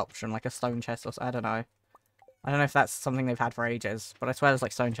chest option, like a stone chest or I don't know. I don't know if that's something they've had for ages, but I swear there's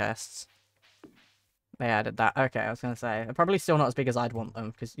like stone chests. They added that. Okay, I was going to say. They're probably still not as big as I'd want them,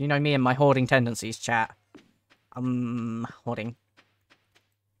 because you know me and my hoarding tendencies, chat. Hoarding.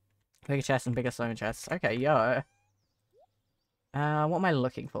 Bigger chests and bigger stone chests. Okay, yo. What am I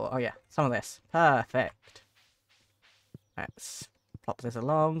looking for? Oh yeah, some of this. Perfect. Let's pop this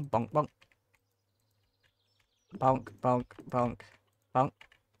along. Bonk, bonk. Bonk, bonk, bonk, bonk.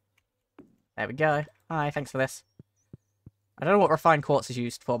 There we go. Hi, thanks for this. I don't know what refined quartz is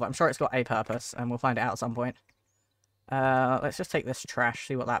used for, but I'm sure it's got a purpose, and we'll find it out at some point. Let's just take this trash,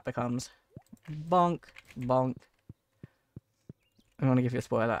 see what that becomes. Bonk, bonk. I want to give you a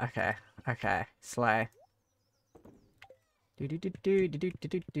spoiler. Okay, okay. Slay.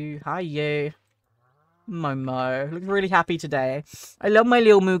 Do. Hi, you. Momo. Looks really happy today. I love my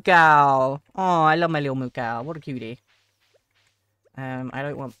little Mukau. Oh, I love my little Mukau. What a cutie. I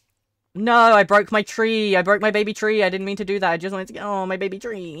don't want... No, I broke my tree. I broke my baby tree. I didn't mean to do that. I just wanted to get... Oh, my baby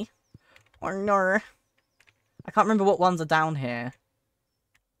tree. Oh, no. I can't remember what ones are down here.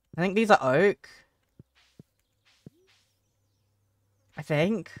 I think these are oak. I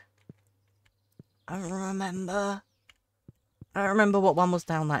think. I don't remember. I don't remember what one was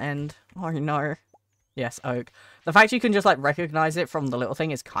down that end. Oh, no. Yes, oak. The fact you can just, like, recognize it from the little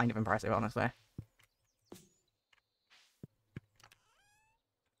thing is kind of impressive, honestly.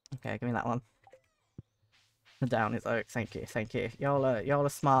 Okay, give me that one. The down is oak. Thank you, thank you. Y'all are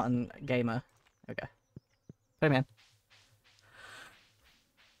smart and gamer. Okay. Put him in.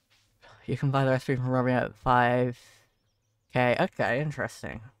 You can buy the recipe from Robbie at 5k. Okay,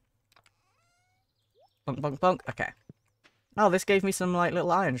 interesting. Bonk, bonk, bonk. Okay. Oh, this gave me some, like,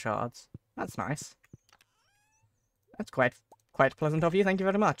 little iron shards. That's nice. That's quite pleasant of you. Thank you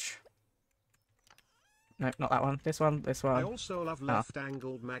very much. Nope, not that one. This one, this one. I also love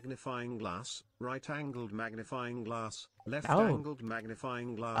left-angled magnifying glass, right-angled magnifying glass, left-angled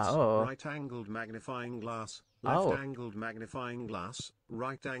magnifying glass, right-angled magnifying glass, left-angled magnifying glass,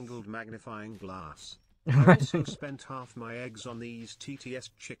 right-angled magnifying glass. I also spent half my eggs on these TTS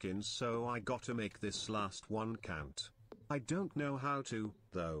chickens, so I gotta make this last one count. I don't know how to,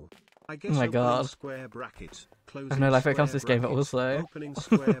 though. I guess opening square bracket, closing I know life when it comes to square this game, but also... Opening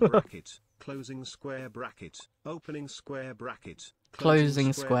square bracket, closing square bracket, opening square bracket,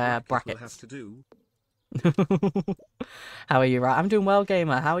 closing square brackets. Will have to do. How are you, right? I'm doing well,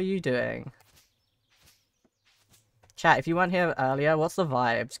 gamer. How are you doing? Chat, if you weren't here earlier, what's the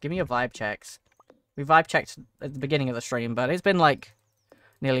vibes? Give me your vibe checks. We vibe checked at the beginning of the stream, but it's been like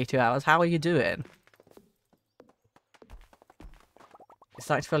nearly 2 hours. How are you doing? It's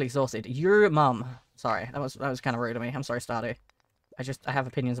starting to feel exhausted. Your mum. Sorry, that was kind of rude of me. I'm sorry, Stardew. I have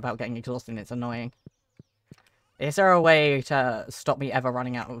opinions about getting exhausted and it's annoying. Is there a way to stop me ever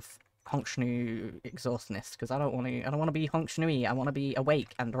running out of honk-shnu exhaustness? Because I don't want to be honk-shnu-y. I want to be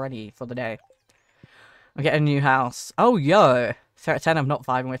awake and ready for the day. I'm getting a new house. Oh, yo! 10 I'm not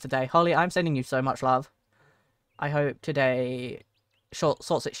vibing with today. Holly, I'm sending you so much love. I hope today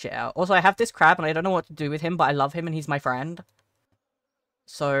sorts its shit out. Also, I have this crab and I don't know what to do with him, but I love him and he's my friend.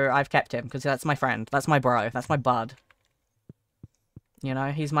 So I've kept him because that's my friend. That's my bro. That's my bud. You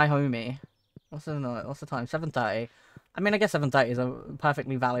know, he's my homie. What's the time? 7:30. I mean, I guess 7:30 is a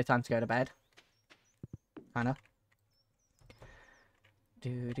perfectly valid time to go to bed. Kinda.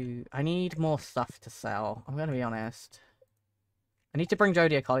 I need more stuff to sell. I'm gonna be honest. I need to bring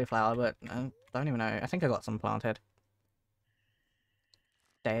Jodie a cauliflower, but I don't even know. I think I got some planted.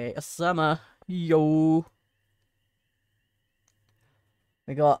 Day of summer. Yo.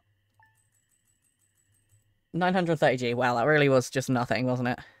 We got 930G. Wow, that really was just nothing, wasn't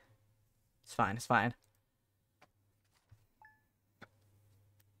it? It's fine, it's fine.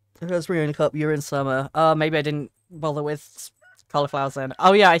 Let's bring in a cup. You're in summer. Maybe I didn't bother with Cauliflower's in.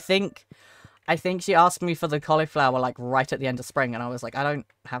 Oh yeah, I think she asked me for the cauliflower like right at the end of spring, and I was like, I don't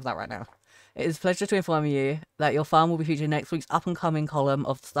have that right now. It is a pleasure to inform you that your farm will be featured in next week's up-and-coming column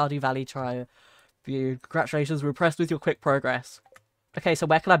of the Stardew Valley Tri View. Congratulations, we're impressed with your quick progress. Okay, so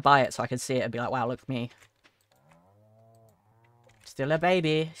where can I buy it so I can see it and be like, wow, look at me. Still a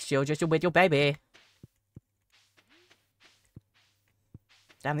baby. Still just with your baby.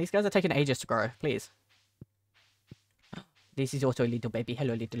 Damn, these guys are taking ages to grow. Please. This is also a little baby.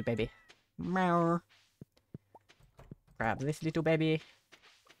 Hello, little baby. Meow. Grab this little baby.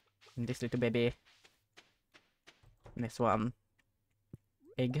 And this little baby. And this one.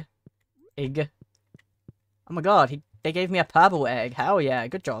 Egg. Egg. Oh my god, they gave me a purple egg. Hell yeah,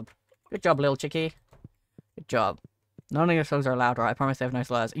 good job. Good job, little chickie. Good job. Non-English songs are allowed, right? I promise they have no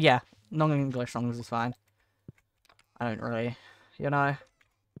slurs. Yeah, non-English songs is fine. I don't really, you know. A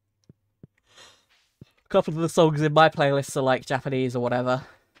couple of the songs in my playlists are like Japanese or whatever.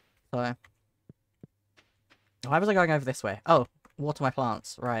 So. Why was I going over this way? Oh, water my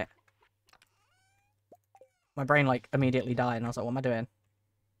plants. Right. My brain, like, immediately died, and I was like, what am I doing?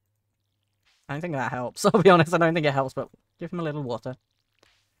 I don't think that helps. I'll be honest, I don't think it helps, but give him a little water.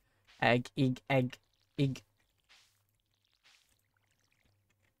 Egg, egg, egg, egg.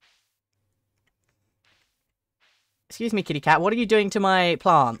 Excuse me, kitty cat, what are you doing to my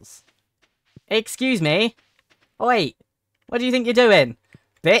plants? Excuse me? Oh, wait. What do you think you're doing?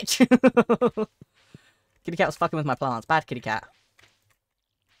 Bitch. Kitty cat was fucking with my plants. Bad kitty cat.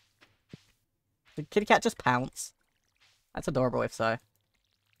 Did kitty cat just pounce? That's adorable if so.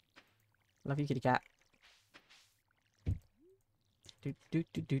 Love you, kitty cat. Do do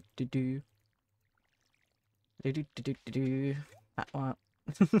do do do do. Do do do do do do. That one.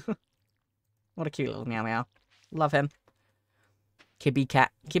 What a cute little meow meow. Love him. Kibby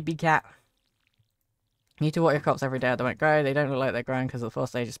cat. Kibby cat. You need to water your crops every day or they won't grow. They don't look like they're growing because of the 4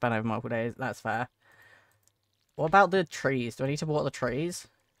 stages span over multiple days. That's fair. What about the trees? Do I need to water the trees?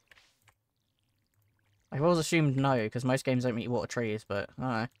 I've always assumed no, because most games don't need water trees, but I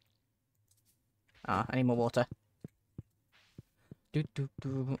don't know. Ah, I need more water.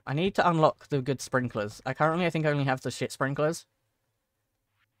 I need to unlock the good sprinklers. I think, only have the shit sprinklers.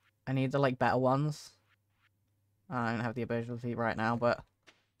 I need the, like, better ones. I don't have the ability right now, but...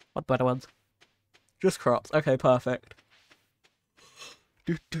 What better ones? Just crops. Okay, perfect.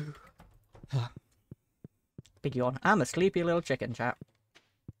 Big yawn. I'm a sleepy little chicken, chap.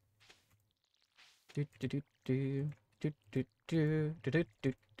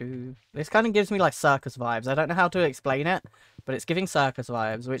 This kind of gives me like circus vibes. I don't know how to explain it, but it's giving circus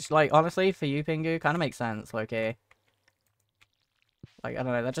vibes, which, like, honestly, for you, Pingu, kind of makes sense, Loki. Like, I don't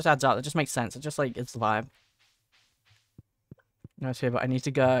know, that just adds up. It just makes sense. It just, like, it's the vibe. No, it's here, but I need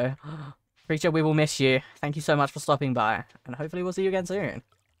to go. Creature, we will miss you. Thank you so much for stopping by, and hopefully we'll see you again soon.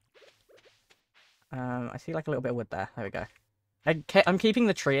 I see, like, a little bit of wood there. There we go. I'm keeping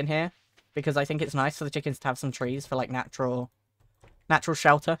the tree in here, because I think it's nice for the chickens to have some trees for, like, natural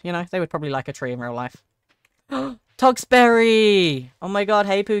shelter, you know? They would probably like a tree in real life. Toxberry! Oh my god,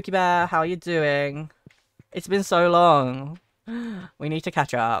 hey Pookie Bear, how are you doing? It's been so long. We need to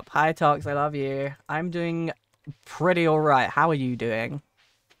catch up. Hi Tox, I love you. I'm doing pretty alright. How are you doing?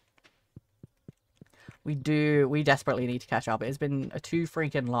 We desperately need to catch up. It has been too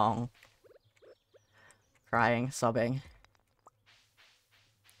freaking long. Crying, sobbing.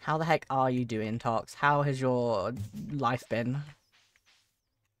 How the heck are you doing, Tox? How has your life been?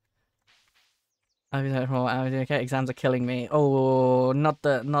 I'm doing okay. Exams are killing me. Oh, not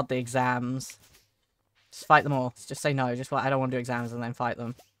the exams. Just fight them all. Just say no. Just I don't want to do exams and then fight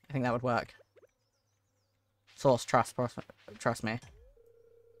them. I think that would work. Source, trust me.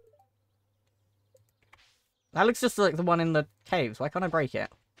 That looks just like the one in the caves. Why can't I break it?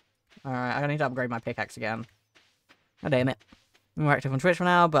 Alright, I need to upgrade my pickaxe again. Oh, damn it. I'm more active on Twitch for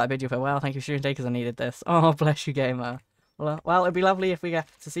now, but I bid you farewell. Thank you for shooting today because I needed this. Oh, bless you, gamer. Well, it'd be lovely if we get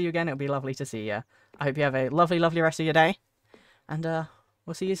to see you again. It'd be lovely to see you. I hope you have a lovely, lovely rest of your day. And,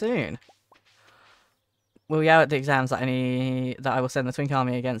 we'll see you soon. Will you out at the exams that I will send the Twink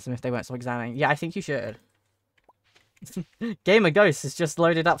Army against them if they won't stop examining? Yeah, I think you should. Gamer Ghost has just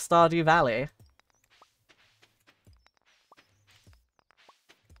loaded up Stardew Valley.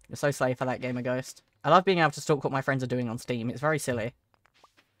 You're so slay for that, Gamer Ghost. I love being able to stalk what my friends are doing on Steam. It's very silly.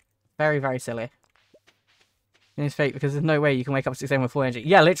 Very, very silly. And it's fake because there's no way you can wake up at 6 AM with full energy.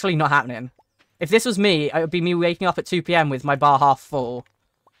 Yeah, literally not happening. If this was me, it would be me waking up at 2 PM with my bar half full.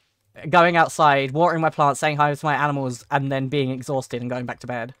 Going outside, watering my plants, saying hi to my animals, and then being exhausted and going back to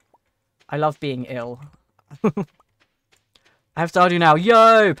bed. I love being ill. I have Stardew now.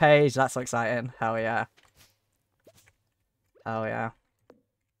 Yo, Paige! That's so exciting. Hell yeah. Oh yeah.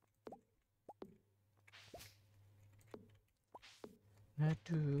 There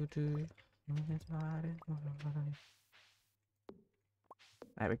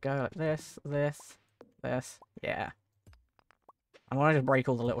we go. Like this. Yeah. I want to just break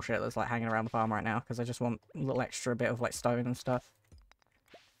all the little shit that's like hanging around the farm right now because I just want a little extra bit of like stone and stuff.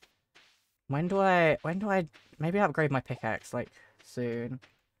 When do I maybe upgrade my pickaxe like soon?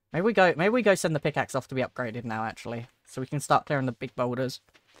 Maybe we go send the pickaxe off to be upgraded now actually. So we can start clearing the big boulders.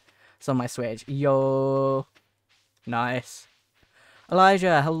 It's on my Switch. Yo. Nice.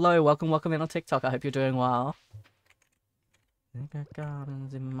 Elijah, hello, welcome in on TikTok. I hope you're doing well.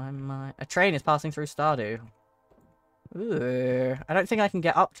 Gardens in my mind. A train is passing through Stardew. Ooh, I don't think I can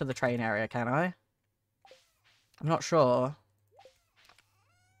get up to the train area, can I? I'm not sure.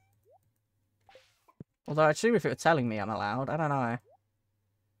 Although I assume if it were telling me I'm allowed, I don't know.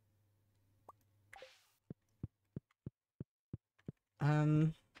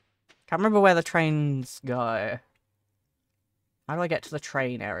 Can't remember where the trains go. How do I get to the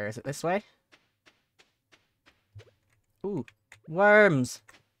train area? Is it this way? Ooh, worms!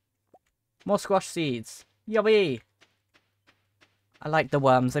 More squash seeds. Yummy! I like the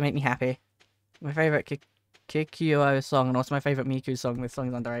worms, they make me happy. My favourite Kikuo song, and also my favourite Miku song. This song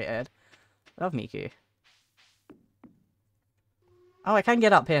is underrated. I love Miku. Oh, I can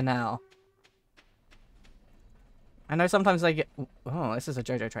get up here now. I know sometimes I get... Oh, this is a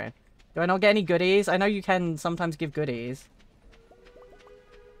JoJo train. Do I not get any goodies? I know you can sometimes give goodies.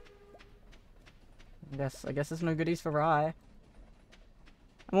 I guess there's no goodies for Rye.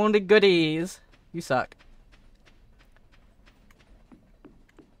 I wanted goodies. You suck.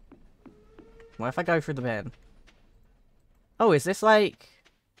 What if I go through the bin? Oh, is this like...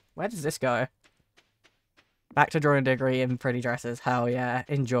 Where does this go? Back to drawing degree in pretty dresses. Hell yeah.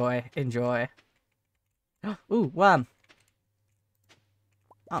 Enjoy. Enjoy. Ooh, worm.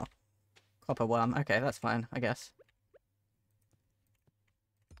 Oh. Copper worm. Okay, that's fine, I guess.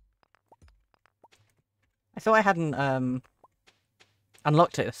 I thought I hadn't,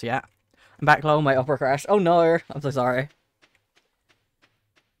 unlocked this yet. I'm back low, my opera crashed. Oh no! I'm so sorry.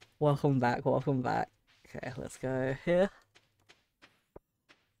 Welcome back, welcome back. Okay, let's go here.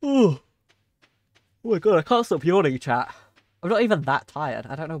 Ooh. Oh my god, I can't stop yawning, chat. I'm not even that tired.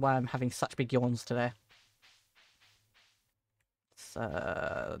 I don't know why I'm having such big yawns today. It's,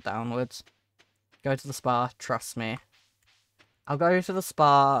 downwards. Go to the spa, trust me. I'll go to the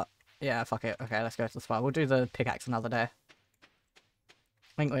spa. Yeah, fuck it. Okay, let's go to the spa. We'll do the pickaxe another day.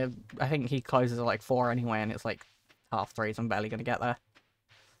 I think he closes at like 4 anyway, and it's like 3:30, so I'm barely gonna get there.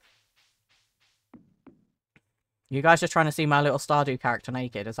 You guys just trying to see my little Stardew character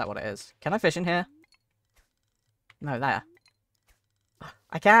naked? Is that what it is? Can I fish in here? No, there.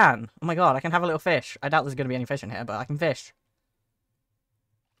 I can! Oh my god, I can have a little fish. I doubt there's gonna be any fish in here, but I can fish.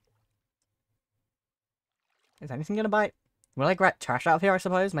 Is anything gonna bite? Will I get trash out of here, I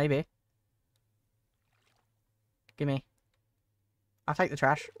suppose? Maybe. Gimme. I'll take the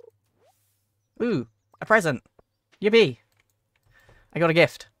trash. Ooh, a present. Yippee. I got a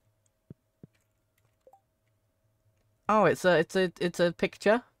gift. Oh, it's a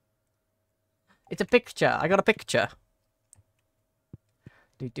picture. It's a picture. I got a picture.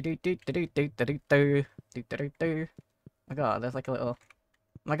 Do do do do do do do do do do do. My god, there's like a little.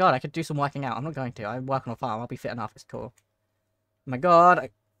 My god, I could do some working out. I'm not going to. I work on a farm. I'll be fit enough. It's cool. My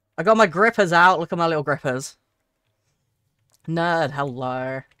god, I got my grippers out. Look at my little grippers. Nerd,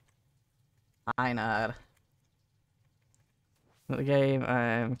 hello. Hi, nerd. The game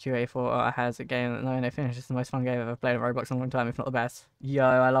QA4 has a game that no finish. It's the most fun game I've ever played in Roblox in a long time, if not the best. Yo,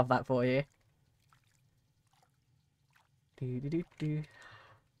 I love that for you. Do do do do.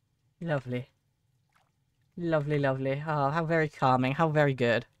 Lovely. Lovely, lovely. Oh, how very calming. How very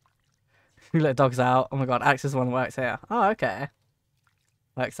good. We let dogs out. Oh my god, Axe's one works here. Oh, okay.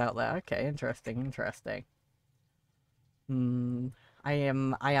 Works out there. Okay, interesting, interesting. I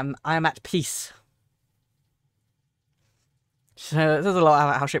am at peace. So, there's a lot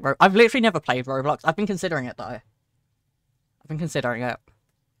about how shit I've literally never played Roblox. I've been considering it, though. I've been considering it.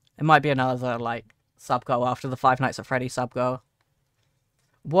 It might be another, like, sub-goal after the Five Nights at Freddy's sub-goal.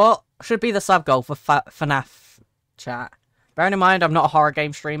 What should be the sub-goal for FNAF chat? Bearing in mind, I'm not a horror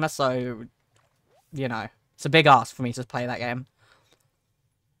game streamer, so, you know, it's a big ask for me to play that game.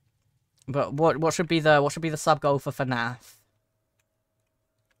 But what should be the sub-goal for FNAF?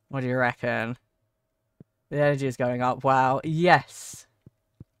 What do you reckon? The energy is going up. Wow. Yes.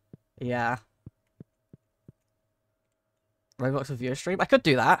 Yeah. Roblox with viewer stream? I could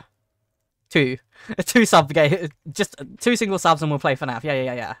do that. 2 sub game. Just 2 single subs and we'll play FNAF.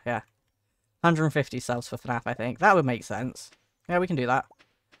 Yeah. 150 subs for FNAF, I think. That would make sense. Yeah, we can do that.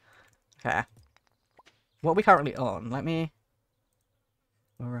 Okay. What are we currently on? Let me...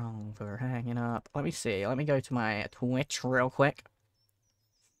 We're on for hanging up. Let me see. Let me go to my Twitch real quick.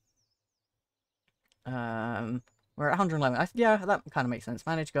 We're at 111. Yeah, that kind of makes sense.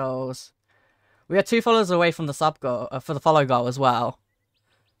 Manage goals. We are 2 followers away from the sub goal, for the follow goal as well.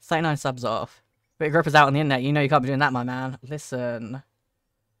 39 subs off. But your grippers out on the internet. You know you can't be doing that, my man. Listen.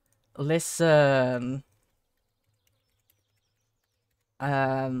 Listen.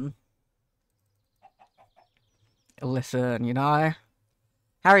 Listen, you know?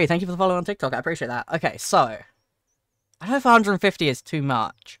 Harry, thank you for the follow on TikTok. I appreciate that. Okay, so. I don't know if 150 is too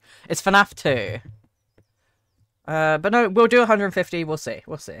much. It's FNAF 2. But no, we'll do 150. We'll see.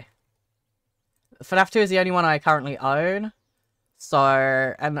 We'll see. FNAF 2 is the only one I currently own. So,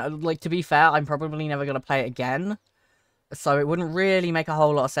 and like, to be fair, I'm probably never going to play it again. So it wouldn't really make a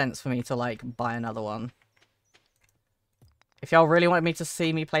whole lot of sense for me to, like, buy another one. If y'all really wanted me to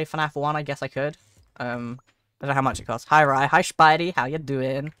see me play FNAF 1, I guess I could. I don't know how much it costs. Hi, Rye. Hi, Spidey. How you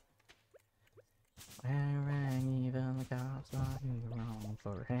doing? Even the cops are wrong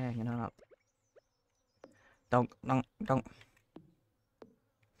for hanging up. Don't.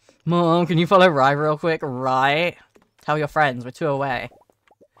 Mom, can you follow Rye real quick? Right. Tell your friends. We're 2 away.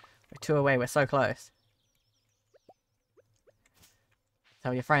 We're 2 away. We're so close.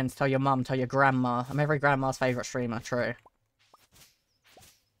 Tell your friends. Tell your mum. Tell your grandma. I'm every grandma's favourite streamer. True.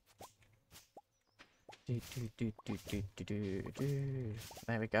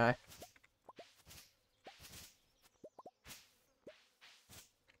 There we go.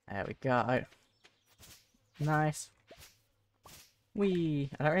 There we go. Nice. Wee.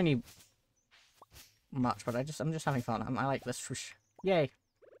 I don't really much, but I'm just having fun. I like this. Yay.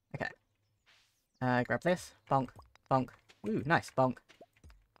 Okay. Grab this. Bonk. Bonk. Ooh, nice. Bonk.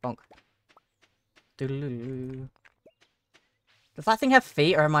 Bonk. Doodaloo. Does that thing have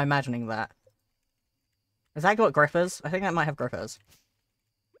feet, or am I imagining that? Has that got grippers? I think that might have grippers.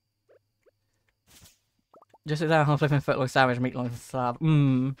 Just sit down, flipping foot long sandwich, meat long slab.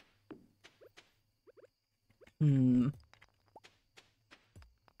 Mmm. Mmm.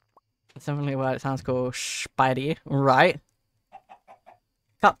 That's definitely a word. It sounds cool. Spidey. Right.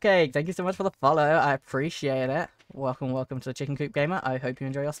 Cupcake, thank you so much for the follow. I appreciate it. Welcome to the Chicken Coop Gamer. I hope you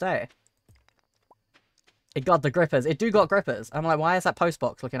enjoy your stay. It got the grippers. It do got grippers. I'm like, why is that post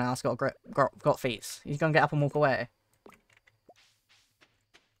box looking ass got feet? He's gonna get up and walk away.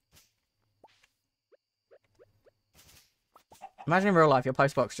 Imagine in real life, your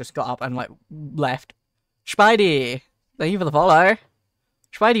post box just got up and like left. Spidey, thank you for the follow.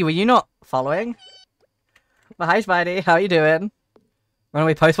 Spidey, were you not following? But hi, Spidey. How you doing?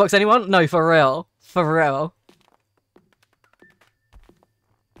 Runaway post box, anyone? No, for real. For real.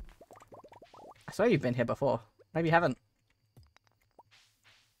 I swear you've been here before. Maybe you haven't.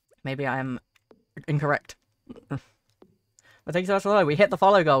 Maybe I am incorrect. But thank you so much for the follow. We hit the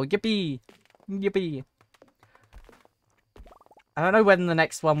follow goal. Yippee! Yippee! I don't know when the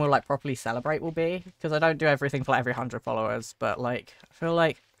next one will like properly celebrate will be, because I don't do everything for like, every 100 followers, but like, I feel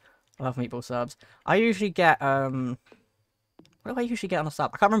like I love meatball subs. I usually get, what do I usually get on a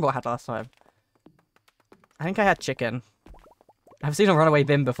sub? I can't remember what I had last time. I think I had chicken. I've seen a runaway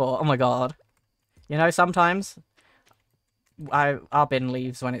bin before. Oh my god. You know, sometimes our bin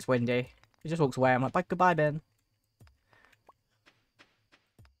leaves when it's windy. He just walks away. I'm like, bye, goodbye, bin.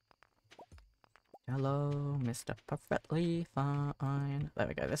 Hello, Mr. Perfectly Fine. There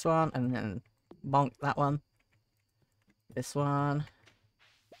we go. This one, and then bonk that one. This one.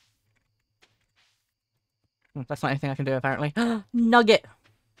 That's not anything I can do apparently. Nugget.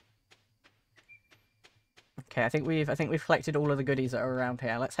 Okay, I think we've collected all of the goodies that are around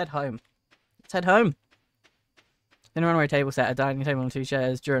here. Let's head home. Let's head home. Then a runaway table set, a dining table and 2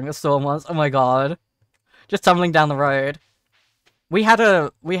 chairs during a storm once. Oh my god. Just tumbling down the road. We had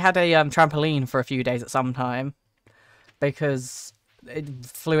a trampoline for a few days at some time because it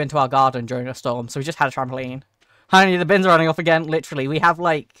flew into our garden during a storm, so we just had a trampoline. Honey, the bins are running off again. Literally, we have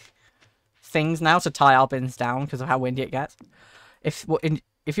like things now to tie our bins down because of how windy it gets. If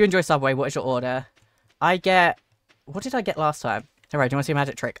you enjoy Subway, what is your order? I get... What did I get last time? Alright, do you want to see a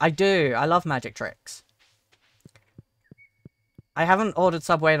magic trick? I do. I love magic tricks. I haven't ordered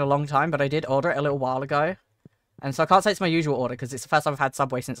Subway in a long time, but I did order it a little while ago. And so I can't say it's my usual order, because it's the first time I've had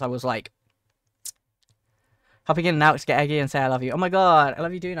Subway since I was, like, hopping in and out to get eggy and say I love you. Oh my god, I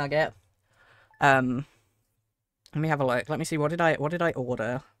love you too, Nugget. Let me have a look. Let me see, what did I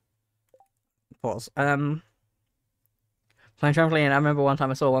order? Pause. Playing trampoline, I remember one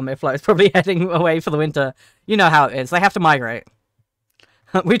time I saw one mid-float. It's probably heading away for the winter. You know how it is. They have to migrate.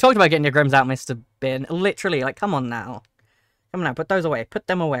 We talked about getting your Grims out, Mr. Bin. Literally, like, come on now. Come on now, put those away. Put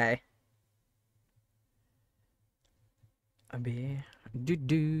them away.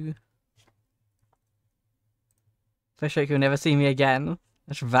 Do-do. Especially you'll never see me again.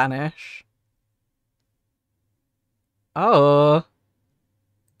 Just vanish. Oh.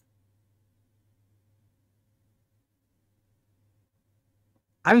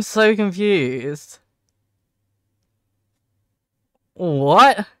 I'm so confused.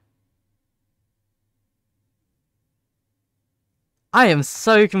 What? I am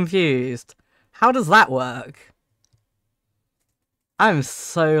so confused. How does that work? I'm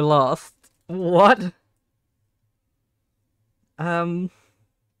so lost. What? Let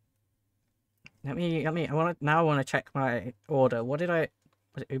me, I want to check my order. What did was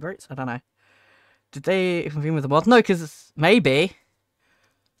it Uber Eats? I don't know. Did they convene with the mod? No, because maybe.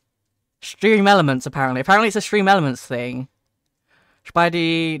 Stream Elements, apparently. Apparently it's a Stream Elements thing.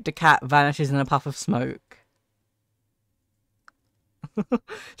 Spidey the cat vanishes in a puff of smoke.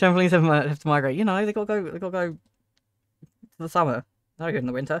 Trampolines have to migrate. You know, they gotta go to the summer. They're good in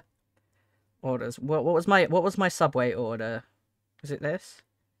the winter. Orders. What was my Subway order? Was it this?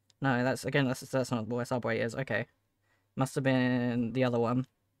 No, that's not what Subway is. Okay. Must have been the other one.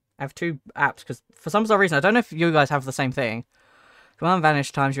 I have two apps because for some bizarre reason, I don't know if you guys have the same thing. Command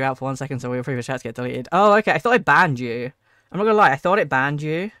vanish times you out for 1 second so your previous chats get deleted. Oh, okay. I thought it banned you. I'm not gonna lie. I thought it banned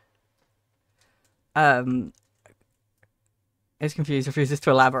you. It's confused. Refuses to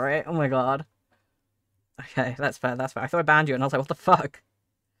elaborate. Oh my god. Okay, that's fair. That's fair. I thought it banned you, and I was like, what the fuck?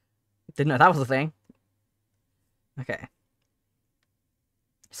 Didn't know that was a thing. Okay.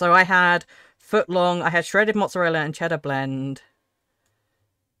 So I had footlong. I had shredded mozzarella and cheddar blend.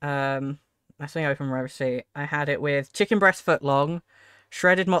 Let's see open receipt. I had it with chicken breast footlong,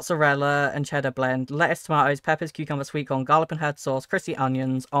 shredded mozzarella and cheddar blend, lettuce, tomatoes, peppers, cucumber, sweet corn, garlic and herb sauce, crispy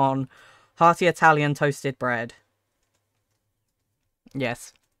onions on hearty Italian toasted bread.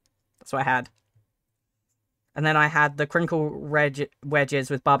 Yes, that's what I had. And then I had the crinkle wedges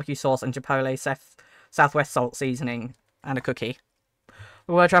with barbecue sauce and chipotle Southwest salt seasoning and a cookie.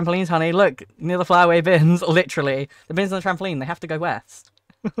 Where trampolines, honey? Look, near the flyaway bins, literally. The bins on the trampoline, they have to go west.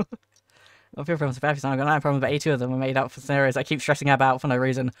 I feel problems about I've got 9 problems, but 82 of them are made up for scenarios I keep stressing about for no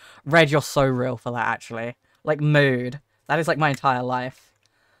reason. Red, you're so real for that, actually. Like, mood. That is like my entire life.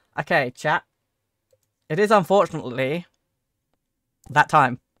 Okay, chat. It is unfortunately that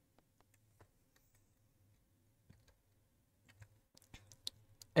time.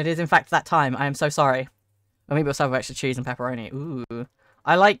 It is in fact that time. I am so sorry. Or maybe we'll serve extra cheese and pepperoni. Ooh.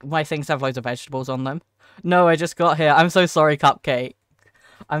 I like my things to have loads of vegetables on them. No, I just got here. I'm so sorry, Cupcake.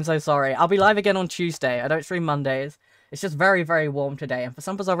 I'm so sorry. I'll be live again on Tuesday. I don't stream Mondays. It's just very, very warm today. And for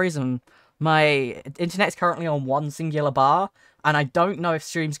some bizarre reason, my internet's currently on one singular bar. And I don't know if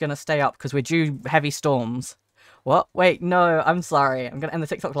stream's going to stay up because we're due heavy storms. What? Wait, no. I'm sorry. I'm going to end the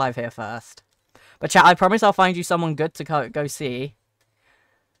TikTok live here first. But chat, I promise I'll find you someone good to go see.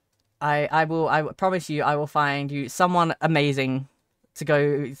 I promise you I will find you someone amazing to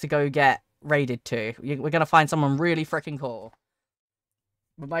go get raided to. We're going to find someone really freaking cool.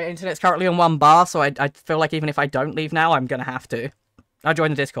 But my internet's currently on one bar, so I feel like even if I don't leave now, I'm gonna have to. I'll join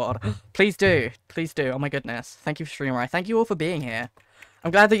the Discord. Please do. Please do. Oh my goodness. Thank you for streaming. Thank you all for being here.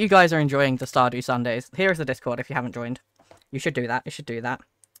 I'm glad that you guys are enjoying the Stardew Sundays. Here is the Discord if you haven't joined. You should do that. You should do that.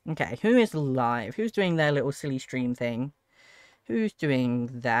 Okay, who is live? Who's doing their little silly stream thing? Who's doing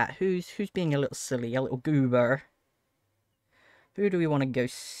that? Who's being a little silly, a little goober? Who do we want to go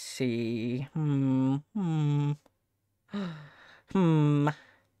see?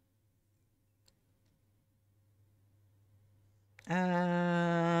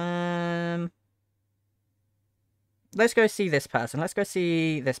 Let's go see this person. Let's go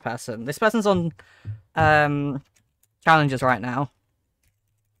see this person. This person's on challenges right now.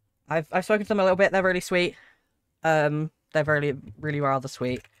 I've spoken to them a little bit. They're really sweet. They're really rather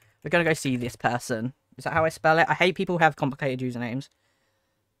sweet. We're gonna go see this person. Is that how I spell it? I hate people who have complicated usernames.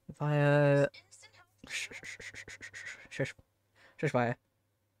 Via shush via.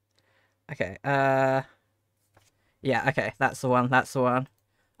 Okay, yeah, okay, that's the one, that's the one.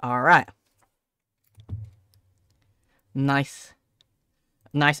 Alright. Nice.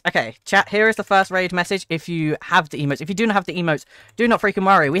 Nice. Okay, chat, here is the first raid message if you have the emotes. If you do not have the emotes, do not freaking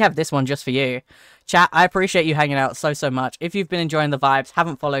worry. We have this one just for you. Chat, I appreciate you hanging out so much. If you've been enjoying the vibes,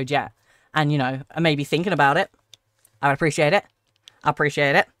 haven't followed yet, and, you know, maybe thinking about it, I would appreciate it. I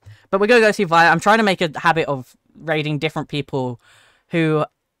appreciate it. But we're going to go see Via. I'm trying to make a habit of raiding different people who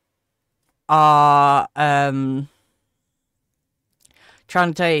are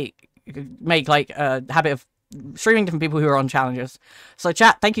trying to make like a habit of streaming different people who are on challenges. So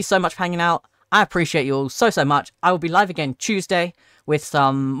chat, thank you so much for hanging out. I appreciate you all so much. I will be live again Tuesday with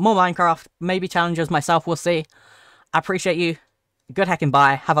some more Minecraft, maybe challenges myself, we'll see. I appreciate you. Good heckin'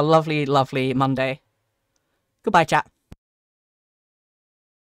 bye. Have a lovely, lovely Monday. Goodbye, chat.